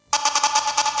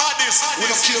We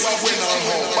don't care about winner or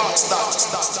home. Box that.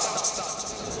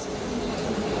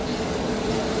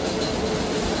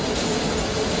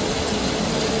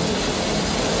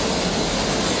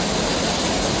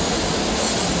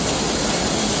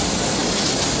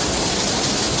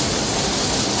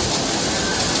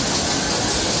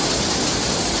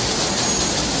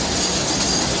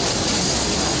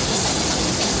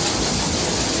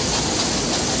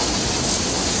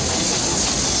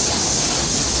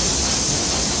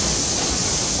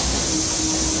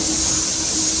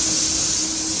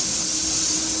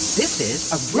 This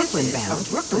is a Brooklyn-bound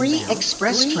 3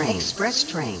 express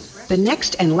train. The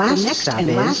next and last stop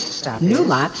is New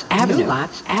Lots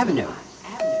Avenue.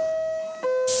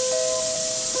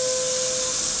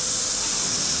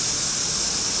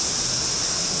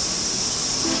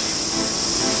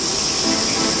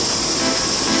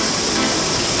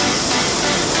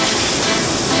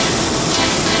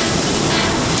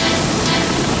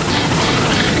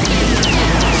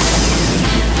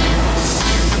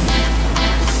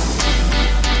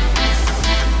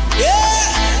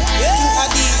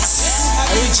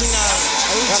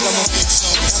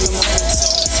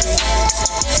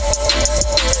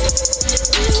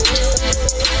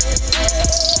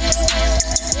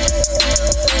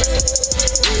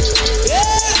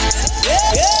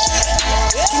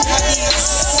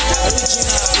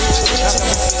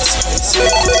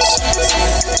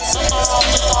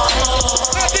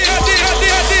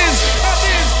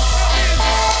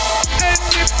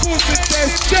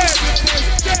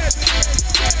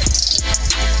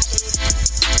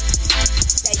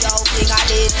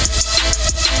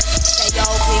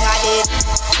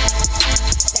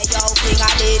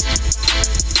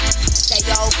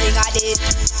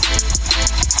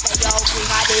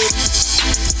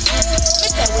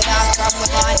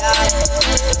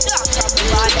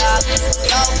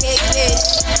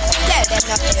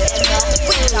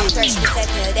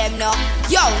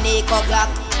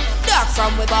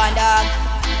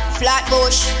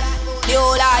 Flatbush, New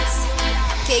Lots,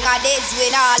 King Addies,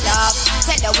 we not love.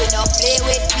 Tell them we don't play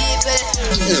with people.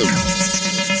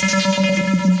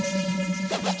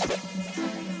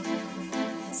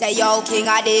 Say yo, King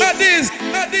Addies.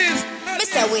 Me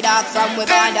say we dog from we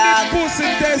born dog.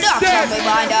 Dog from we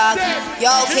born dog. Yo,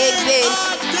 King Bill.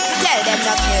 Tell them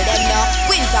no, kill them no.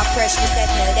 Winter fresh, me say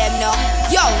tell them no.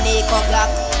 Yo, Nico Black.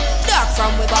 Dog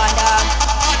from we born dog.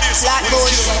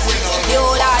 Flatbush, New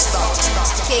Lots,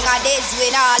 King Addies,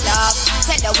 we not love.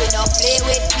 Tell them we don't play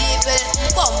with people.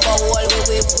 Bumbo hole,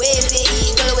 we wavy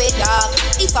eagle with dog.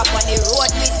 If up on the road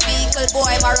with vehicle,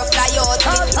 boy, Maro fly out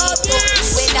with people.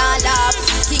 We not love.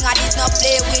 King Addies not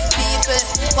play with people.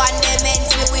 One them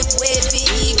ends we wavy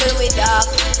eagle with dog.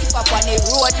 If up on the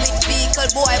road with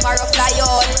vehicle, boy, Maro fly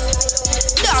out.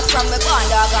 Dog from me born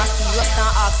dog and serious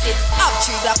not ask it. Have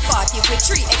 3 Glock 40 with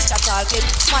 3 extra target.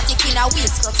 Matic in a wheel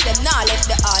scrubs, them nah left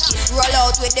the artist. Roll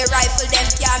out with the rifle, them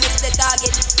can't miss the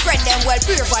target. Friend them well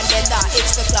brave and them nah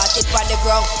itch the clotted on the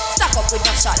ground. Stack up with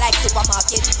no shot like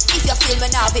supermarket. If you feel me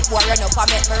now, it will run up and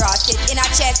make me rot it. In a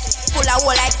chest, full of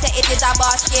wool like say it is a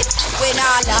basket. We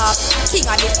nah laugh, King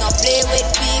Addies not play with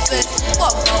people.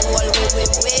 Bumbo hole we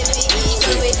wavy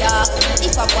eagle with dog.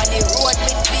 If I'm on the road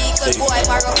with vehicle, boy,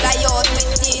 Maro fly out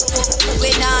with people.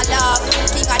 We not laugh,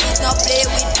 King Addies not play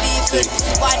with people.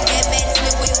 One them ends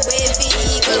me with wavy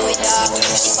eagle with dog.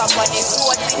 If I'm on the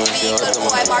road with vehicle,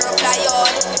 boy, Maro fly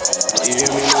out.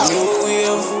 Give me the new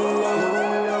wave.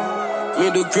 Me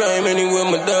do crime anywhere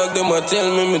my dog them a tell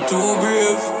me too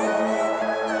brave.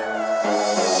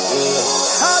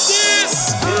 Addies.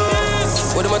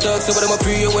 What am I talk so? What am I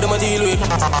pray? What am I deal with?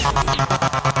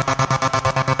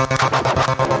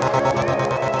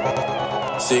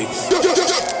 Six.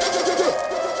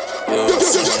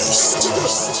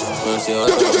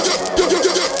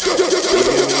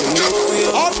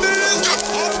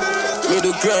 Me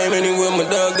do crime anywhere my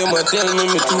dog them a tell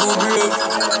me too brave.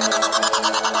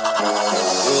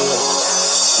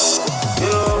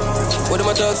 What am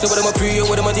I talk so? What am I pray?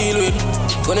 What am I deal with?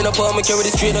 Gun in a palm, me carry the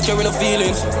straight, I carry no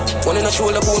feelings. One in a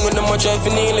shoulder bone when them a try to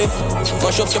kneel it.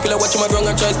 Mash up scapula, watch my wrong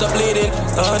and try stop bleeding.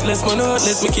 Heartless man,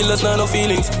 heartless, me killers nah no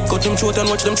feelings. Cut them throat and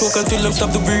watch them choke until them stop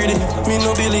the breathing. Me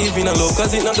no believe in a love,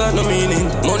 cause it not got no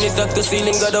meaning. Money stack the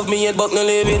ceiling, God of me head but no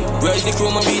living. Rise the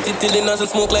chrome and beat it till the nozzle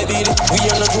smoke like beating. We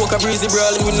are no joke, a breezy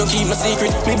brawling, we no keep my secret.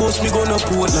 Me boss, me gun up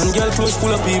Portland, girl close full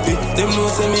of people. Them know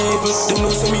say me evil, them know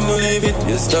say me no leave it.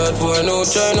 You start for no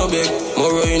try no beg.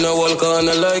 More in a wall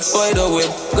corner like spider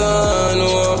web. Gone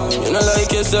you not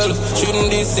like yourself. Shouldn't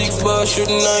this 6 bar,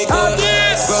 shouldn't I call?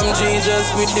 From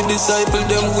Jesus with the disciple,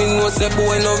 them win was a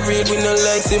boy no real, we no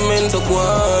like cement to go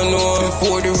on.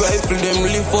 Before the rifle, them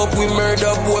lift up, we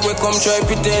murder boy, we come come try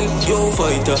pretend. Yo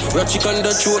fighter, ratchet on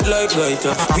the throat like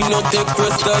writer. We not take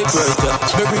press typewriter.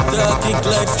 Very dark, kick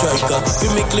like striker.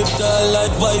 Feel me clip tall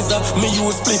like visor. Me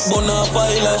use split bun off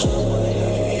eyelash.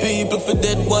 People for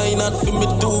dead, why not? For me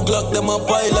 2 Glock, them a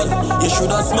pilot. You should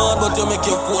have smart, but you make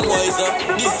your phone wiser.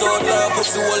 This old love,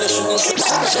 pussy wall, you shouldn't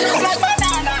like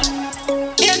banana.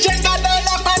 You check a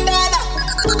dollar banana.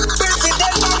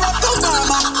 President Barack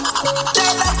Obama.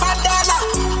 Dollar banana.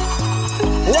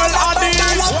 Well,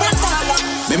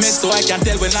 me make so I can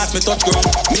tell when last me touch ground.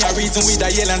 Me a reason with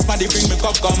the yell and spaddy bring me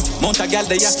cup come. Mount a gal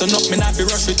they have to knock me not fi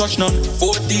rush fi touch none.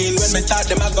 14 when me start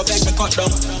them I go back me cut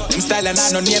down. Them style and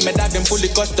I no name me that them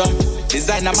fully custom.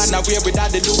 Designer man a wear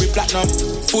without the Louis platinum.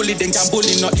 Fully them can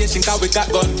bully not Asian cause we got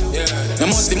gun.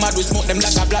 Them must mad we smoke them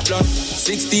like a black lung.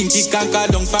 16 kick and call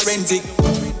down forensic.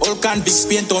 All convicts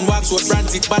paint on wax with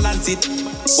frantic balance it.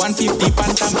 150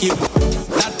 phantom kill.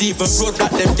 Not even road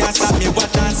that them can't stop me what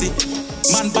chance it.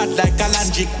 Man bad like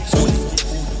Kalanjik.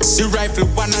 The rifle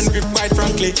 100 quite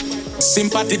frankly.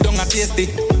 Sympathy don't a tasty.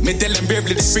 Me tell them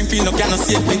bravely the Springfield no cannot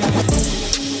save me.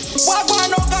 Wagwan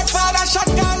no Godfather shot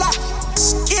caller.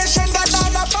 Asian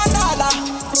Gadala banana.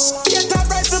 Peter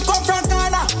rifle come from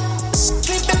Ghana.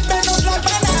 Clip them pen out like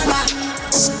banana.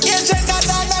 Asian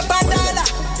Gadala banana.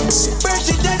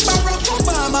 President Barack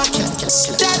Obama.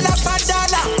 Dala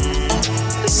banana.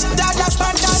 Dala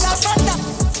banana banana.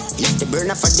 The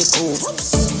burner for the cool.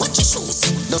 Watch your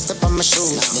shoes. Don't step on my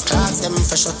shoes. The clocks them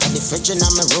fresh out of the fridge in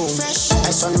my room.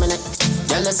 Ice on my neck.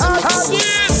 Girl, let's me cool.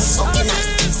 Fucking night.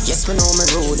 Yes, we know me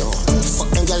rude. Oh. Fuck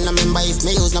them girl, no member if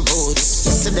me use no boots.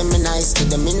 Yes, to them me nice, to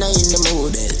them me not in the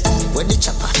mood. With the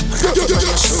chopper, rock it on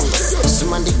my shoes.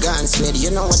 Some on the guns, ready, you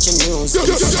know what you news.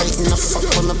 Fighting the fuck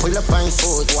when me pull up on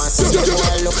foot. Once see the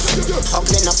boy look,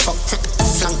 ugly no fuck.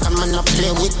 Flank a man no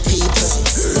play with people.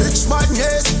 Rich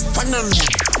madness, panel.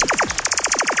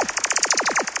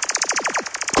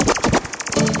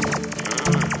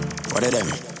 What are them?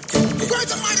 Great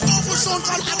mighty powerful sound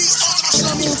called Addies.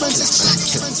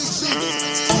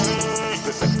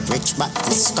 Rich back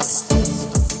this stuff.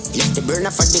 Lift the burner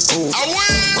for the cool. Watch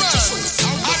your shoes.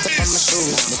 Step on my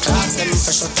shoes. The clocks them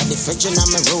fresh out of the fridge in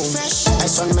my room.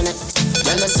 Ice on my neck.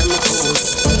 Girl, let's me cool.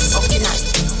 Fucking night.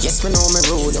 Yes, we know me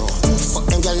rude. Oh. Fuck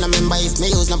them girl, no member if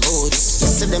me use no boots.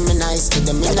 Yes, to them me nice, to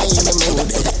them me not in the mood.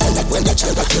 When the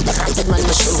chopper, crack it man,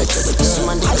 the shoot. Some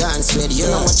on the guns, ready, you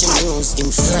know what you news.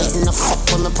 Him frighten the fuck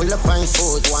when me pull up on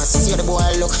foot. Once see the boy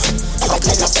look,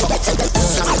 ugly the fuck.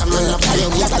 Flank a man up play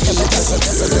with people.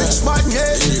 Rich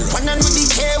madness, one and with the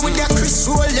hair with the Chris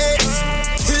Rolex.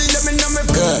 Hill them in my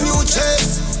brand new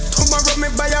chest. Tomorrow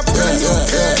me buy a brand new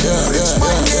car. Rich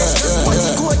madness, what's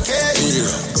the good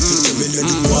case?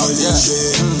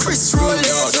 Chris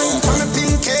Rolex, from a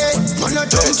pink head. Man a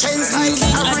drum chains like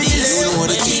a relay. You know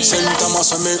the kitchen,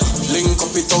 Thomas and me. Link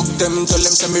up it, talk them, tell them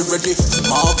send me ready.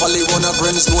 Marvally wanna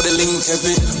friends, know the link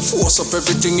heavy. Force up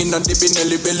everything in a dibby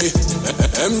nelly belly.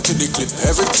 Empty the clip,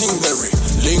 everything berry.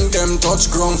 Link them, touch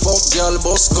ground, fuck girl,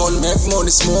 boss gun. Make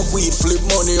money, smoke weed, flip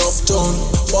money uptown.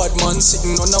 Bad man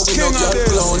sitting on a window, girl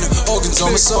clown. Huggins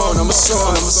on my son, I'm a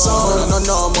son, I'm a son. And a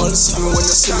normal sitting when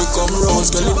you see me come round.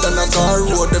 Girl it on a car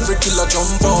road, every killer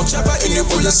jump out.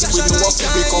 Anyway you see we know what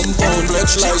we compound.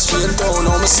 Pledge life, straight down,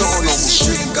 I'm a son, I'm a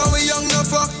drink and we young no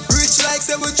fuck. Rich like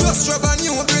say we just rub and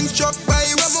you bring truck by.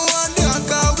 When we want the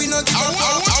car, we not give a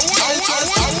fuck.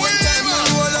 One time we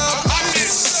roll up.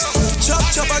 Chop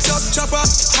chopper, chop chopper.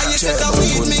 How you take a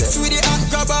weed mix with the hot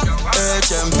grabber?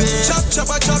 Chop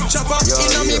chopper, chop chopper.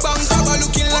 Inna me bank grabber,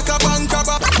 looking like a bank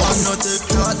grabber. Man no take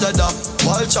that leather.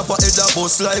 Wall chopper head a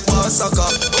bust like massacre.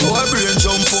 Boy brain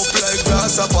jump up like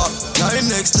grasshopper.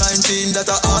 9x19 that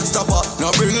a hard stopper.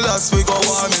 Now bring last we go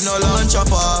warm in no launch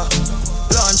chopper.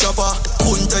 Launch chopper.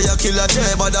 Punta ya killer J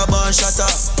but a band shatter.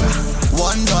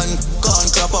 One done, can't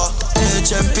clapper.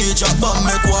 HMP drop and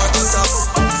make water stop.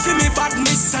 See me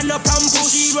badness and up and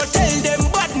push. Hero tell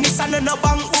them badness and no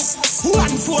bank book.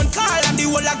 One phone call and the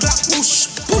whole a Glock push.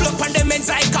 Pull up on them ends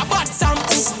like a bad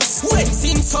sample. When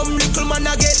seen some little man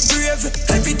a get brave.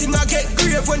 Everything a get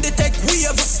grave when they take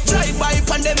wave. Drive by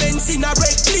on them ends in a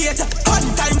red plate. On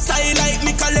time style like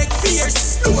me collect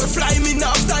fears. Lower fly me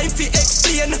now time fi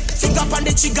explain. Finger on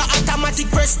the trigger automatic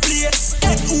press play.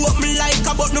 Head open like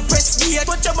a button press gate.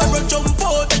 But your barrel jump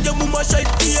out and your mama shed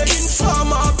tear.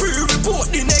 Informer pre-report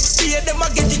the next day. Them a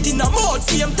get it in a mouth.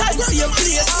 Same time, same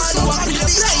place. And what we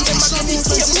apply them a get it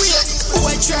same way.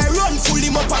 Boy try run full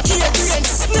him up a key drain.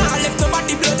 Nah left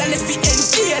nobody blood and left the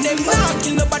insane. Them nah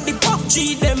kill nobody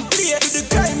PUBG them play. To the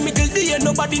crime middle day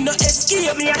nobody no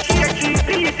escape. Me a share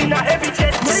keep in a heavy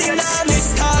chest. Me nah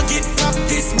miss target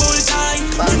practice bullseye.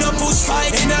 Me no push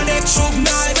fight in a neck shoot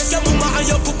knife. Your mama and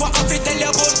your papa have to tell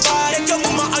you goodbye.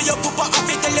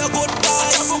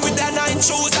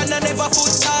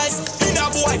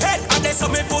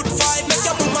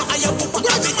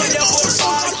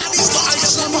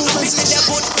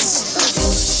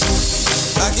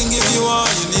 give you all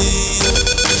you need.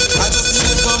 I just need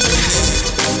a company.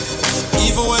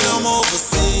 Even when I'm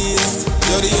overseas,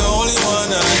 you're the only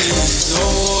one I need. No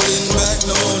holding back,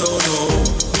 no.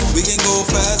 We can go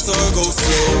fast or go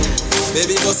slow.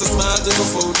 Baby, bust a smile, take a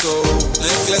photo.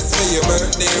 Necklace for your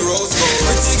birthday, rose gold.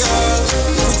 Pretty girl,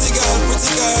 pretty girl,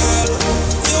 pretty girl.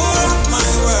 You rock my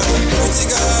world. Pretty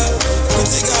girl,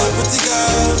 pretty girl, pretty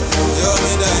girl. You're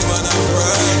my diamond and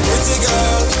pearl. Pretty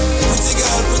girl, pretty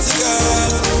girl, pretty girl.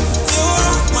 You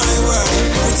rock my world.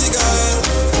 Pretty girl,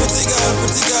 pretty girl,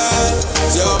 pretty girl.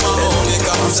 You're my only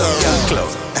concern.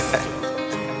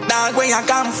 Dog, where you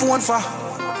got my phone for?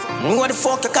 What the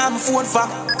fuck you got my phone for?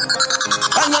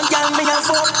 And you got me a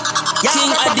phone. King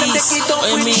Addies,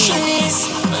 I mean.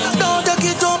 Don't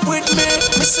take it up with me.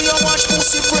 Me see you watch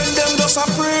pussy friend them just a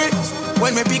pray.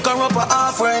 When me pick her up a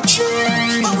half-red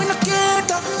chain. But we no get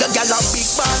her. The girl a big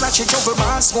ball and she juggle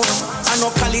bass good. I know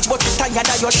college but you tired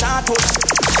of your shot up.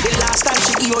 The last time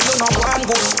she give you no one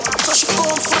good. So she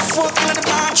come for fuck in the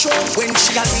bathroom. When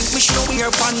she a link me she know we her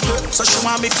pantry. So she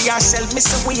want me for herself. Me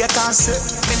say we a cancer.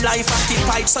 Me life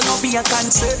occupied so no be a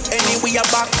cancer. Anyway a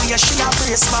back where she a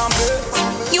brace mammy.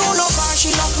 You know why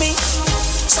she love me.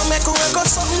 So make her work out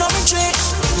something on me tree.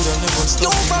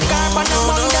 Don't fuck her on the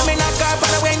Monday, me not her on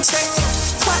the Wednesday.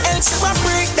 What else if I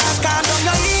break that car down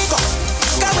your ego?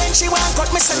 Cause when she want cut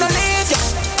me say no leave you.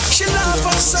 She love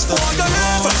us, support the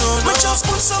love. Me just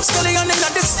put some skeleton in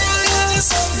the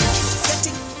seals.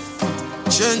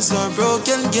 Chains are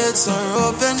broken, gates are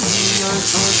open. We are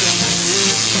chosen.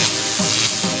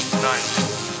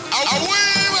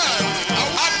 Away, man.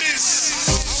 Addies.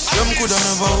 Them coulda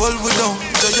never hold we down.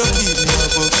 Just you keep me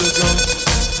above the ground.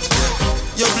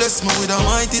 You bless me with a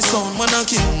mighty sound. Man a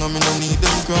king, and me no need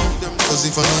them crown. Cause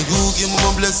if I know you give me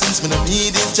my blessings, me no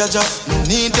need it, Jaja. Me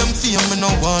need them fame, me no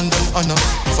want them honor.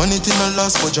 If anything I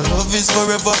lost, but your love is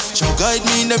forever. Shall guide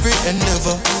me in every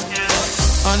endeavor.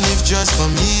 And if just for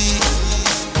me,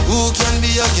 who can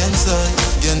be against I?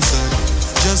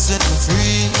 Just set me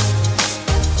free.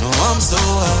 No, I'm so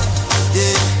high,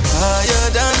 yeah. Higher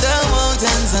than the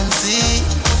mountains and sea.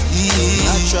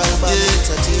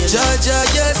 Jaja,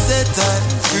 you set I'm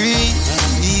free.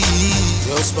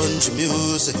 Yo, sponge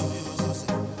music.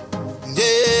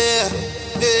 Yeah.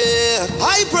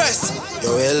 High press. Yo,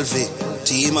 LV,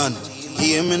 T-Man.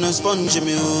 Hear me no sponge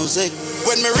music.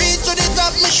 When me reach to the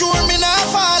top, me sure me not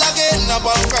fall again.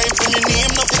 About crime for me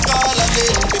name, no fi call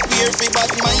again. Prepare fi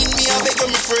bad mind, me a beg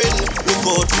me friend. Look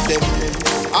out for them.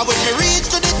 And when me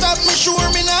reach to the top, me sure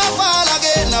me not fall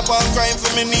again. About crime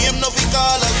for me name, no fi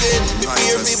call again.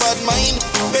 Prepare fi bad mind,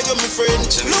 beg me friend.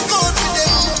 Look out for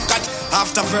them.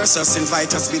 After versus,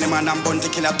 invite us, be the man and Bunty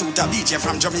Killer Tuta DJ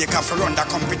from Jamaica for run the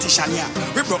competition, yeah.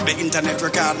 We broke the internet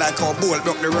record like how Bolt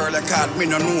broke the world record. Me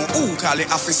no know who call the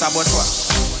officer, but what?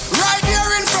 Right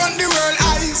here in front the world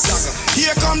eyes.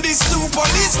 Here come these two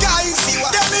police guys.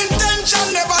 Them intention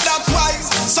never that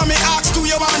wise. So me ask, do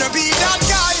you wanna be that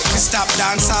guy? We stop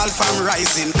dance all from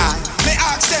rising high. Me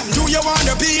ask them, do you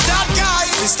wanna be that guy?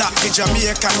 We stop the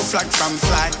Jamaican flag from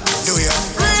fly. Do you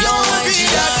really wanna be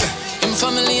that? Him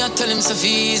family, I tell him so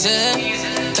easy.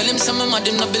 Tell him some mad,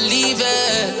 him not believe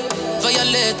it.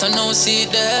 Violate, I now see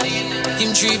that.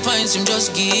 Him 3 pints, him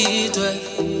just get it.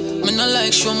 Me not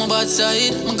like show my bad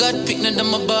side. My God pick them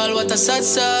my ball, what a sad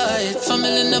side.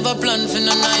 Family never plan for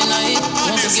no 9-9.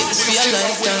 Don't forget this for your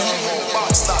lifetime.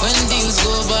 When deals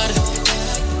go bad,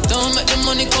 don't make the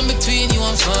money come between you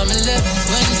and family.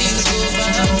 When deals go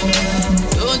bad,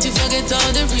 don't you forget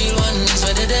all the real ones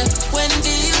where they there. When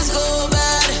deals go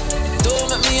bad, don't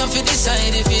make me have to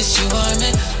decide if it's you or me.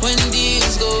 When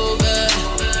deals go bad,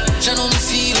 I know me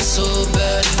feel so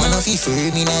bad. Wanna feel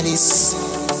firm in this.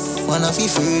 Wanna feel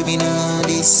firm in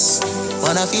this.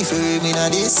 Wanna feel firm in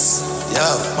this.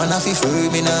 Yeah. Wanna feel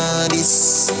firm in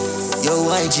this. Yo,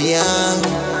 YGM,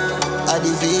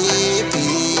 Addy VP.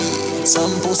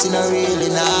 Some pussy not really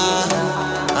nah,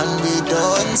 and we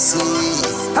don't see.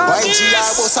 YGR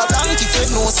was a blank if you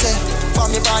know say. For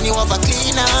me born you have a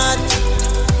clean heart.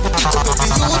 Pick up every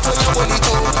youth when you pull it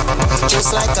out,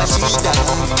 just like a G-Dog.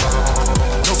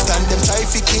 Enough time them try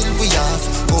to kill we off,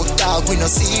 but dog we no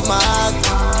see mark.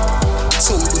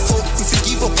 So the fuck if you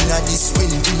give up in this when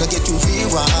you no get to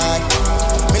reward.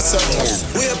 Me say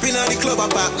we up in inna the club, I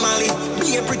pop Molly.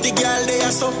 Be a pretty girl, they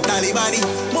are so dolly body.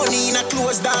 Money in a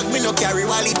clothes, dog, me no carry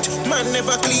wallet. Man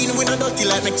never clean, we no dirty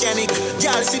like mechanic.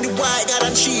 Girl see the white girl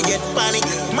and she get panic.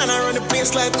 Man I run the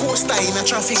place like coaster in a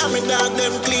traffic. I'm a dog,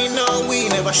 them clean, no, we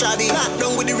never shabby. Lock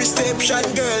down with the reception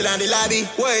girl and the lobby.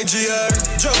 YGR,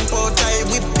 jump out, I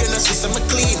whip, you know, system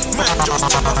clean. Man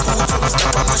just chop a food from a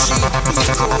stop a machine.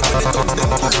 Beat cold when the thugs,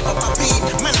 them pull up a beat.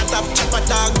 Man a top chop a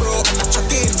dog, bro, and a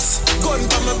chuckins. Gun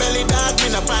from my belly, dog, me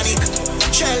no panic.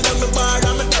 Shell down the bar,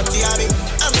 I'm a dirty habit.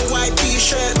 I'm a white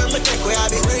t-shirt, man, me take away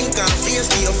habit. Ring and face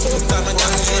to your foot, I'm a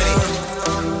gang jelly.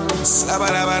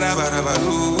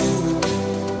 Slabba-dabba-dabba-dabba-doo.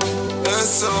 That's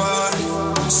so hard.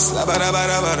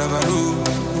 Slabba-dabba-dabba-dabba-doo.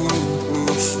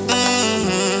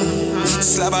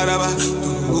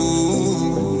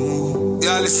 Slabba-dabba-doo.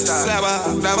 Yeah, listen.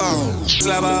 Slabba-dabba.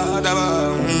 Slabba-dabba.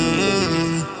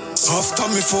 After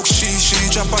me fuck she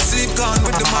drop a sleep gone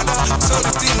with the mother. So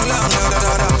the thing long,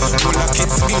 da-da-da-da. Pull a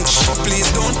kids bitch,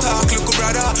 please don't talk, look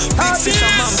brother. Big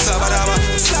sister mom, slabba-dabba.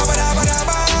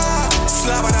 Slabba-dabba-dabba.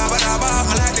 Slabba-dabba-dabba. I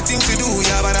like the things you do,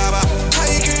 yabba-dabba.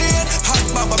 High grade, hot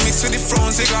baba mixed with the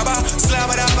Francie grabber.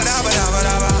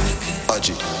 Slabba-dabba-dabba-dabba-dabba.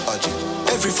 Addies.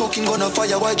 Every fucking gun a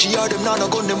fire, YGR them now no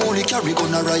gun, them only carry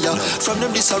gun a riot. From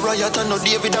them this a riot and no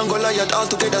David and Goliath. All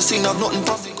together sing have nothing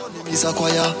from the gun, them is a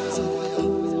choir.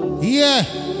 Yeah.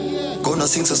 Gonna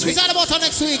sing so sweet. It's all about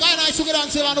next week. I know I took it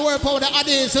until on the World Power the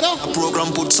Addies, you know? A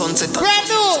program put sunset and brand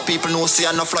new. People know see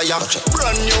and a flyer.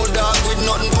 Brand new dog with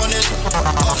nothing on it.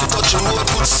 Off touch the road,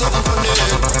 put something on it.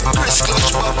 Chris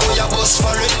clutch back, boy, a bus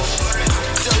for it.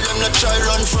 Tell them not try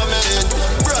run from it.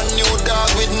 Brand new dog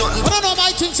with nothing. I don't know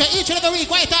my things, each and every week,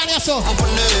 right on here, so. On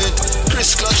it.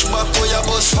 Chris clutch back, boy, a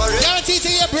bus for it. Guaranteed to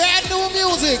hear brand new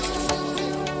music.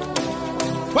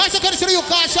 What's the condition you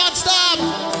call Shot Stop?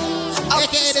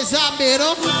 AKA the zombie, you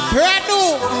know? Brand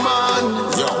new. Man,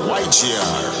 yo,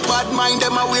 YGR. Bad mind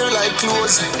them I wear like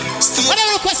clothes. When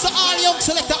I request to all young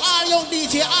selector, all young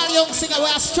DJ, all young singer, we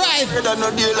are strive. I hear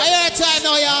time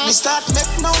now, y'all. We start make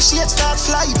no shit, start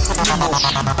fly.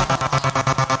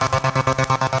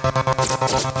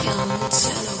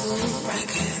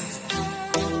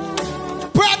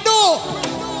 Brand new.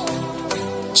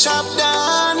 Chop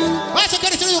down. What's the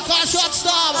condition you call Shot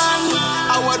Stop?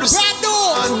 Brand new.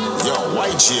 Yo,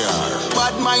 YGR.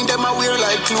 Bad mind them I wear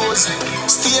like clothes.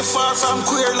 Stay far from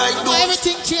queer like those.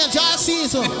 Everything change all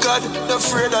season. God,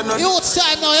 afraid of nothing. Youth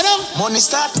time now, you know? Money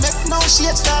start make no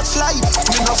shit start fly.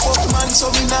 Me no fuck man, so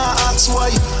me nah ask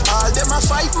why. All them a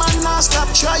fight man, nah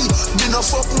stop try. Me no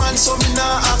fuck man, so me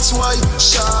nah ask why.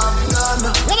 Sharp gun.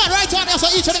 Yeah man, right on there, so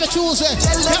each and every Tuesday.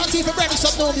 Guarantee for bringing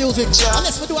some new music.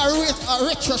 Unless we do a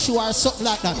retro show or something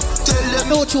like that. Tell them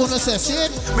no tune we say, see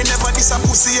it? Me never diss a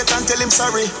pussy yet and tell him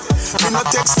sorry. Me no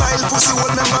textile pussy will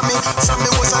remember me. From me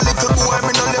was a little boy,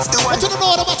 me no left the one. But you don't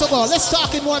know what I'm about. Let's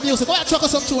talk in more music. Why chuck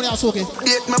us some tune here, Swug-Ee?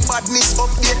 Update my badness,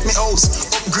 update me house.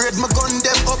 Upgrade my gun,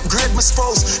 them upgrade my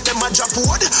spouse. Them a drop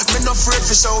wood, me no afraid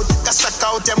fish out. Cause suck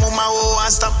out them mama oh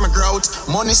and stop my growth.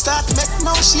 Money start make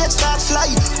no shit start fly.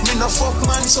 Me no fuck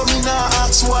man, so me nah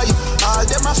ask why. All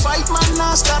them a fight man,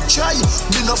 nah stop try.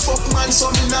 Me no fuck man, so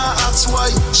me nah ask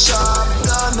why. Sharp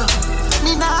gun.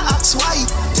 Me nah ask why.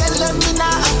 Tell them me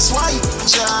nah ask why.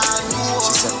 John,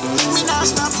 me nah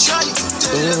stop try.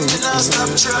 Tell them me nah stop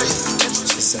try.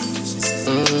 She said,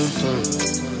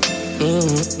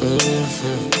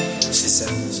 she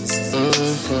said,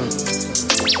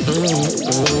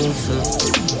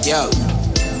 yo,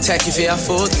 take you for your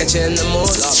food, get you in the mood.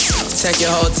 Take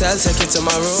your hotel, take you to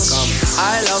my room.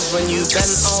 I love when you bend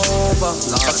over.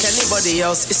 Fuck anybody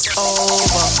else, it's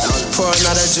over. Pour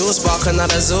another juice, bark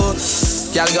another zoo.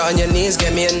 Y'all get on your knees,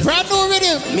 get me in. Brand new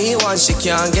rhythm. Me one she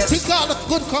can't get. Think all the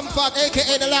good comfort,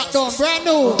 aka the lockdown. Brand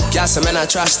new. Gas some men I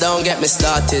trash, don't get me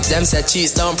started. Them said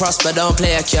cheats, don't prosper, don't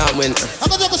play, I can't win. I'm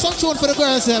gonna do some tune for the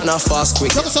girls then. Not fast,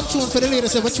 quick. Do some tune for the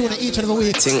ladies that we tune each and every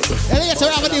week. Think. And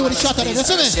later I'm gonna deal with the shot of them, you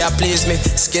see me? She please me.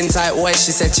 Skin tight white,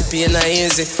 she said she being not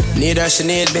easy. Need her, she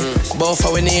need me. Both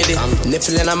how we need it.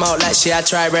 Nipple in her mouth like she I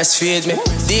try breastfeed me.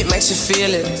 Deep makes you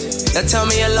feel it. Now tell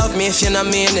me you love me if you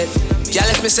not mean it. Y'all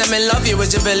if me say me love you,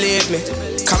 would you believe me?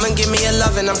 Come and give me your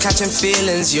loving, I'm catching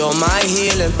feelings. You're my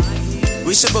healing.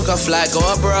 We should book a flight, go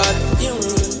abroad.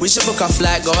 We should book a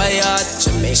flight, go a yard.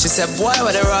 She said, boy,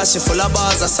 what the rush, you full of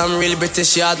bars. That's some real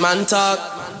British yard man talk.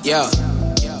 Yo,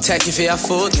 take you for your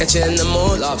food, get you in the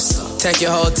mood. Take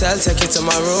your hotel, take you to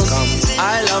my room.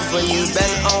 I love when you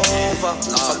bend over.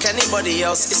 Fuck anybody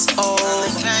else, it's over.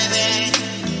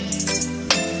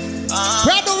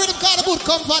 Brand new rhythm called the Good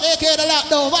Comfort, aka the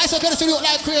lockdown. Vice okay to look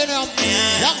like cranium.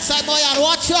 Alongside my yard,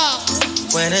 watch out.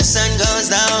 When the sun goes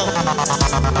down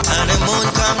and the moon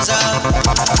comes up,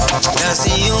 that's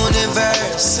the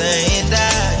universe saying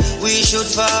that we should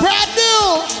fall. Brand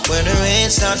new. When the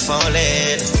rain starts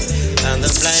falling and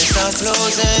the blinds start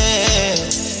closing,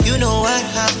 you know what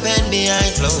happened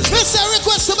behind closed doors. Mr.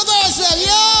 Request to the girls,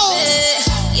 yo.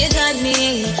 You got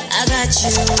me, I got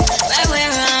you, right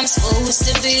where I'm supposed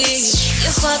to be.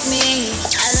 You fuck me,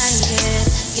 I like it.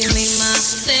 Give me my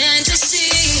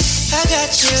fantasy. I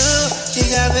got you, you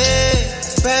got me,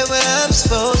 right where I'm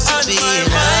supposed to be. I'm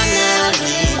not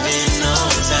leaving no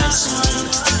time soon.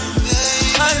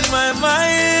 On my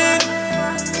mind.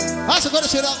 I was going to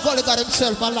say that Gully got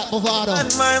himself a lot of Movado. On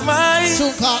my mind.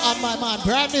 Soon call On My Mind,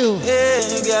 brand new.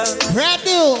 Yeah, girl. Brand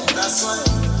new. That's why.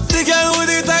 The girl with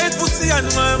the tight pussy on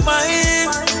my mind.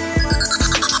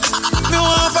 Me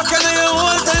want fuck and you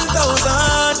hold 10,000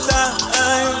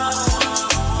 times.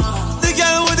 The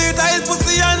girl with the tight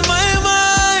pussy on my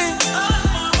mind.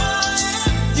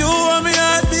 You want me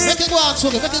heartbeat. Make it go on,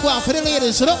 Swug-Ee. Make it go on for the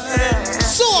ladies, you know?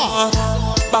 So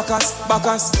Bacchus.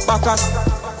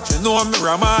 You know me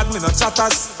ramad, me no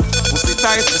chatters. Pussy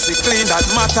tight, pussy clean, that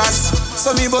matters.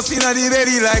 So me bust inna the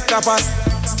belly like tapas.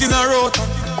 Skin a rot.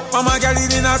 Mama girl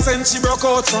in a sense she broke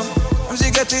out from. And she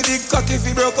get a big cock if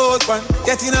he broke out one.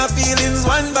 Getting her feelings,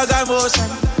 one bag of motion.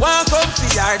 Walk up for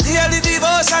your daily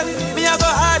devotion. Me a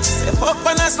go hard, she say fuck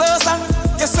on a slow song.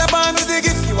 Yes, I born with the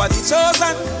gift, you are the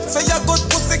chosen. So you good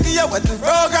pussy, you with the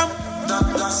program.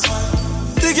 That's why.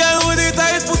 The girl with the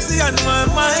tight pussy on my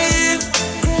mind.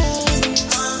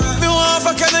 Me want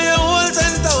fuck and you hold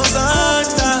 10,000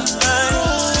 times.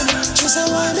 She say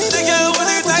why me the girl with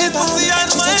the tight pussy on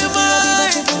my mind.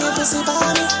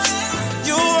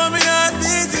 You want me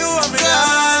heartbeat, you want me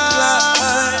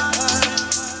heart.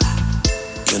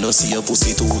 You know see your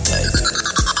pussy too tight.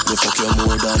 Me fuck you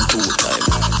more than 2 times.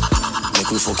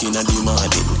 Make we fuck in a the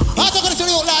morning. I'm talking to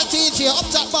you like DJ, up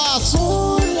top boss.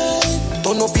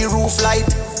 Turn up the roof light.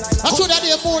 I show that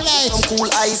the moonlight. Some cool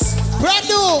ice. Brand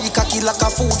new. The cocky like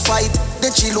a food fight. Then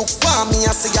she look for me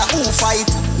and say a who fight.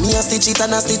 Me a stitch it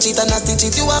and a stitch it and a stitch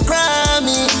it. You a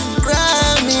Grammy.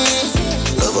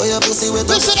 Love how your pussy wet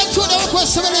up. Listen to the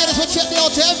request to the ladies who check me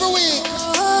out every week.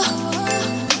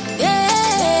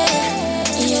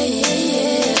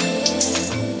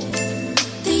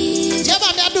 Yeah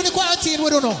man, I'm doing the quarantine,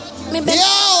 we don't know. Me beg,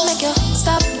 make you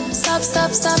stop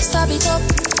it up.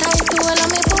 Tight to all of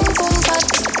me boom fat.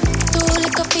 Too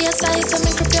little for your size, so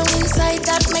me grip you inside.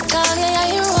 That me call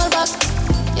you roll back.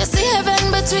 You see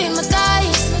heaven between my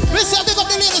thighs. Listen, pick up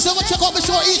the ladies who check out the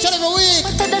show each and every week.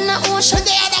 Better than the ocean. When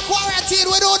they are the quarantine,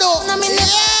 we don't know. No, me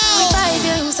vibe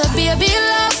you, so baby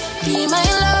love, be my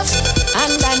love.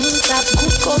 And I need to have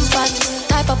good comfort.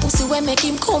 Type of pussy where make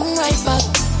him come right back.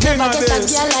 Never get a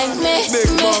girl like me.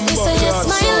 Make me say yes,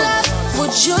 my love.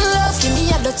 Would you love? Give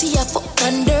me a dirty a fuck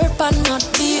and dirt and not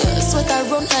beer. Sweat I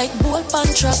run like bull pan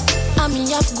trap. And me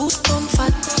have good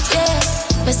comfort, yeah.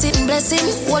 Blessing,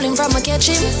 hold him from a catch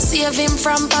him. Save him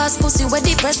from past pussy where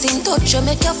depressing. Touch you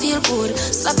make you feel good.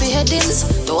 Slap your headings.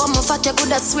 Do I'm a fat you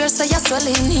could have swear so you're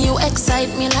swelling. You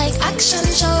excite me like action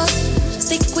shows.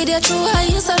 Stick with your true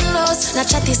highs and lows. Not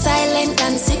chatty silent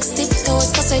and 6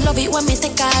 tiptoes. Cause I love it when me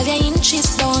take all your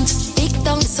inches down. Big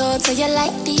tongue so you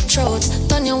like deep throat.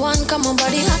 Turn your one, come on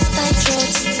body hot tight throat.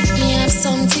 Me have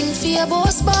something for your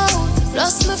boss bout.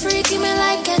 Plus me freaky me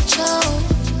like a chow.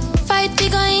 Fight be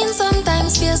going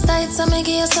sometimes feels tight, so me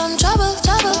give you some trouble.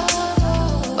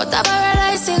 But I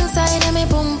paradise inside and me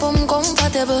boom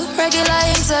comfortable. Regular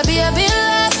him so be a bit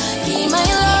love, be my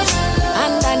love.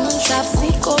 And I need to have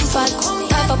good comfort.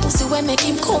 Type of pussy where make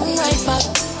him come right back.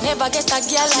 Never get a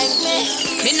girl like me.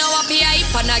 Me know I be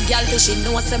hype on a girl, cause she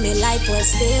knows that me life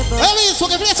was stable. I mean, so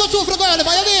if you so true for the girl,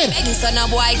 what you mean? Begging son a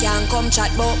boy can come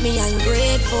chat about me and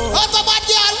grateful. What's a bad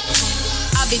girl?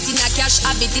 Habit in a cash,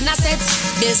 habit in a set.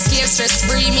 They scare, stress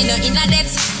free, me no in a debt.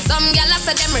 Some gyal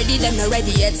say them ready, them no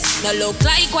ready yet. No look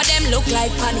like what them look like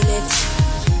panelets.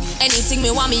 Anything me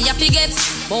want me happy get.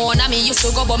 More than me used to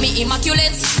go but me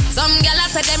immaculate. Some gyal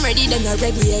say them ready, them no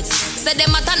ready yet. Say them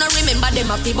matter no remember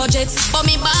them happy budget. But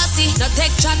me bossy, no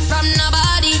take chat from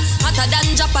nobody. Hotter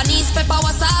than Japanese pepper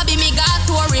wasabi. Me got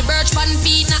to a reverse pan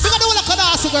feet. You gotta do like a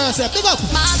nasty girl, say. Big up.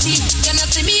 Marty, you know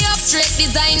see me up straight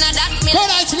designer that me. Good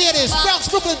night, ladies. Bronx,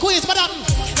 Brooklyn, Queens, madam.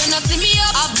 You know see me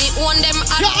up, have me own them.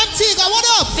 Yo, Antigua, what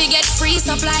up? We get free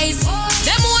supplies.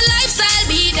 Them own lifestyle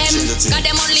be them. Cause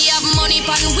them only have money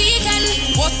pan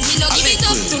weekend. What me no give it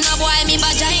up to no boy. Me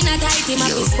vagina tight. Him up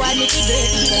his squad, me to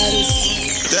get.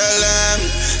 Tell them,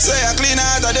 say I clean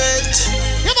out of it.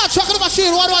 You're not trucking the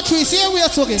machine, 113. See how we're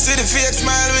talking. See the fake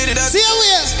smile with it. See how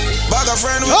we're. Bag a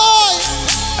friend with. Oi!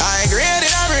 I ain't great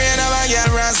in a brain of a girl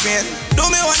brass mate. Do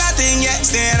me one thing, yeah.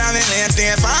 Stay on me lane,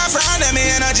 stay far from them.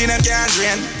 Energy them can't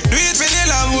drain. Do it for the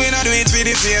love, we not do it for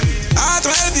the fame. Heart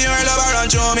 12 pure love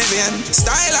around through me vein.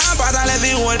 Style and pattern let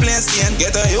the whole place stain.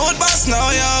 Get a youth bus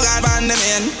now, you got band them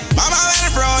in. Mama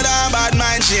well proud and bad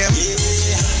mind shame.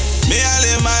 Me I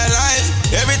live my life.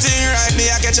 Everything right,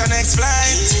 me I catch a next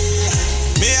flight.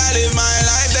 Me I live my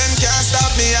life, them can't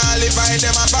stop me. I'll fight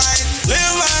them a fight.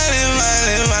 Live my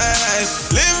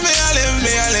life. Live me I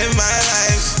live my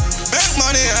life. Make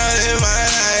money, I live my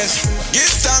life.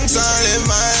 Give thanks, I live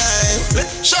my life.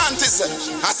 Shanty said,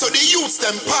 I saw the youths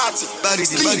them party.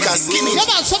 Sleek and skinny. Come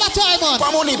on, summertime, man.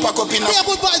 Money pack up in a. Be a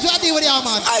good boys we are dealing with you,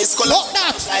 man. Ice color. Look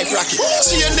that. Like rocket.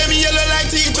 She and them yellow like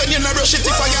teeth when you not brush it.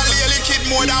 If I get a little kid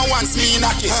more than once, me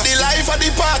knock it. The life of the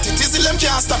party, tizzle them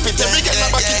can't stop it. Every get my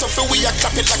back it up, we a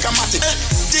clap it like a matic.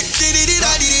 The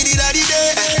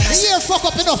year fuck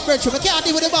up enough, Bertram. We can't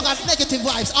deal with the bag of negative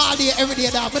vibes all day, every day,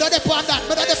 dog. We don't depend that.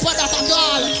 We don't depend that at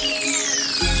all.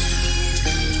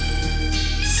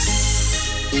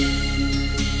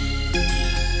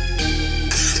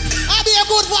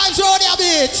 Good vibes round here,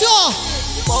 bitch. Sure.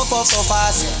 Pop up so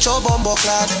fast, show bumbo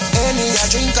clad. Any a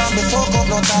drink and me fuck up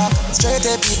no tap. Straight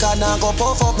a pick and now go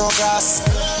puff up no grass.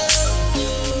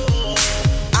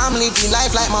 I'm living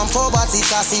life like man poverty.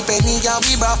 Cause see penny and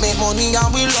we brave, make money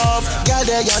and we love. Girl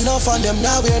there you enough on them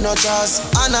now we're not jazz.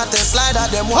 And at the slide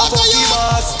at them one for the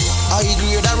boss. I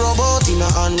agree that robot in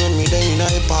a hand when me there in a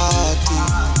party.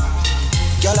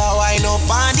 Girl I wind up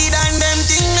on it and them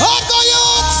things. Hot go you!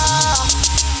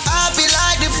 Happy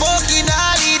like the fucking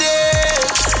holiday.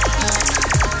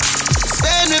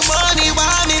 Spend the money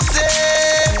while me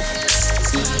say.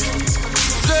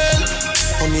 Girl,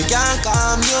 money can't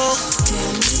calm you.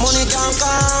 Money can't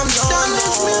calm you.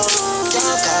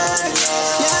 Can't calm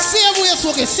you. Same way,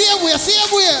 Swug-Ee. Same way.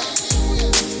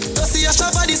 You see a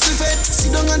shop of this buffet.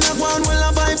 Sit down and go on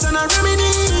while the vibes and a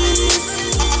reminisce.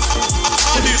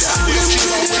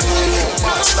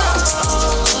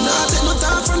 Nah, take no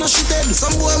time for no shit.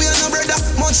 Some boy we are no brother,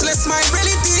 much less my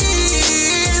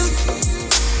relative.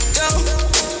 Yo,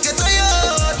 get to you.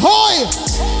 Hoy!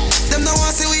 Them no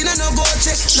want see we no go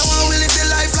check. No one will live the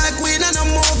life like we no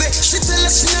movie. She tell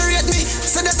us she narrate me,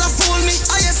 so that a fool me.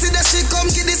 I see that she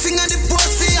come get this thing and the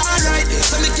pussy. Alright,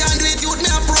 so me can't do it, youth me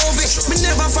approve it. Me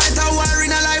never fight a war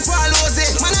in a life all lose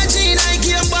it. Man a G I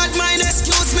game bad mind,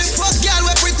 excuse me. Fuck girl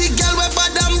we pretty girl we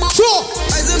bad and book. Sure.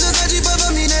 I just a jeep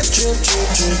over me net. True.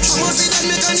 I'ma see that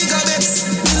mechanic a bets.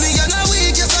 Million a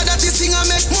week, you saw that this thing I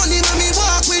make money. Now me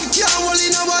walk with can't hold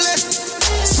in a wallet.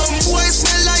 Some boys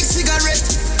smell like cigarette.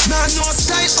 Nah, no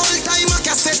style, all time a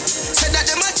cassette. Said that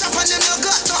them a chop and them no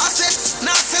got no assets.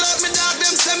 Now sell out me dog,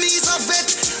 them say me is a vet.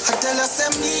 I tell her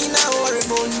say me nah worry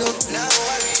about no.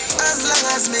 As long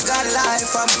as me got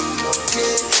life, I'm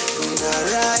okay. I'm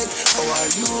alright. How are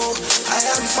you? I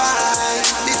am fine.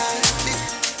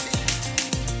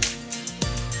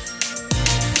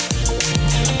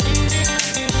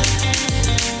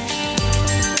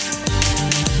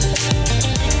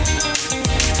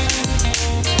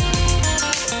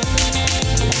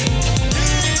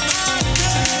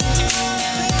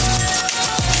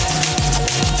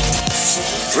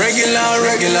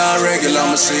 Regular,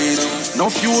 my seed. No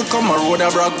feud come a road, I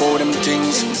brag about them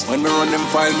things. When me run them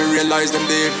file, me realize them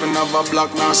they even have a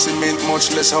block, now cement,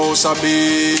 much less house a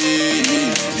be.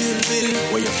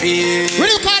 What you feel? When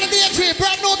you call it the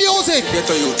brand new music. Get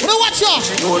to you. Watch out.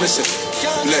 No, listen.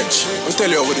 Ledge. I'll tell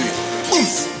you how we do it. Boom.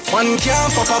 One can't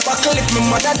pop a buckle if me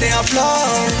mother they a floor.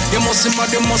 You must see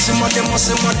mad.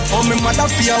 Oh, me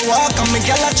mother fear walk and me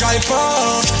gal a drive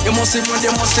up. You must see blood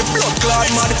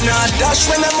clot mad. Nah dash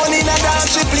when the money na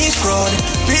dance we please crowd.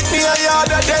 Beat me a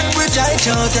yard a dead with giant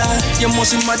chowder. You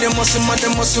must see mad. Me must see mad.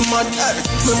 Blood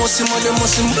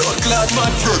clot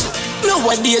mad.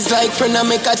 Nowadays like friend I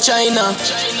make a China.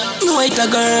 No it a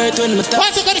girl when me talk.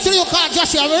 Once you got it to you call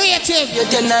Joshua, we rate him. You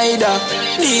deny that.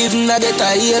 Leave na get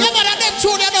a ear. Yeah man, them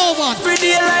tune you know man.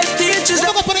 Everyday life teaches.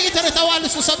 Look up on the internet I want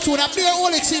to listen to some tune. I'm there all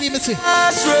it CD me see.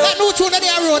 That new tune that they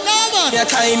are road. No man. Your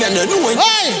time you know it.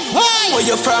 Hey. Where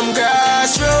you from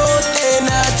grassroots in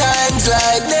a times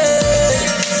like this.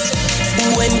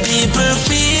 When people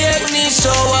fear me so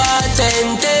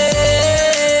authentic.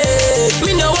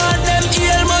 Me know what them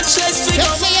hear much less figure.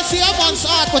 You say you see a man's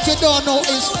heart but you don't know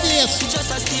his face. Just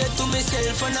a state to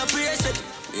myself and a praise it.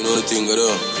 You know the thing I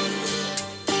do?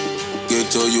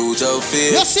 Get to you to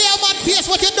face. You see a man's face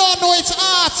but you don't know his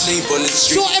heart. Sleep on the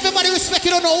street. Show everybody respect,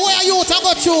 you don't know where you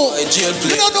got you.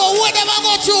 You don't know where them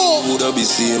got you. Would I be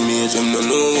seeing me? Them don't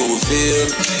know how we feel.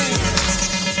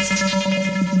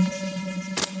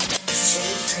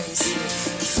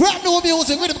 Brand new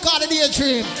music with him called the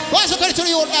Daydream. Why is it going to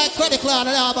the old like Credit Clan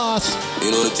and all boss? You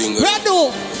know the thing. Brand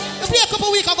new. You play a couple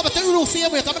of weeks ago, but the rule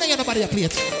same way. I'm not going to nobody play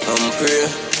it. I'm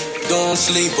prayer. Don't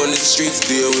sleep on the streets,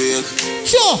 stay awake.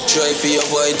 Sure. Try for your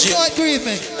white jet. Don't grieve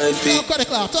me. No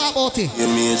Credit Clan, talk about it. You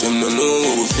mean them don't know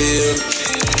how we feel.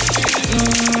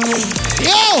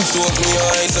 Yo! Soak me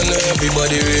eyes and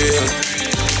everybody real.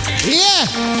 Yeah.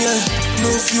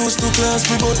 No fuse to class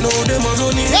me, but now them are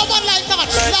running. Yeah, one like that.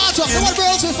 Large up. The one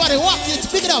girls with the walk it,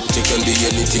 pick it up. You can be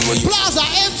anything when you Plaza,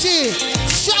 MG,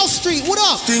 South Street, what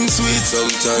up? Things sweet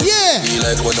sometimes. Yeah. Be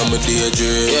like when I'm a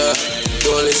daydream. Yeah.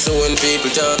 Don't listen when people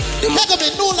talk.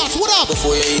 Megaman, no lots, what up?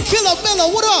 Before you eat. Killer Miller,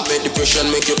 what up? Make depression,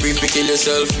 make you brief, kill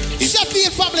yourself.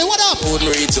 Sheffield family, what up?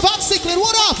 Bob Sickland,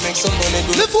 what up? Make some money,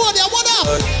 do Livonia, what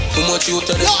up? Too much you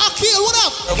to the Yo, Akil, what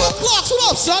up? Yo, Clarks,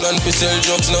 what up, son? Plan for sell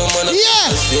drugs now, man. Yeah.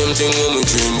 The same thing when we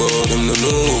dream about them, don't know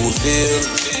how we feel.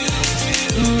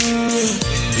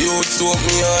 Youth soak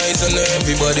me eyes and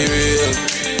everybody real.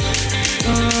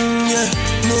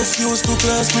 No fuse to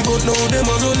class me, but now them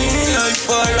are running. Life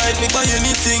alright, me buy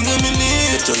anything when me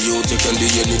need. Better youth, you can be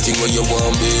anything when you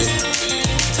want be.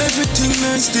 Everything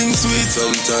nice, things sweet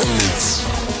sometimes.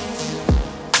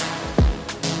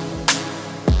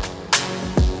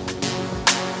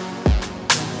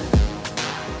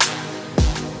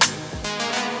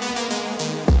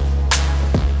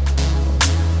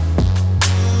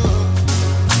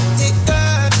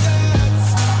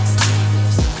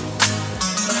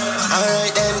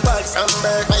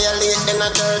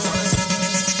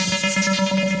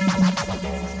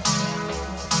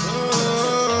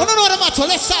 So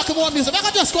let's talk about music. I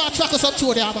can just go and track us up to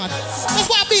there, man. Let's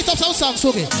go and beat up some songs,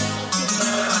 Swug-Ee.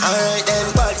 Alright then,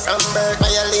 bad from birth,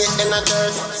 violate in a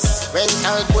dirt.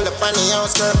 Rental pull up on the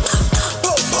outskirt.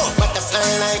 Butterfly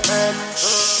like bird.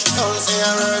 Don't say a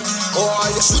word. Oh,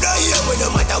 you should have hear when no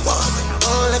matter what.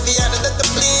 All of the other that the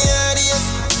play ideas.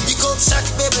 Pick up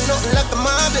shots, baby, nothing like a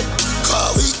marble.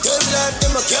 Cause we tell life,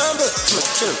 them a gamble.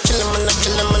 Kill him and I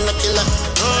kill him and I kill him.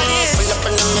 Pull up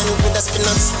on the men with the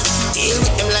spinners. Deal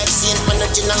with them like Saint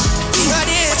Panagina.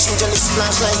 Watching Johnny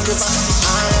splash like river.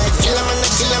 Alright, kill him and I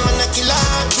kill him and I kill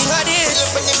him. Pull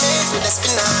up on the men with the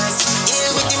spinners.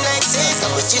 Deal with them like Saint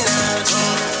Panagina.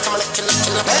 Come on, kill him,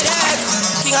 kill him.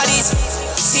 King Addies,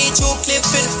 see you clip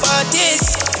in the 40s.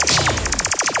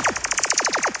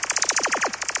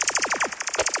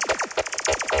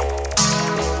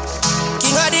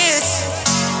 King Addies.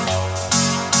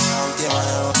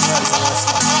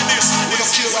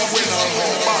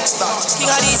 King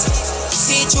Addies,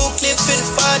 see you clip in the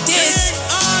 40s.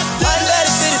 I'm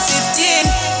ready for the 15.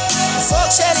 Fuck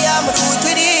Shelly, I'ma do it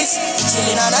with this.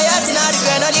 Chillin' on a yacht in all the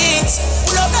grenadines.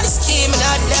 Pull up on the scheme and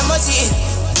all the limousine.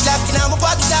 Locked in on my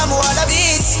pocket, I'm all of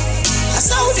this.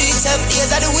 That's how we do it 7 days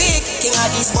of the week. King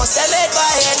Addies must have made by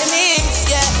enemies.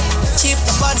 Yeah, cheap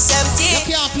up on 17.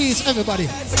 You can't please everybody.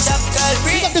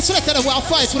 Pick up the selector that will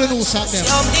fight with a new song there.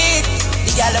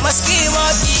 The girl them a scream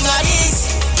out King Addies.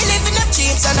 We live in them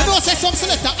dreams and I know say some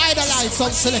selector idolize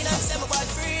some selector.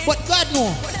 But God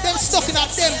know, them stuck in a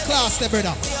them class there,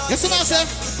 brother. You see what I'm saying?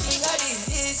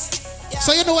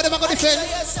 So you know what them are going to defend?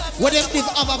 What them did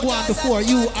ever go on before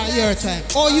you are your time.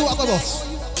 Or you are going to boss.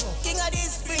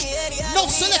 No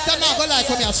selector now go like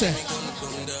what me I say.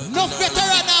 No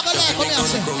veteran now go like what me I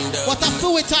say. What a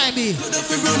fluid time be. A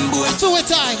fluid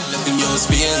time.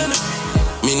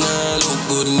 Me nah look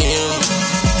good name.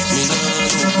 Me nah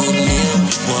look good name.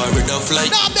 War with a flight.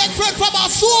 Now big friend from our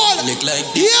soul. Look like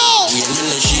this. Yo. We ain't in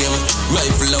a shame.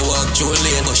 Rifle a walk through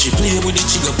lane. But she play with the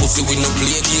chigga pussy. We no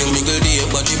play game. Me go there.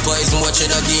 But the poison watch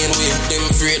it again. We them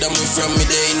afraid of me from me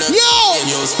day in a yo.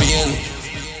 Yo Spain.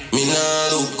 Me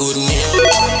nah look good name.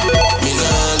 Me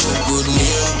nah look good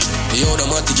name. The other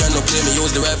man teacher no play. Me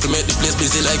use the rifle make the place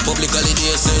busy like public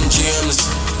holiday St. James.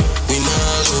 We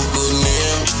nah look good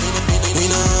name. We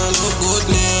nah look good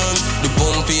name. The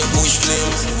bumpy a push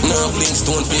flame. Nah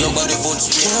Flintstone for nobody foot.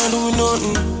 Can't do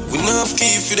nothing. We nah have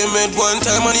key for them head one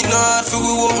time and it nah hard for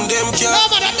we open them can't. No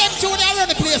man, them two they run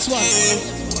the place one.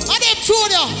 And them two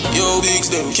there. Yo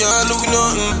bigs them can't do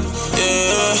nothing.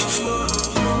 Yeah.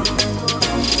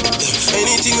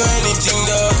 Anything or anything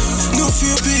dog. No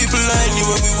few people line you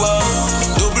where we walk.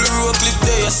 Double road clip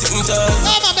there sitting tall.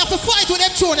 No man, we have to fight with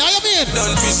them two now, you mean?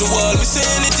 Don't prison wall, we say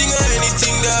anything or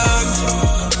anything dog.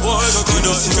 Why not go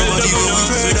down to nobody when we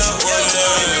say that one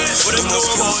time. But them must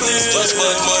come first, just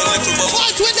bad mind like to bubble.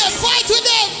 Fight with them, fight with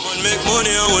them. Man make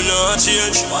money and will not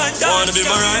change. Wanna be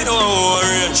my right or I won't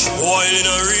arrange. While in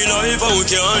a real life and we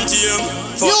can't tame.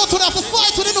 You two have to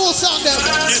fight with the new song there.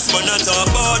 This man not talk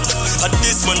about, and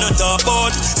this man not talk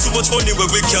about. So much money where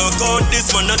we can't count, this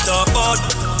man not talk about.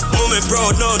 Moment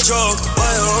proud, no joke.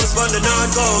 Buy a house on the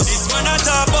North Coast. This man I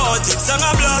talk about it, song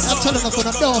a blast. I'm telling you, for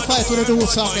them don't fight with the do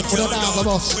song, they put it down the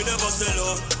bus.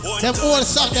 Them old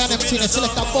song down them thing, they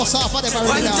select a bus off of them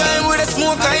already. One time with a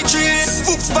smoke I treat.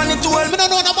 Fooks pan it to all. We don't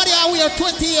know nobody how we are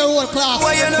 20-year-old class.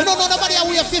 We don't know nobody how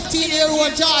we are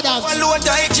 15-year-old Jordans.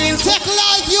 Take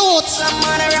life, youth. Some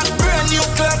man a rock brand new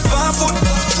clock for foot.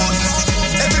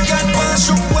 Every cat pass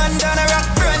shoot one down a rock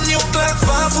brand new clock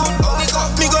for foot.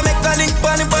 Me go make a link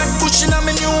pan but pushing on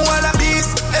me new wallabies.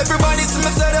 Everybody see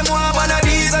me say them want one of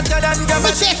these. I tell them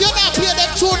but say if you not play them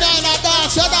tune in a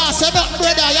dance, you dance it up,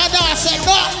 brother. You dance it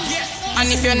up. And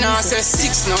if you not say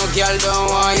 6, no girl don't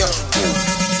want you.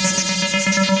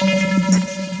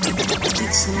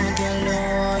 6, no girl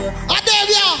don't want you. I dare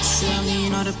you. See me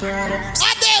not the product.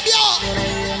 I dare you.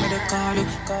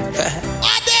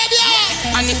 I dare you.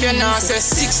 And if you not say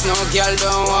 6, no girl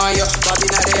don't want you. Bobby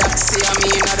not the see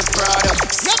me not the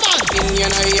product. Yeah man. In you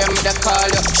know hear me the call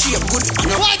you. She a good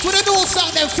no. Fight with the new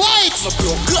song, then fight. My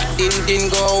bro good din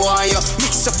go want you.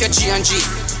 Mix up your G and G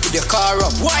with your car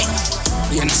up. Why?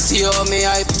 You know see how me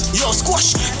hype. Yo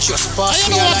squash. Just pass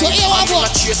me a line. I'm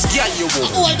not just girl you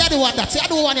won't. Oh daddy want that. See I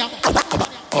don't want you.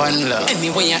 One love.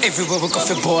 Anyway, everywhere we go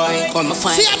for boy. On my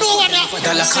fine. See I don't want you.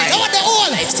 I want the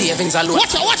all. Life savings alone.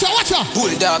 Watch out.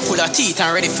 Bulldog full of teeth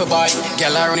and ready for boy.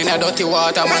 Girl are running a dirty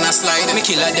water, man a slide. Me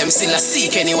killer them still a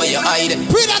seek anywhere you hide.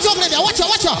 Bring that juggling there. Watch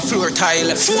out. Floor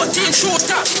tile. 14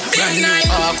 shooter. Brand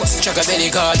new Arcos. Check a belly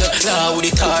guard. Law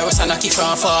with the tires and a keep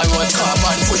from forward.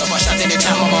 Carbon full up a shot any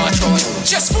time I march out.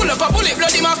 Just full up a bullet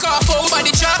bloody my car phone.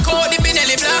 Body charcoal. The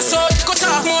Benelli blast out. Cut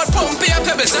off more pump your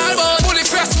pebbles all about. Bullet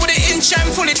press with the inch and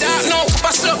fully dark now.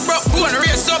 Cup a slug bro. Go and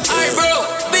race up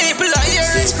eyebrow. People are here.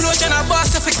 Explosion a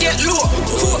boss to forget low.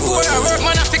 4 I work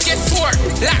man I forget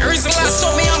 4. That reason last saw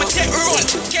me I'm a tech roll.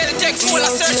 Get a tech full. I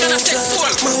search and I tech full.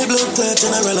 My blood clot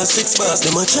general a 6 bars.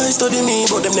 Them a try study me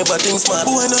but them never think smart.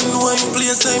 Who I don't know how you play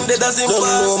same dead as him pass.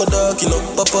 Them know my dog kill up.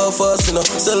 Papa fast enough.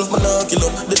 Self man a kill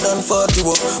up. They done 40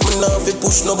 up. Me nah fi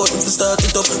push no button fi start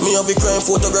it up. Me have a crime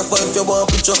photographer if you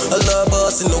want picture. Allah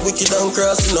boss in no wicked and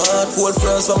cross. In no hard cold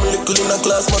frost from little in a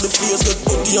class. But the face get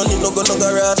putty on it no go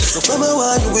rat. So from a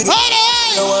while you with it.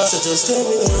 So just tell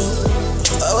me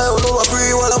I will know a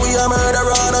pre while we are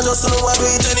murderer. I just know I do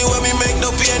it anyway. Me make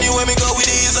no pain anywhere me go with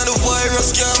these. And the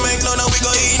virus can't make none of we go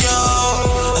in y'all.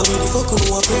 I really fuck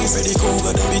know I pray for the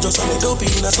cougar. Them be just a make up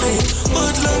in a sleep.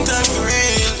 But long time for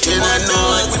real. You don't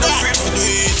know we not afraid to do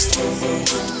it.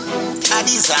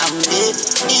 Addies and me.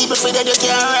 People for that you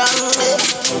can't run me.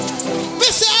 Me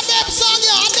say a them song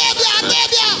ya.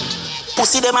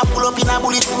 Pussy them a pull up in a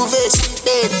bulletproof vest.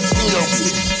 Dead.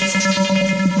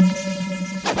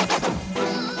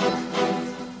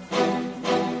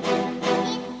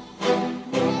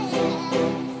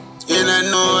 You don't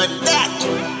know that.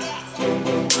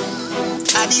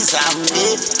 Addies and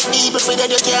me. People for that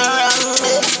you can't run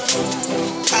me.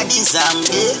 Addies and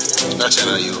me. That's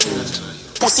not you.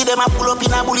 Pussy them a pull up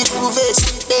in a bulletproof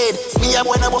vest. Dead. Me a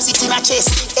boy na bust it in a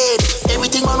chest. Head.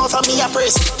 Everything run out from me a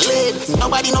press. Lead.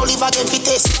 Nobody no live again fi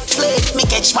test. Fled. Me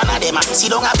catch man a dem a.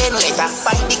 See down a Ben letter.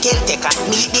 Find the kill taker.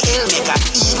 Meet the hell maker.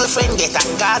 Evil friend getter.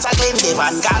 Gaza Glen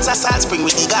Devon. Gaza Salt Spring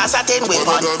with the Gaza 10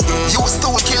 weapon. Used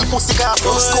to kill pussy girl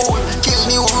post school. Kill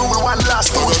new rule one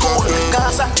last two school.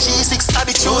 Gaza G6 at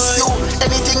the choose you.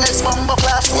 Anything else bumbo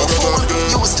class fool.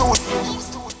 Used to.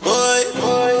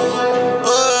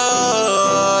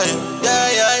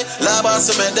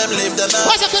 So make them live the night.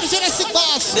 What's the condition of sick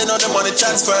boss? They know the money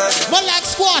transfer. But like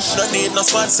squash. Don't need no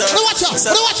sponsor. Watch out.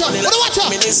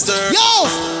 Minister. Yo.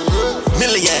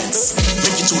 Millions.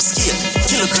 Make it to scale.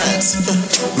 Kilograms.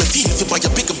 Me feel if you buy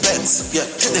a bigger Benz. Yeah.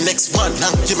 Hit the next one.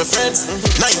 Now give me friends.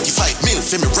 95 mil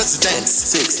for me residence.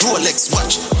 6 Rolex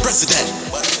watch. President.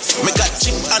 Me got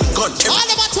chick and gun. All of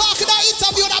them talking that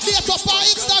interview that be up on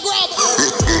Instagram.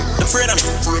 Afraid of me.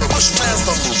 Push plans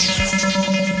down.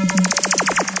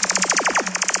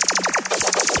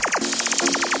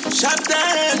 Shot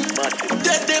down,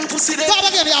 dead them pussy them. Stop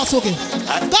again, Yasuki.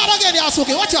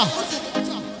 Watch out.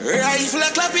 Rifle a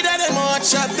clap it at them out.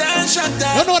 Shot down.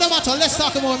 You know the matter. Let's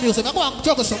talk about music. I'm going to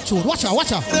juggle some tune. Watch out.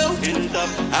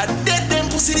 I dead them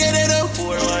pussy they do.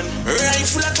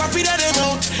 Rifle a clap it at them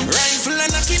out. Rifle a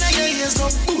knocking at your ears go.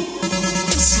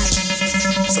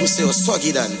 Some say oh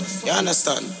Swug-Ee done. You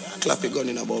understand? Clap your gun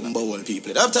in a bomb bowl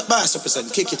people. After bass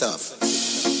represent, kick it off.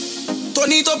 Turn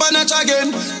it up a notch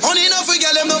again. Only enough we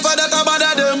get them, no for that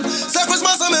bother them. Say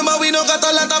Christmas remember we no got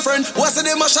a lot of friends. What's the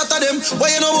them a shot at them?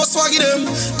 Why you know about Swug-Ee them?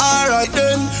 Alright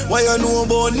then, why you know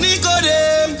about Nico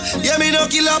them? Yeah me no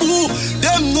kill a boo.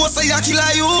 Them know say I kill a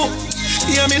you.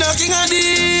 Yeah me no king of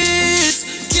this.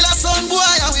 Kill a son boy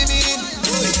how we mean.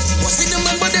 What's in them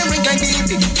man but them think I deep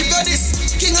it. You got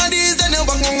this, king of these, then you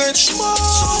bang on it.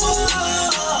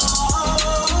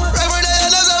 Right where the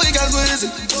hell is how we can go easy.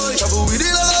 Trouble with it,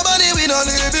 like a bunny, we don't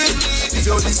live it. If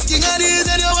you're this king of these,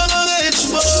 then you bang on it.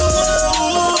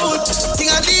 King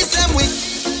of these, them we.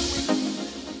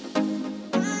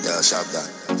 Yeah, sharp that.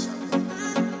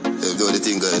 You do the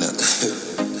thing going on.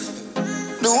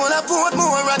 The one I put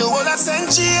more and the one I send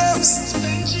James.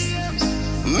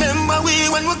 Remember we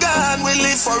when we're gone, we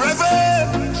live forever.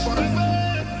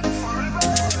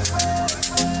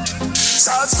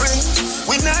 South Spring,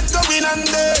 we not going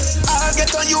under. I'll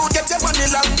get on you, get your money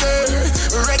longer.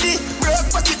 Ready, broke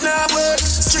pocket now work.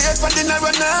 Straight for dinner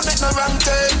and now make no wrong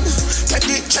turn. Take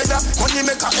the cheddar, money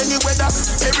maker any weather.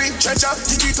 Every treasure,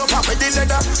 dig it up with the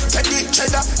leather. Take the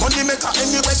cheddar, money maker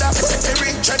any weather.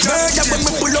 Every treasure. Murder when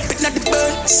we pull up it not the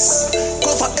burns.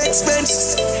 Cover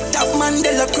expense. That man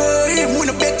de la crime, we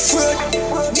no beg fruit.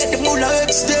 Get the moolah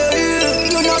extra.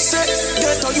 You know say,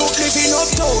 get how you living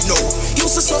uptown now.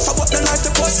 Used to suffer but the life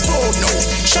they postpone now.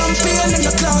 Champagne in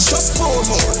the glass just pour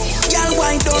more. Y'all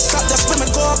wine don't stop, that's when me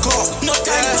go. No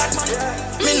time bad man.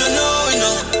 Me no know, you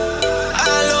know.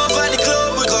 All over the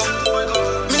club we go.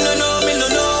 Me no know,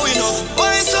 you know.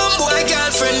 Why some boy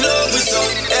girlfriend love with some?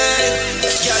 Hey,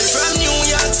 girl from New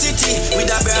York City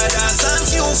with a brothers and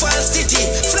few false city.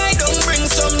 Fly down, bring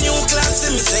some new class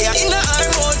to me. Say in the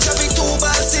arm, traffic to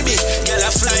Bal City. Girl I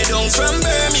fly down from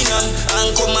Birmingham and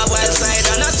come a wild side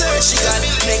and a search she got.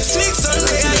 Next week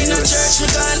Sunday I in a church me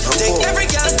gone. Take every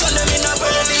girl turn them in a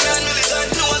Berlin. God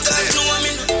know I'm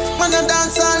in. Man a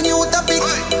dance all new topic.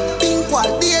 Pink wall,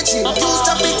 DH, use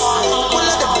topics. All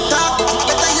of them talk.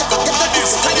 Better you get the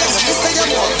disc. You say you're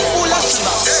more full of shit.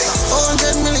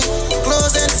 100 million,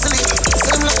 close and sleep.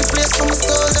 Same like the place from a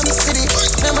store, them city.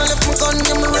 Never left my gun,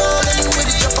 get me rolling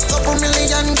with it. Drop a couple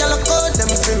million, girl I call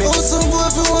them for me. Oh, some boy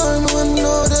for one, one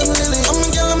know them lily. I'm a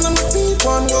girl, I'm not peep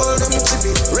on, roll them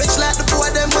chippy. Rich like the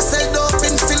boy, them must sell dope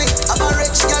in Philly. I'm a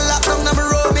rich girl, lock down, I'm a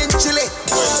robe in Chile.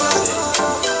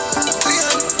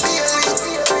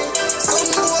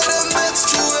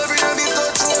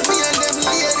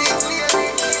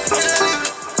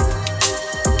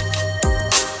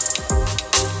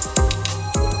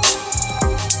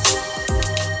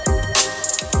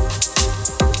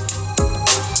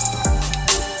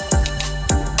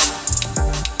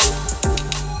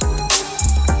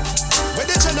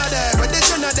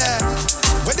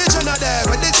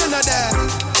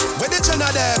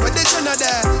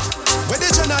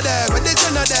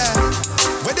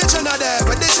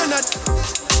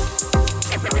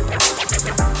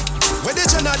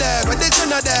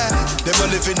 Them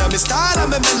a living on me style and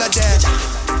me melody.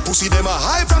 Pussy them a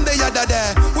high from the yada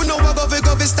there. We know about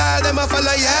govy style, them a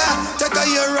follow, yeah. Take a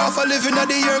year off, a living at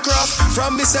the aircraft.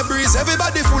 From Mr. Breeze,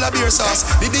 everybody full of beer sauce.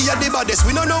 The the baddest,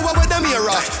 we don't know what them here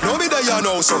off. No me there you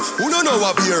know, so who don't know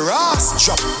what beer ass.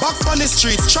 Drop back on the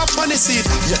streets, chop on the seat.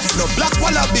 Yeah, no black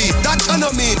wallaby, that I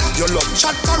know me. You love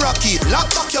chat parakeet,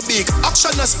 lock back your beak.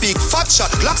 Action a speak, fat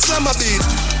shot, black slam a beat.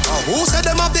 Who said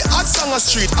them have the hot song a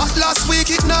street? At last week,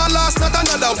 it now last, not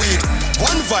another week.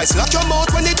 One voice, lock your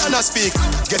mouth when it done a speak.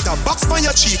 Get a box on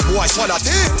your cheek, boy, swallow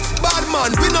it. Bad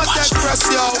man, we not take press,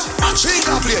 yo.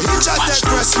 Finger play, he just take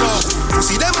press now. You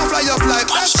see them a fly up like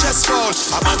best chest fall.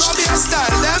 I'm a be a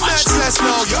style, them match less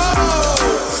now, yo.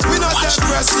 We not take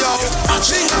press, yo.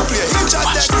 Finger play, he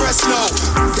just take press now.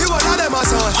 He one of them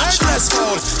as a headless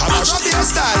fall. I'm a be a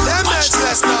style, them match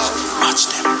less now.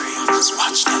 Watch them, Ravens,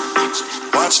 watch them.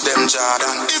 Watch them,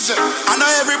 Jordan. Is it? I know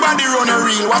everybody run a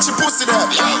reel. Watch your pussy there.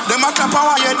 Them a clap and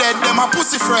while you're dead, them a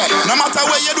pussy friend. No matter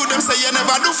where you do, them say you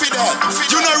never do for that.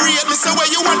 You no rate me, say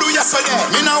where you want do yesterday.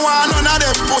 Me no want none of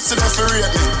them pussy there for rate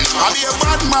me. I be a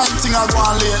bad man thing I go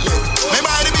on lately. Me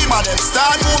body be my them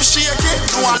start move shaky.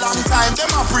 No a long time,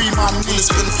 them a pre-man me.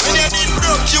 When you did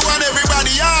broke, you and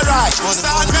everybody alright.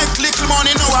 Start make little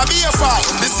money, now I be a fight.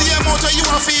 The same amount you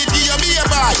a feed, give you be a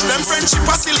buy. Them friendship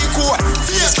a silly court,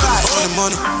 face life.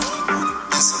 Money.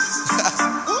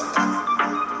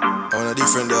 I want a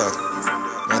different dog.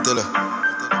 I tell her,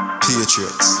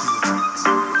 Patriots.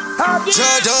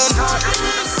 Jordan,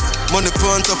 money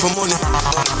on top of money.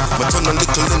 But turn a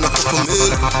little in a couple mil.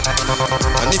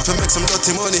 And if you make some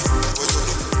dirty money,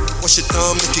 wash it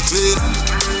down, make it clean.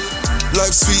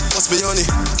 Life sweet, must be honey.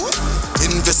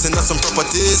 Investing in some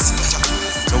properties.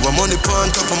 Now I'm money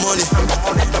on top of money.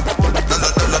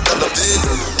 Dollar bill.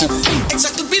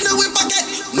 Exactly be the whip pocket.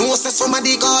 No say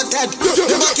somebody got dead.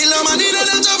 Never kill a man in a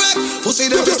traffic. Pussy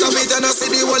them pissed off it and I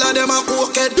see the whole of them a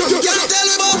cokehead. Can't tell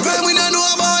me about crime, we don't know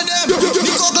about them.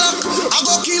 Nico Glock, I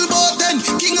go kill both them.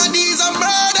 King Addies and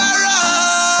murderer.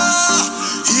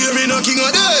 Hear me no King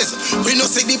Addies. We no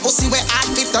see the pussy where I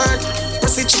fit third.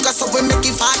 pussy chica, so we make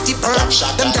it 40 per.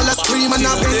 Them tell us scream and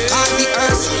I bring on the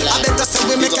earth. I better say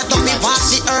we make it up, we walk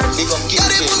the earth.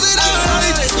 Got it pussy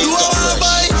right, you are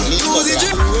by, use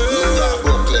it.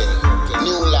 Brooklyn,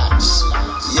 New Locks,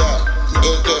 yeah,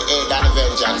 a.k.a. Dan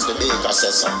Vengeance, the baker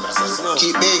says something.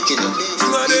 Keep baking it,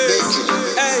 keep baking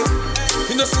it. Hey,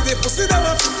 you know see the pussy that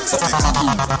so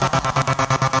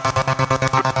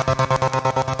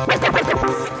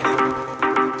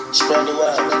spread the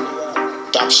word.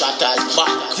 Top Shatta is back.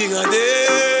 King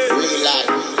Addies. Real life.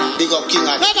 Big up King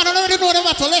Addies. No man, I don't know the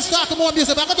matter. Let's talk more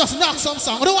music. I can just knock some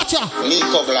song. What do you watch ya? Lee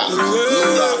Kovla, New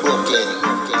York, Brooklyn,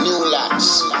 New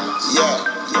Locks,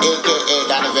 yeah. A.k.a.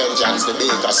 Dan Vengeance, the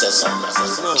baker says something.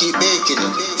 Keep baking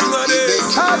it, keep baking it.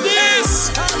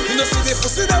 Addies. You know see the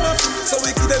pussy that so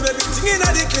we give them everything in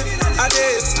the clip.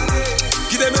 Addies.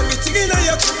 Give them everything in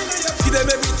your clip. Give them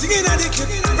everything in the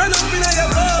clip. Run up in your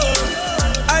phone.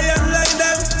 I line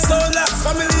them, so lax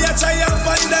family I try and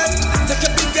find them. Take a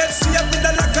big get, see up with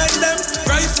the lock in them.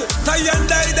 Rifle, tie and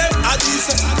die them.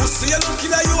 Addies, pussy you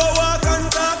looking like you a walk and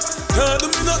talk. Can't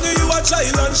do me nothing, you a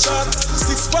child and shot.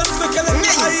 6 months to kill the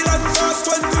island fast.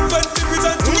 20 feet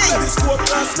and 2 telescope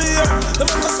class me here. The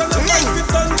man just on a 5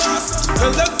 feet on gas.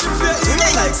 Tell them to play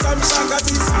even like some shark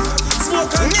Addies.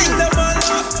 Smoke and kill them all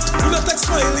off. Do not take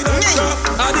smiling and talk.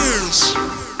 Addies.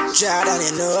 Jordan,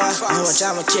 you know, how much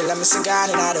I'm a killer, I'm a cigar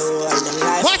in the whole of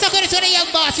life. What's up, to the young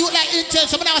boss? You like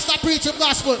intense, so I'm gonna start preaching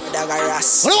gospel. Dog a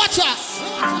ras. What do you watch ya?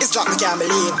 It's like me can't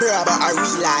believe, bro, about a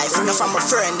real life. Enough from a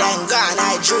friend, then gone,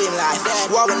 I dream life.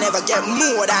 Why we never get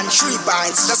more than 3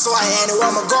 pints? That's why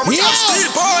anywhere I go, I'm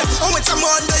steel boy. I'm with a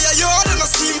man under your yard and a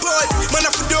steam boy. Man,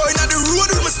 if you doing on the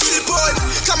road with my steel boy.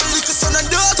 Come and lick a son and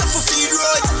daughter for feed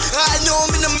right. I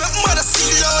know me no mother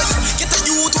see life. Get a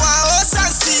youth to a house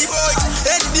and see boy.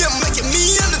 Any day making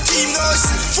me and the team noise.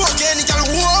 Fuck any girl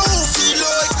who feel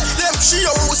like. Them 3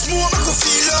 hours more make you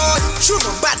feel like. Shoot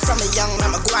me bad from a young man,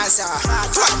 I'm a guanza.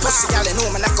 Fuck pussy girl, you know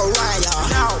me not go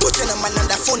wire. Put in a man on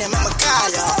the phone and I'm a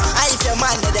call ya. I if your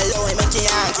man that low, I make you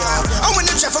argue. And when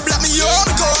them try to block me up,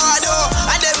 me go harder.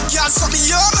 And them girls suck me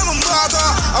up, I'm a mother.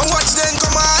 And watch them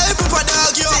come and help up a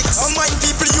dog, yo. And my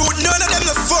people, you none of them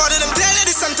the father. Them tell you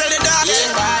this and tell you that.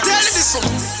 Tell you this.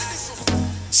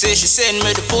 Say she send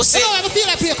me the pussy. You know, I feel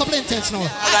like play a couple intense now.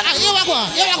 Here we go,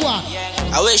 here we go.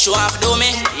 I wish you want to do me.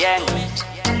 Yeah.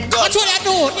 What you like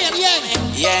do? Name Yang.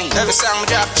 Yang. Every song we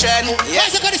drop trend. Yeah.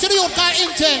 Why is it going to the youth called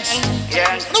intense?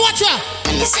 Yeah. No, watch ya.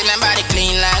 And you see nobody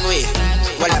clean like we.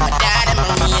 Well, I'm a dad, I'm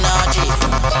a mean OG.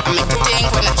 I make you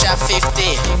think when I drop 50.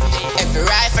 Every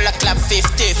rifle I clap 50.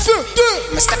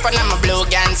 I step on my blue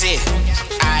Ganzi.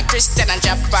 I Christian and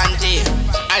drop panty.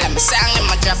 All of my song in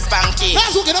my drop panky.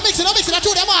 That's okay, don't mix it, I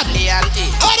do them on. The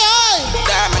auntie. Alright.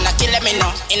 Damn, and I kill them, you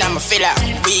know, in my filler.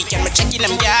 Weekend, me checking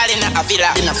them girl in a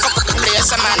villa. In a fuck up the place,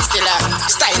 a man still a.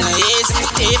 Style no easy, me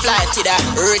tape like Tida.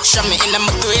 Rich on me in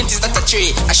my 20s, that a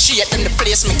tree. I shit in the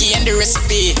place, me gain the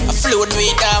recipe. I flow the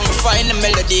way down, we find the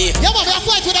melody. Yeah, man, I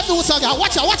fight with them dudes,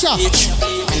 watch ya, watch ya.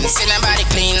 And see nobody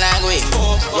clean like we.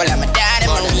 Well, I'm a dad,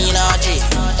 I'm a mean OG.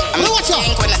 I'm a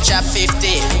think when I drop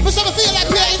 50. But some feel like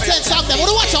play intense of them.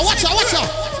 Watch ya, watch ya, watch ya.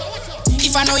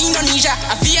 If I know Indonesia,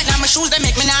 I Vietnam, my shoes, they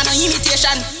make me not no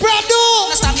imitation. Brand new!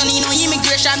 No stop, no need no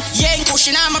immigration. Yeah, ain't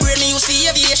pushing on my brain, me use the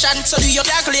aviation. So do your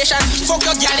calculation. Fuck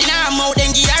your girl in her mouth, then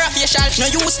give her a facial. No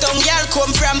use tongue, girl come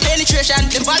from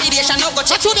penetration. Then validation, no go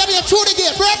check. I told them you're through the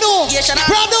gate, brand new!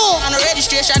 Brand new! And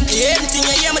registration. Anything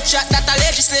you hear me chat, that a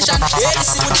legislation.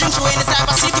 Anything we drink through any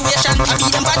type of situation. I beat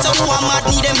them back to who I'm mad,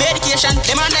 need them medication.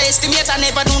 Them underestimate, I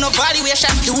never do no valuation.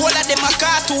 The whole of them a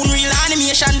cartoon, real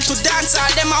animation. To dance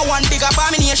all them a one big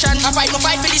abomination. I fight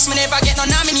for this, me never get no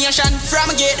nomination.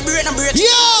 From a gate, the brain and brain.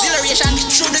 Exhilaration.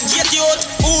 Through the gate, you out.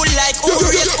 Who like, who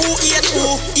rate, who hate,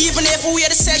 who. Even if we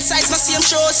wear the set size, my same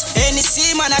shows. Any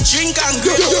same man, I drink and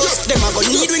great. Them a go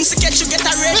need wings to catch you, get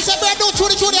a red. Mr. Brando,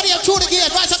 through the gate.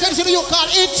 Right, so can you you call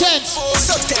intense.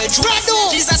 So tell you.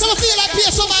 Brando, so I feel like play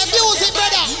some of my music,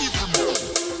 brother.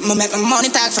 Me make my money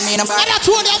talk for me, no problem. I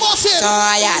don't want them bossing. So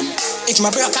I am. If my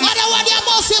broke, I don't want them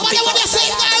bossing. I don't want them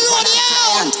saying that road, yo.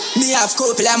 Me have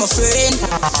couple, I'm a friend.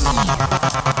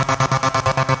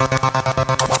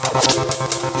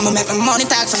 Me make my money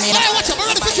talk for me. Alright, watch out,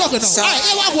 I'm ready for juggling now. Alright,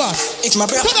 here we go. If my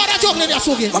broke, turn out that juggling there,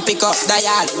 Swug-Ee. I pick up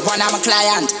dial, one I'm a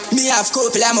client. Me have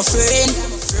couple, I'm a friend.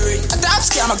 A top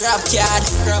scam, a grab card.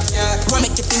 Wanna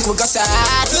make you think we got sad.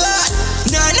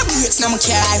 None of breaks, no more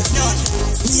car.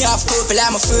 Me have couple,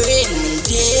 I'm a friend.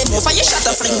 Yeah, if I shot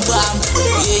a fling bomb.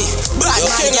 Yeah, bad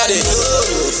man, got it.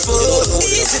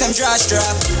 Easy, them trash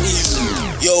drop.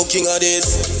 Yo, King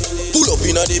Addies. Pull up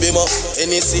in a the bima.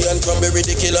 NEC and cranberry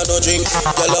the killer no drink.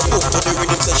 Girl a book to the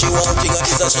rhythm say she want king and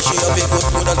this she have a good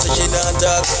mood and say she not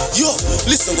talk. Yo,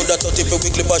 listen good that 30 for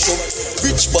weekly bash up.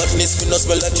 Rich badness we no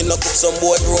smell like in a cook. Some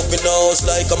boy grew up in a house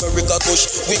like America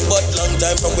Kush. We bought long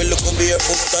time from we look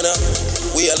barefoot and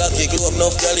we a lucky globe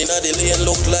enough girl in a the lane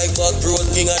look like back road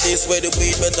king of this where the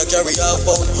weed better carry half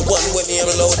pound. One when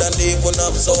name loud and they even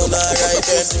have sound alright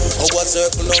then. Our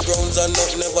circle no grounds and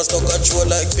nothing never stuck a throat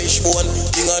like fishbone.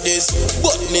 King of this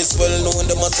badness well known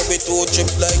them must be two trip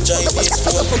like Chinese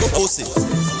phone. Pussy.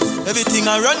 Everything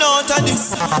I run out of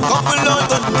this. Couple out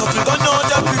gun, couple gun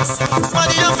out of bricks.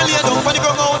 Smarty and fillet down, but the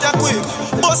ground out of quick.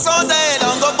 Bust out the head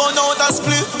and go burn out a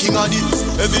split. King of this.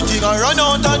 Everything I run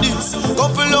out of this.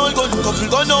 Couple out gun, couple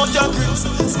gun out of bricks.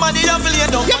 Smarty and fillet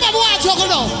down. Give me one juggle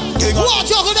now. One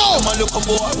juggle now. Come on, look a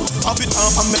boy. Pop it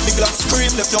off and make me black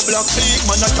scream. Left your black feet.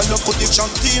 Man, I can look put the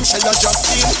junk team. Shell a just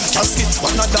team. Casket,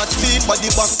 one of that feet. Body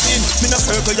vaccine. Me no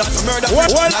circle, you have to murder. Well,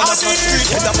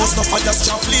 street. Head a bust up and just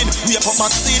Chaplin. We have a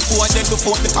Maxine. Who and then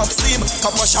before the cops see him,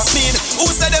 come a shot mean. Who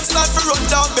said them start to run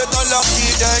down, better lucky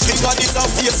then. King of this a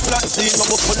face flat scene, no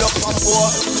go pull up and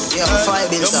pour. Yeah,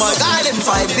 5 bills. Call them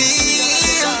 5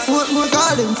 bills. What more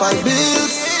call them 5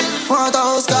 bills? What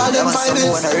house call them 5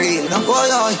 bills?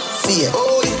 Boy, fear.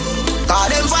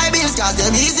 Call them 5 bills, cause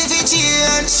them easy to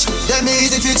change. Them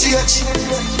easy to change.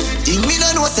 Think me no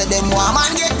know, say them one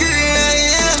man get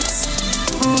grades.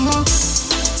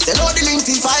 Sell out the link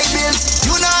to 5 bills.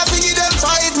 You know have to give them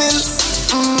 5 mil.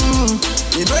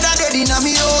 Me brother dead in a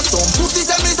me house. Some pussy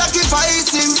say me sacrifice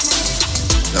him.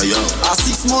 A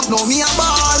 6 months now me a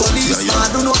ball. Police man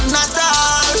do nothing at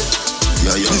all.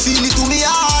 Me feel it to me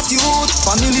heart, youth.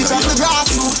 Family from the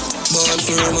grassroots. Born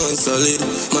firm and solid.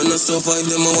 Man I survive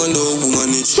them I wonder how we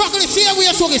manage. Struggle see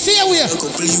away, see away.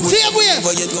 See away.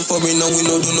 Never yet go foreign and we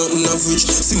no do nothing average.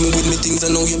 See me with me things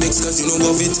I know you vex cause you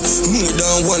know of it. More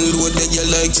than one load that you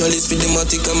like Charlie's for the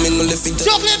matic and me no left it.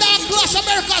 Juggling down Clash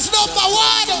America's number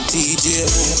 1. TJ.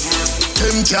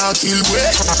 Them can't kill way.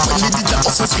 When we did the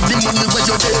hustle for the money where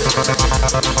you there.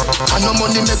 And no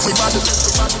money make we bad.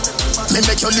 Me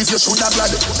make you live, you should have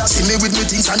blood. See me with me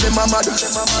things and them are mad.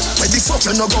 Where the fuck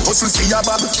you no go hustle for your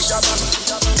bag?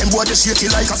 Them boy they shake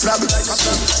it like a flag.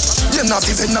 Them not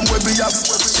even them where we have.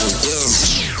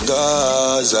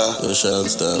 Gaza, you shall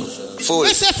stop. Full.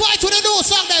 We say fight to the new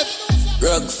song them.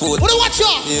 Rock foot. What do you watch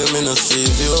out? Yeah, me no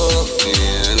save you.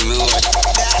 Yeah, no.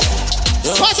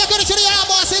 Pass a good to the arm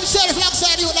boss himself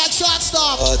alongside you like short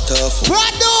stop. Tough.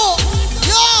 Brand new.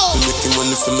 Yo. Making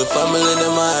money for my family,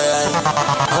 them alright.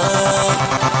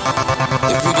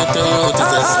 If we get the road, it's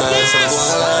a style, so go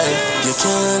alive. You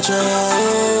can't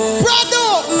try. Brand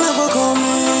new. Never come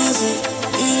easy,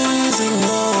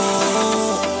 no.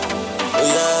 We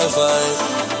all fight,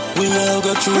 we all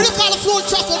go through. We don't call the floor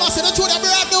chopper, I said, don't you that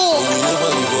brand new. We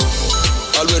never give up.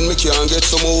 All when me can't get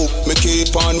some move, me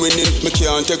keep on winning, me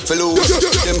can't take for lose.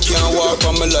 Them can't walk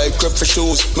on me like crep for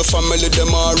shoes. My family them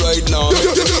alright now,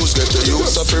 make the news. Get the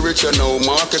youths up rich you know,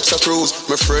 markets a cruise.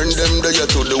 My friend them they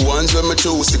to the ones when me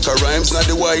choose. Sick of rhymes, not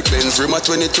the white Benz, rim at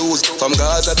 22s. From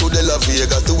Gaza to the La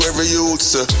Vega to every youth.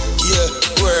 Yeah,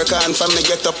 work on for me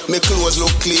get up. Me clothes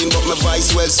look clean, but my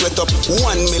vice well sweat up. 1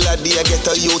 mil a day I get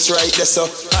a youth right there so.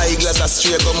 Eyeglass a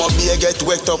straight, but my beer get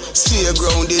wet up. Stay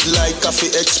grounded like coffee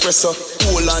espresso.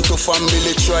 Hold on to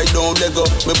family, try down they go.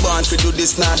 Me born to do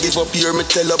this, now give up here. Me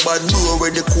tell about bro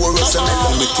where the chorus and I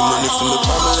making money for my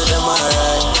family, them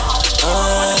alright.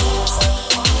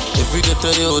 If we get to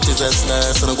the out, it's a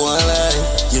style, so don't go and lie.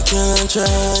 You can't try,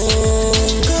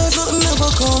 cause nothing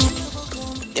never come.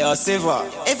 Yo, Siva,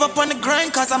 if up on the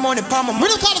grind, cause I'm on the palm of my.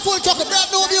 We don't call the full chocolate, brand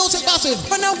new music massive.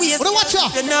 When I waste, what do you watch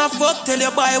out? You know, fuck till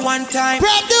you buy one time.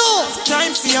 Brand new.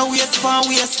 Time for your waste man.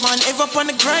 If up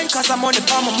on the grind, cause I'm on the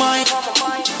palm of mine.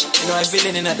 You know, I'm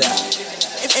feeling in that.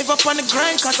 If up on the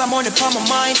grind, cause I'm on the palm of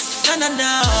mine.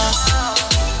 Nah.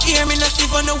 Hear me not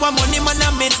even know what money man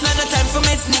I made. Not no time for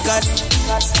me niggas.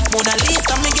 Mona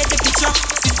Lisa, me get the picture.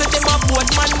 Sister them a boat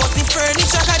man, but the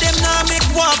furniture. Cause them now make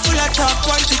walk full of talk,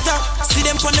 one to talk. See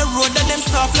them on the road and them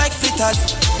soft like flitters.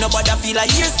 Nobody feel like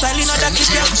hairstyle in other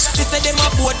clip. Sister them a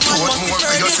boat man, but the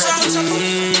furniture.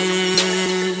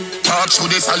 Talk through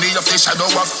the valley of the shadow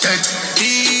of death.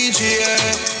 DJ.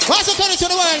 What's the credit to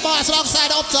the world, boss?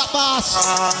 Alongside Up Top, boss.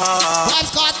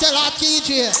 Vibes Cartel at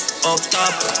DJ. Up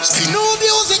Top. New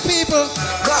music, people.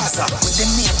 Gaza with the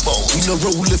meat bow. We no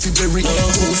roll if you bury.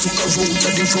 Don't fuck a road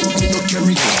that the road me no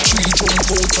carry. 3 jump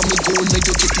out and me go and you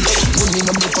get it. Money in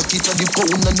my pocket and the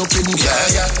pound and no penny.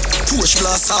 Yeah. Push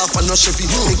blast off and no Chevy.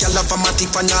 Me gyal have a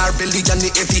matic on her belly and the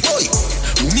heavy. Oi.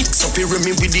 Mix up here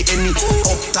me with the enemy.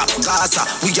 Up Top, Gaza.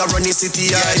 We are Money City,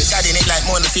 yeah. God in it like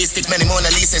Mona Face, stick many Mona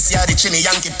Lisa. Yeah, the chinny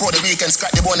Yankee, Puerto Rican, scrap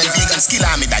the bone and vegan. Skill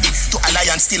army daddy. To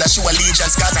alliance, still a show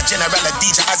allegiance. Gaza general, a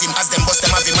DJ, as him, as them bust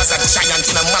them, have him as a giant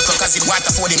in a macro. Cause him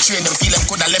water for him, train them, feel them,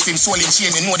 could have left him soul in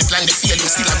chain. You know the plan, they feel him,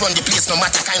 still a run the place, no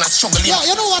matter kind of struggle. Yo,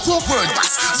 you know what? Word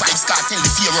pass, vibes cartel, the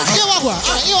fear of you are what?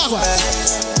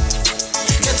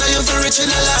 Get a you for rich in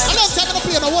the life. I don't tell them to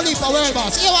play the whole heap of world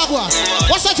boss. Here I go.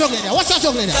 What's that juggling there? God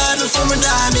for me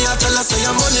die, me I tell us say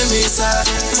your money me sir.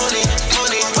 Money.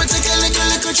 But take a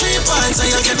little 3 points, so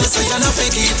you get this, so you no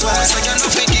fake it twice.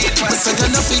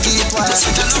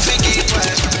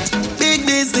 Big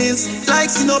business, like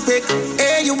Sinopec.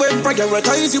 Hey, you went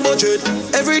prioritize your budget.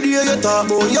 Every day you talk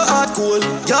about your heart cool.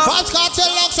 Vibes Cartel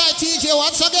alongside TJ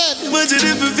once again. Imagine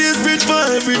if you face bridge for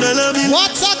every dollar bill.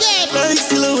 Once again. Like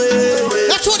still away.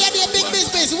 That's what they do, big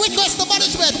business. Request the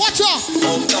management. Watch out.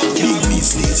 Big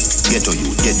business. Get on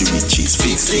you, get the riches.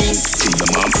 Fix things. For your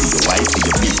mom, for your wife, for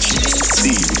your bitches.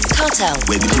 See Cartel.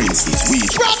 Where the drinks is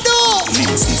weed. Brand new.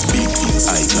 Links is big things.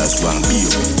 High class one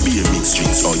beer mixed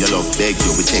drinks. All your love beg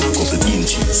you, we take a couple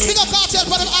inches. Big up Cartel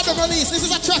for the album release. This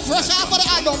is a track fresh out for the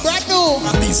album. Brand new.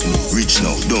 Business rich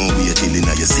now. Don't wait till in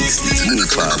your 60s. Move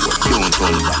forward. Don't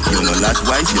turn back. You're not lot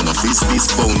wife. You're not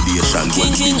frisbees. Foundation.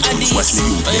 King Addies. Watch me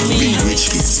you. Big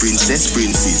rich kids. Princes.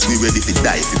 We ready for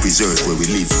die if we preserve where we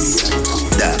live with.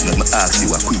 That make me ask you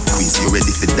a quick quiz. You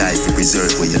ready for die if we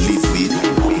preserve where you live with?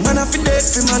 Man, I feel dead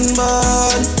for man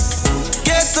born.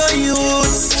 Get the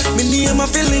youth. Me name a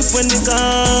Philip when they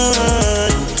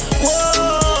gone.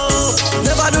 Whoa.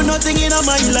 Never do nothing in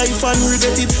my life and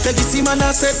regret it. Legacy man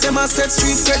I set them, I set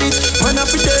street credit. Man, I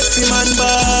feel dead for man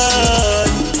born.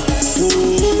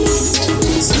 Whoa.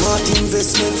 Smart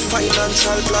investment,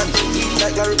 financial plan.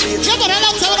 Like a repeat. Yeah, but I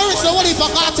love to reach the whole heap of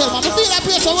Cartel, man. I feel that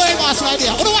place a world boss right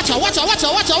there. Watch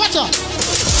out.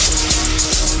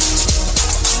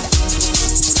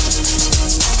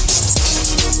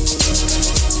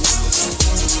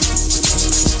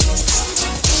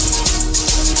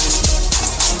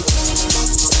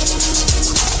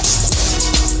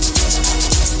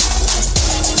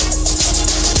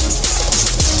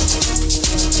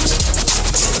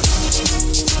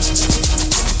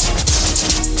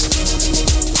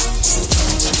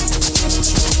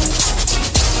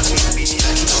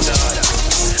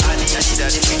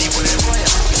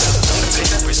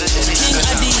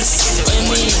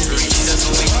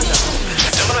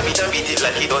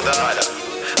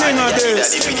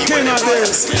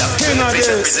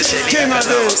 King of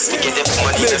this. Big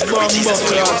Bumbo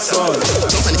Club son.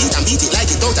 Jump and beat it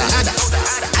like it don't harder.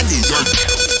 Addies. Jump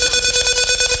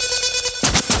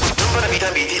and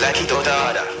beat it like it don't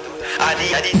harder.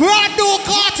 Addies. Brand new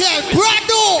Cartel, brand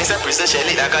new. It's a prison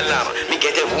shelly like a lamb. Me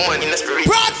get a woman in the spirit.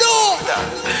 Brand new.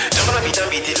 Jump and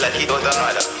beat it like it don't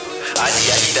harder.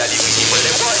 Addies, people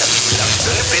them boy.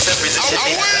 Don't play the prison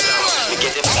shelly like a lamb. Me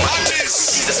get a woman in the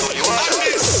spirit. Jesus only one.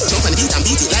 Jump and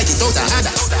beat it like it don't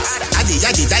harder.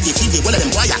 Addies, feed the one of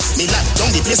them boy. Me lock down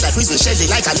the place like prison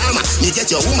shelly like a llama. Me get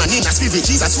your woman in a spirit.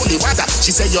 Jesus only water.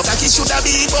 She said your cocky should have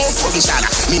been born for me shana.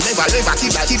 Me never ever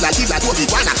kill like to be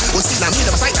guana. But still I'm in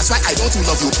the fight. That's why I don't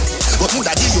love you. But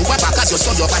woulda give you what cause you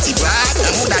saw your party brag.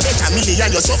 And woulda bet a million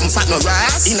you're something fat no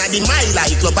ras. Inna the mile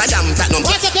like club I am platinum.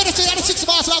 What's the credit to the 6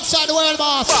 boss alongside the world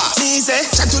boss? Me say,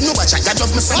 chat to know what chat God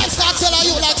love me friend. What's that tell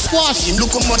you like squash? Him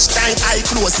look how much time I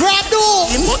close. Brand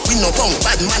new. Him but we no punk.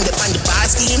 Bad man the pan the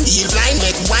pass scheme. Deal blind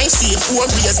make wine see 4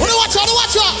 years. Watch out.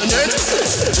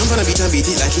 Jump on a beat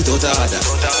it like it out harder.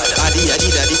 Addies,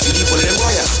 feed the one of them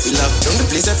boy. We love down the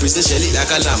place that prison shelly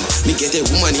like a llama. Me get a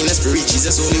woman in a spirit.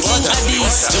 Jesus only water.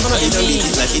 Jump on a beat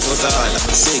it like it out harder.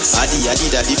 6. Addies,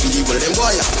 feed the one of them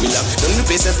boy. We love down the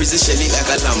place that prison shelly like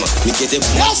a llama. Me get a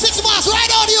woman. Now 6 boss,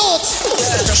 right on youth.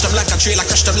 Crush them like a trailer,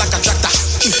 crush them like a tractor.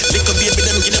 Little baby,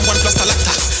 them give them 1 plus the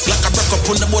lacta. Like a broke up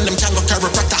on the bone, them can't go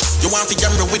chiropractor. You want to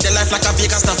gamble with their life like a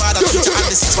Vegas Nevada. Teacher at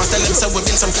the 6 months, tell them so we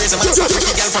been some crazy man.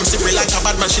 Pretty girl from Sri Lanka,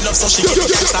 bad man, she loves so she get the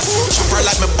gangsta. Chop her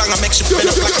like me banger, make she bend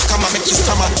up like a comma, make she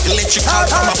stammer. Electric car,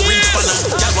 comma, ring spanner.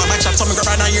 Girl want match up, so me grab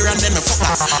her down here and then me fuck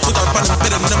her. Put her on the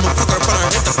bed and then me fuck her on her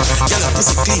head. Girl, her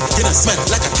pussy clean, you know smell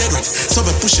like a dead rat. So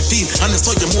me push it in, and I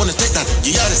saw you wanna take that.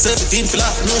 You had a 17 feel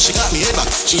like, no, she got me head back.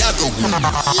 She had go.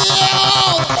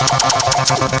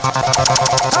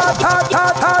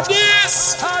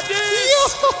 Addies.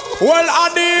 Well,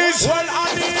 Addies.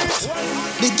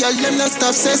 The girl them not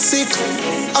stop say sick.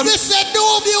 This is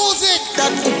new music.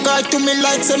 That hook out to me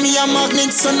like say me a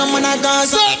magnet, so no man a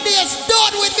Gaza. Sunday's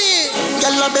done with me.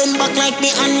 Girl a bend back like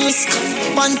me and risk.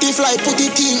 Panty fly, put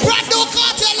it in. Brand new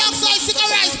Cartel alongside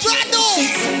cigarettes. Brand new.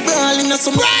 Brawling a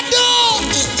some. Brand new.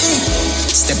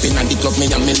 Stepping on the club, me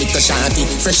and me little shorty.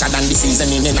 Fresher than the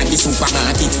seasoning in the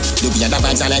supermarket. You be the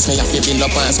vibes and ice, me have to build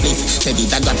up and split. Teddy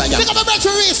that got a yam. Pick up a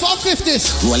battery race for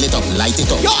 50s. Roll it up, light it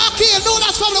up. Yo, Akil, no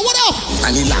last family, what up?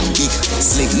 And he long dick,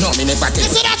 slick, no, me never take.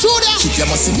 Listen that true there? Keep your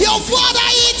muscle. Yo, father,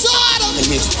 eat on.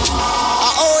 I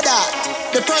order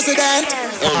the president.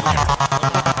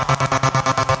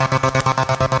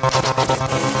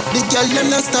 The girl them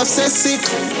not stop say sick.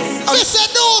 Listen,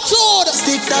 no tune.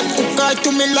 Stick that hook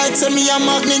to me like say me a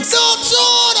magnet. No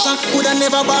tune. Coulda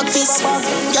never back fist.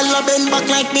 Girl a bend back